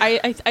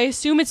I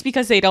assume it's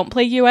because they don't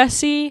play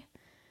USC.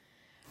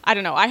 I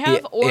don't know. I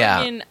have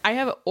Oregon. Yeah. I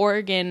have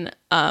Oregon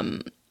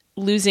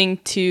losing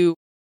to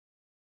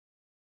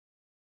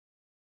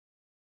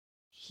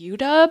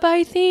UW,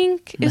 I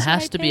think. It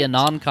has to be a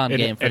non-con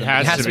game for them.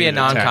 It has to be a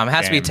non-con. It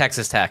has to be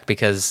Texas Tech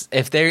because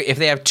if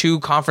they have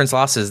 2 conference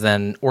losses,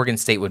 then Oregon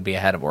State would be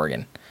ahead of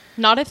Oregon.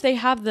 Not if they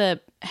have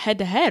the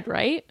head-to-head,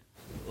 right?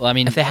 Well, I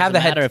mean, if they have the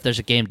matter if there's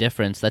a game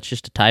difference. That's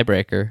just a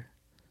tiebreaker.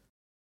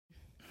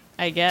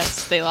 I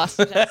guess they lost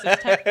to Texas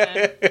Tech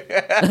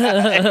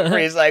then.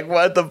 He's like,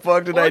 what the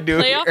fuck did I do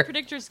here? Playoff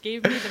predictors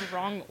gave me the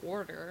wrong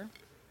order.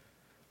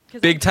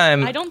 Big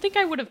time. I don't think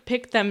I would have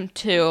picked them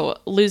to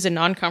lose a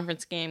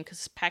non-conference game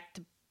because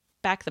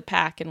back the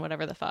pack and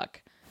whatever the fuck.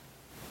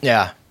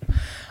 Yeah.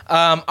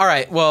 All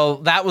right. Well,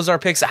 that was our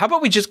picks. How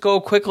about we just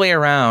go quickly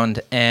around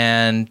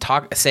and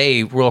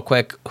say real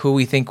quick who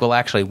we think will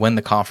actually win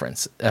the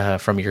conference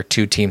from your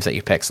 2 teams that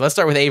you picked. So let's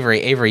start with Avery.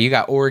 Avery, you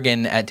got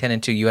Oregon at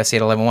 10-2, USC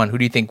at 11-1. Who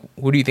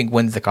do you think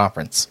wins the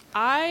conference?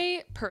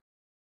 I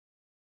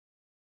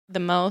the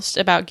most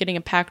about getting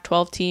a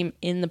Pac-12 team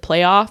in the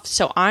playoffs.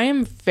 So I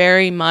am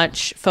very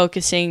much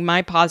focusing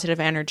my positive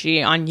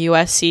energy on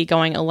USC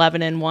going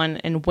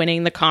 11-1 and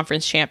winning the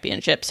conference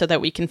championship so that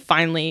we can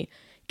finally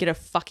get a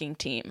fucking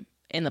team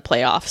in the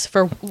playoffs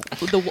for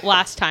the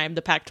last time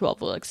the Pac-12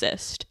 will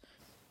exist.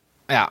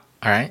 Yeah.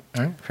 All right.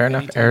 Fair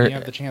enough. Anytime you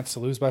have the chance to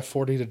lose by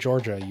 40 to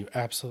Georgia, you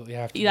absolutely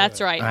have to. That's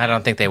right. I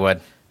don't think they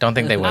would. Sorry. I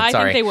think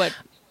they would.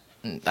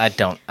 I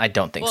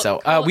don't think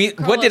so.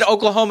 What did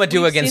Oklahoma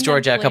do against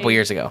Georgia a couple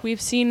years ago? We've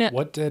seen it.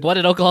 What did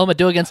Oklahoma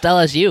do against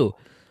LSU?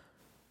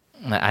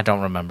 I don't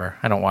remember.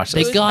 I don't watch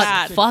They this.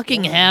 got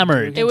fucking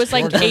hammered. It was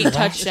like 8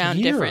 touchdown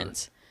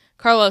difference.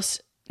 Carlos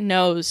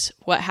knows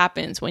what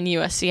happens when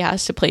USC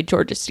has to play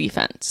Georgia's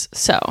defense.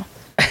 So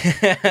we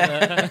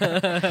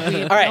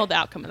know the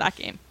outcome of that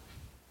game.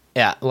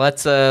 Yeah,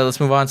 let's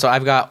move on. So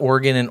I've got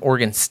Oregon and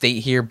Oregon State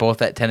here,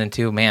 both at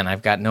 10-2. Man,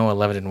 I've got no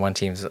 11-1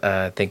 teams.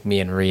 I think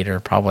me and Reed are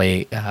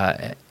probably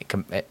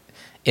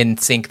in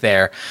sync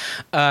there.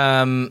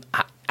 I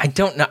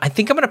don't know. I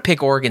think I'm going to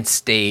pick Oregon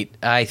State.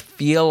 I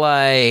feel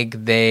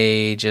like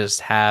they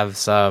just have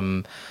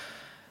some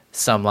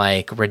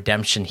like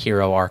redemption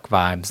hero arc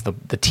vibes.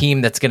 The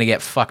team that's going to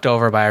get fucked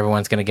over by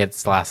everyone's going to get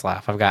its last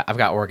laugh. I've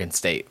got Oregon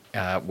State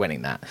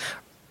winning that.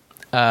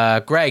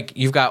 Greg,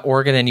 you've got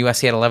Oregon and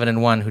USC at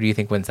 11-1. Who do you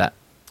think wins that?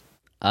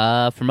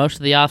 For most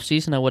of the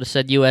offseason, I would have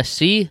said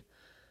USC.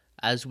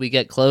 As we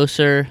get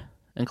closer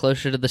and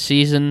closer to the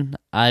season,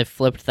 I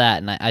flipped that,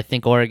 and I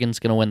think Oregon's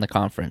going to win the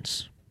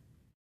conference.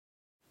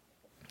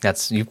 I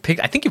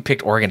think you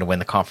picked Oregon to win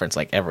the conference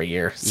like every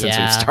year since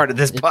we've started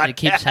this podcast. It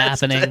keeps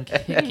happening.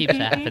 It keeps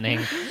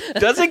happening.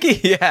 Does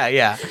it?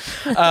 Yeah.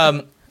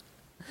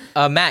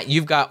 Matt,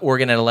 you've got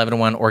Oregon at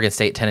 11-1, Oregon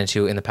State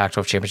 10-2 in the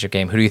Pac-12 championship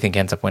game. Who do you think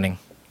ends up winning?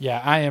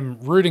 Yeah, I am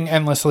rooting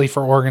endlessly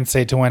for Oregon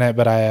State to win it,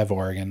 but I have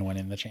Oregon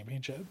winning the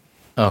championship.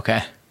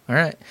 Okay. All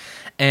right.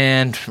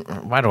 And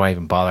why do I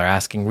even bother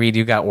asking? Reed,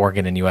 you got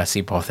Oregon and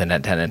USC both in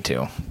at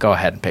 10-2. Go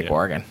ahead and pick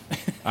Oregon.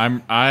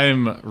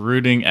 I'm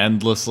rooting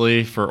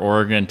endlessly for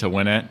Oregon to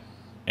win it,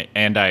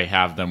 and I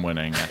have them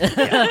winning it.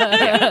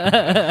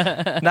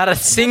 Not a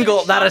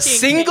single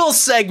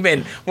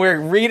segment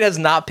where Reed has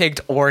not picked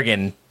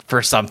Oregon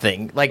for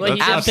something. Like Well, he's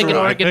That's pick an true.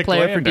 I Oregon picked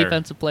player for Lander.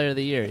 Defensive Player of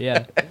the Year.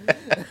 Yeah.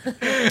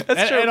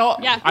 that's true.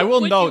 I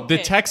will would note you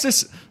the pick?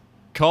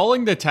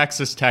 calling the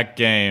Texas Tech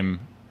game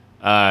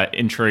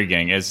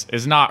intriguing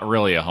is not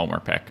really a homer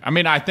pick. I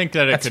mean, I think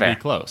that it That's could fair.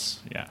 be close.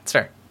 Yeah.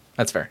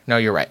 That's fair. No,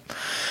 you're right.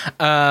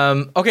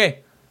 Okay.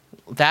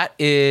 That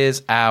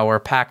is our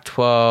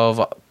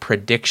Pac-12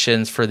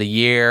 predictions for the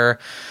year.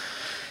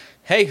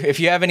 Hey, if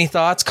you have any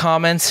thoughts,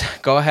 comments,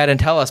 go ahead and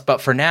tell us.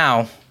 But for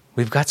now,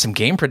 we've got some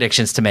game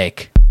predictions to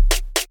make.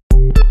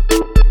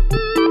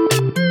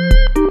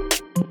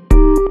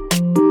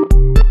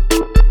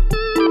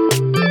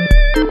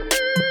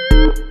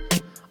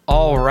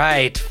 All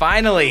right,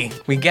 finally,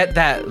 we get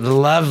that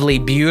lovely,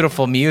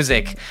 beautiful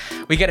music.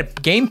 We get a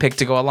game pick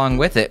to go along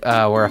with it.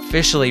 We're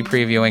officially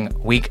previewing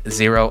week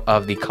 0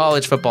 of the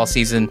college football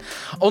season.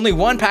 Only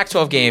one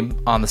Pac-12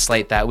 game on the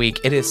slate that week.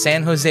 It is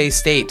San Jose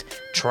State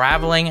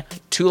traveling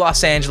to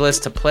Los Angeles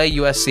to play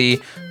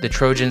USC. The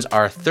Trojans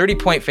are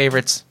 30-point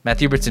favorites.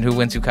 Matthew Hubertson, who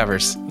wins, who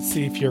covers? Let's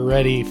see if you're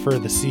ready for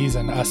the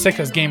season.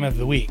 Sicka's game of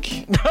the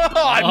week. Oh,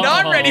 I'm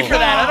not ready for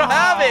that. I don't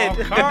have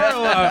it.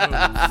 Carlos.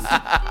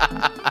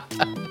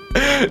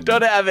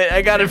 Don't have it.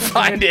 I gotta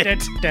find it.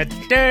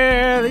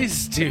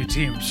 These two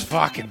teams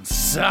fucking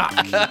suck.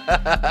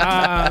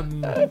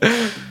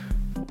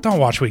 Don't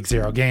watch week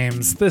 0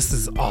 games. This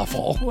is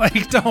awful.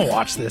 Like, don't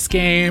watch this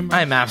game.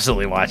 I'm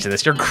absolutely watching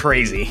this. You're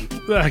crazy.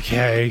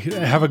 Okay.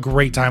 Have a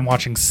great time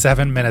watching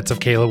 7 minutes of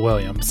Caleb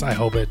Williams. I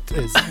hope it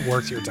is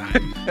worth your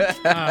time.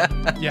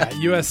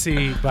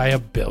 USC by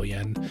 1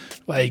 billion.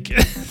 Like,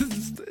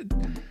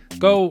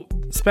 go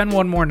spend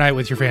one more night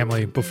with your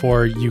family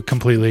before you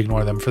completely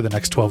ignore them for the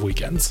next 12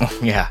 weekends.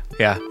 Yeah.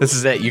 This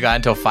is it. You got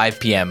until 5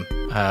 p.m.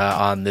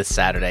 On this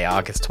Saturday,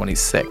 August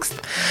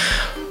 26th.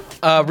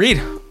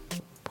 Reed,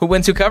 who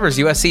wins, who covers?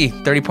 USC,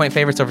 30-point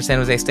favorites over San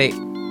Jose State.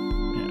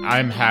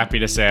 I'm happy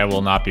to say I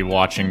will not be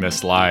watching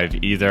this live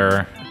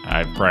either.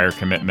 I have prior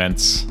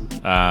commitments.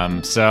 I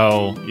mean,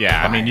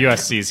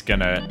 USC is going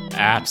to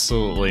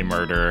absolutely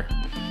murder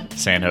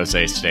San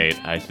Jose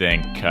State. I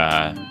think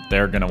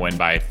they're going to win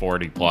by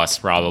 40 plus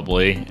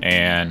probably,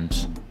 and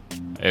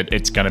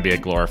it's going to be a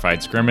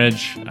glorified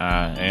scrimmage.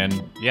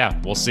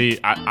 We'll see.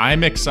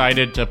 I'm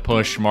excited to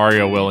push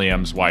Mario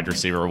Williams wide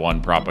receiver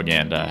 1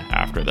 propaganda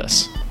after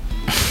this.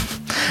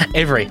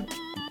 Avery,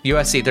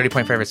 USC,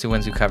 30-point favorites. Who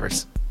wins, who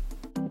covers?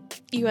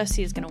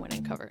 USC is going to win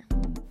and cover.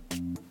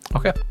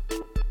 Okay.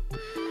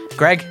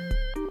 Greg,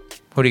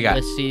 who do you got?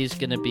 USC is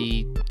going to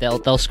be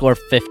they'll score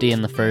 50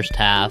 in the first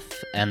half,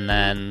 and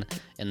then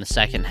in the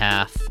second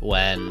half,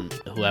 when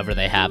whoever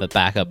they have at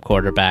backup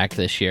quarterback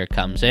this year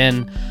comes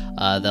in,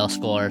 they'll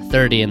score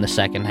 30 in the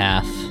second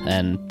half,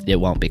 and it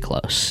won't be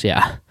close.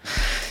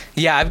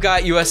 Yeah, I've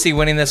got USC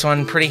winning this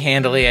one pretty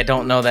handily. I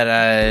don't know that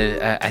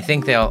I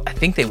think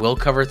they will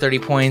cover 30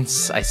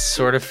 points. I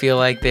sort of feel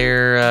like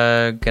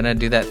they're gonna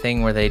do that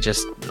thing where they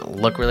just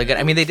look really good.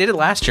 I mean, they did it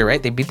last year,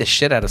 right? They beat the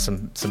shit out of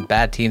some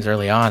bad teams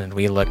early on, and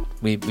we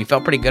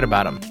felt pretty good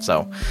about them.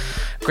 So,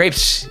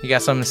 Grapes, you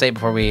got something to say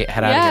before we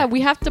head out of here? Yeah,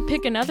 we have to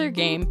pick another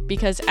game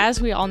because,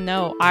 as we all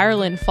know,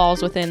 Ireland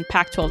falls within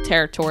Pac-12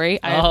 territory.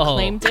 I have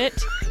claimed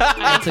it.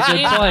 That's a good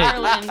claimed point.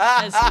 Ireland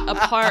as a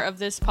part of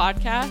this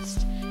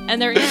podcast. And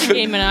there is a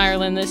game in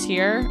Ireland this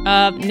year,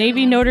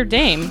 Navy Notre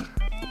Dame.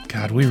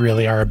 God, we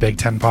really are a Big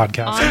Ten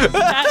podcast. On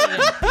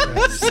Saturday.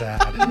 That's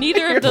sad.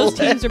 Neither of those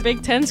teams are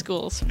Big Ten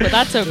schools, but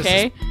that's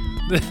okay.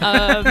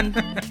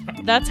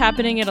 That's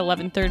happening at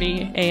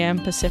 11:30 a.m.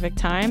 Pacific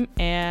time,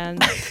 and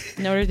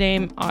Notre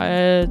Dame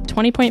are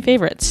 20-point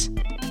favorites.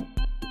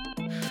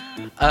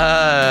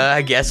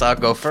 I guess I'll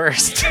go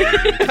first.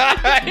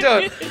 I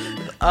don't.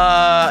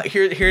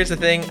 Here's the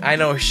thing. I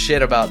know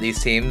shit about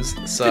these teams,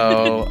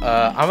 so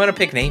I'm gonna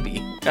pick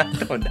Navy. I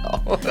don't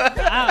know.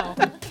 Wow.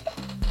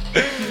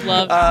 You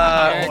love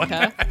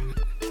America.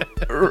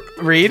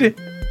 Reed?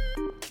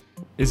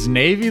 Is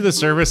Navy the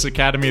service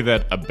academy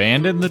that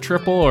abandoned the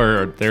triple,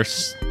 or they're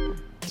still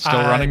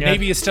running it?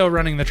 Navy is still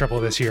running the triple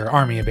this year.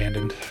 Army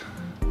abandoned.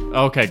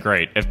 Okay,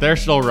 great. If they're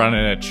still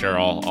running it, sure,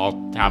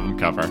 I'll have them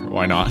cover.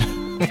 Why not?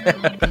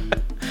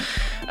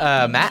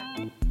 Matt?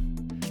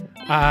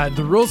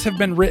 The rules have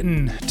been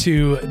written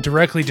to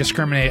directly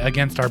discriminate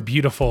against our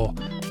beautiful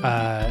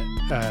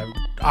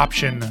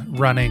option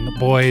running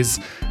boys.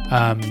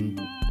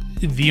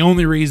 The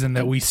only reason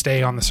that we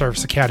stay on the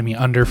Service Academy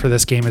under for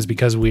this game is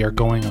because we are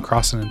going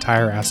across an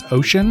entire ass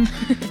ocean.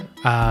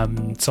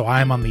 So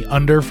I'm on the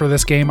under for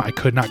this game. I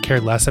could not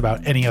care less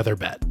about any other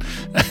bet.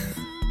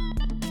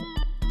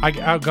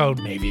 I'll go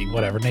Navy,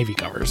 whatever. Navy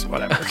covers,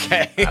 whatever.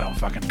 Okay. I don't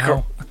fucking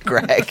know.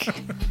 Greg?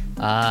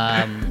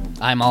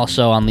 I'm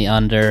also on the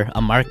under.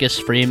 A Marcus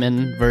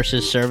Freeman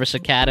versus Service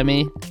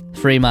Academy.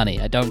 Free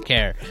money. I don't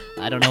care.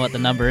 I don't know what the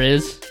number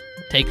is.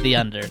 Take the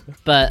under.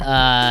 But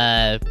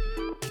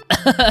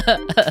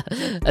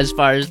as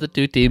far as the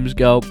two teams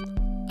go,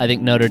 I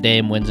think Notre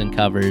Dame wins and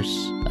covers.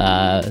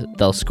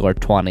 They'll score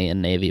 20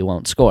 and Navy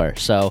won't score.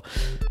 So,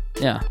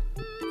 yeah.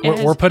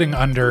 We're putting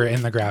under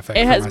in the graphic.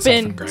 It for has myself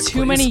been and Greg, too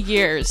please. many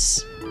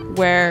years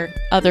where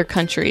other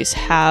countries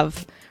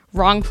have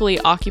wrongfully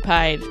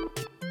occupied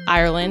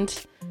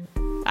Ireland.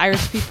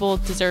 Irish people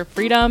deserve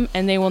freedom,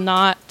 and they will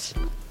not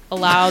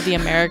allow the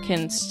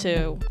Americans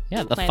to.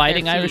 Yeah, the plant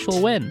Fighting their Irish feet.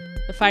 will win.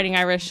 The Fighting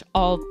Irish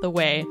all the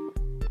way,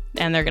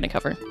 and they're going to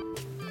cover.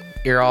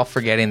 You're all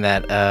forgetting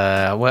that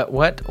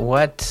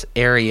what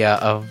area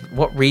of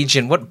what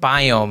region, what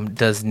biome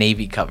does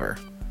Navy cover?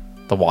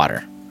 The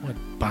water. What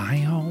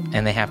biome?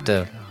 And they have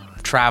to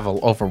travel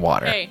over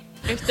water. Hey,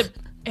 if the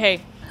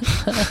hey,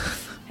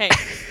 hey,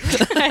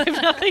 I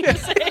have nothing to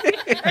say.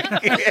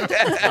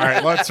 All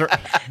right, let's wrap.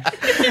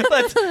 Hey,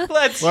 let's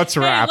go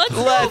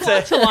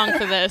too long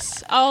for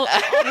this. I'll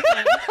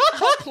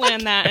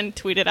plan that and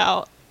tweet it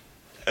out.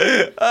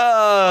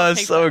 Oh,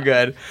 Take so that.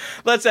 good.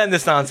 Let's end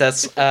this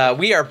nonsense.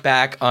 We are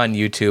back on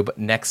YouTube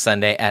next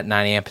Sunday at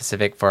 9 a.m.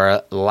 Pacific for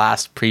our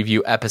last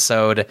preview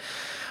episode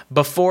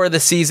before the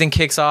season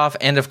kicks off.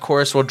 And of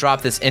course, we'll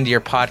drop this into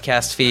your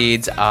podcast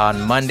feeds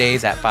on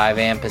Mondays at 5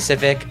 a.m.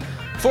 Pacific.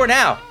 For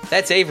now,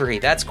 that's Avery,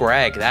 that's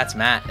Greg, that's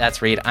Matt,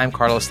 that's Reed. I'm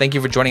Carlos. Thank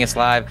you for joining us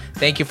live.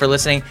 Thank you for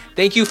listening.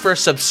 Thank you for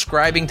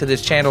subscribing to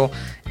this channel.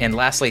 And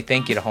lastly,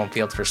 thank you to Home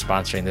Field for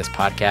sponsoring this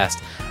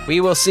podcast. We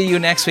will see you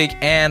next week.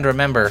 And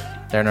remember,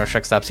 there are no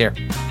truck stops here.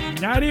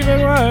 Not even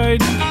one.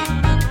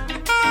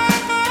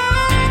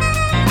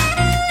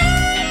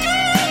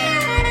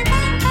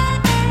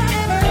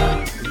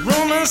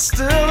 Room is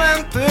still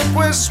and thick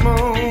with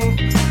smoke,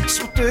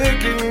 so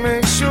thick it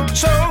makes you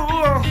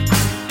choke.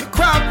 The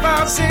crowd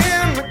vibes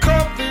in, the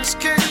coffee's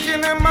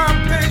kicking, and my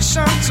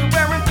patience to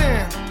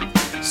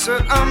everything.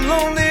 Said I'm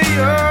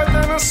lonelier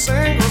than a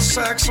single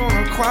sax on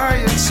a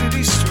quiet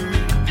city street.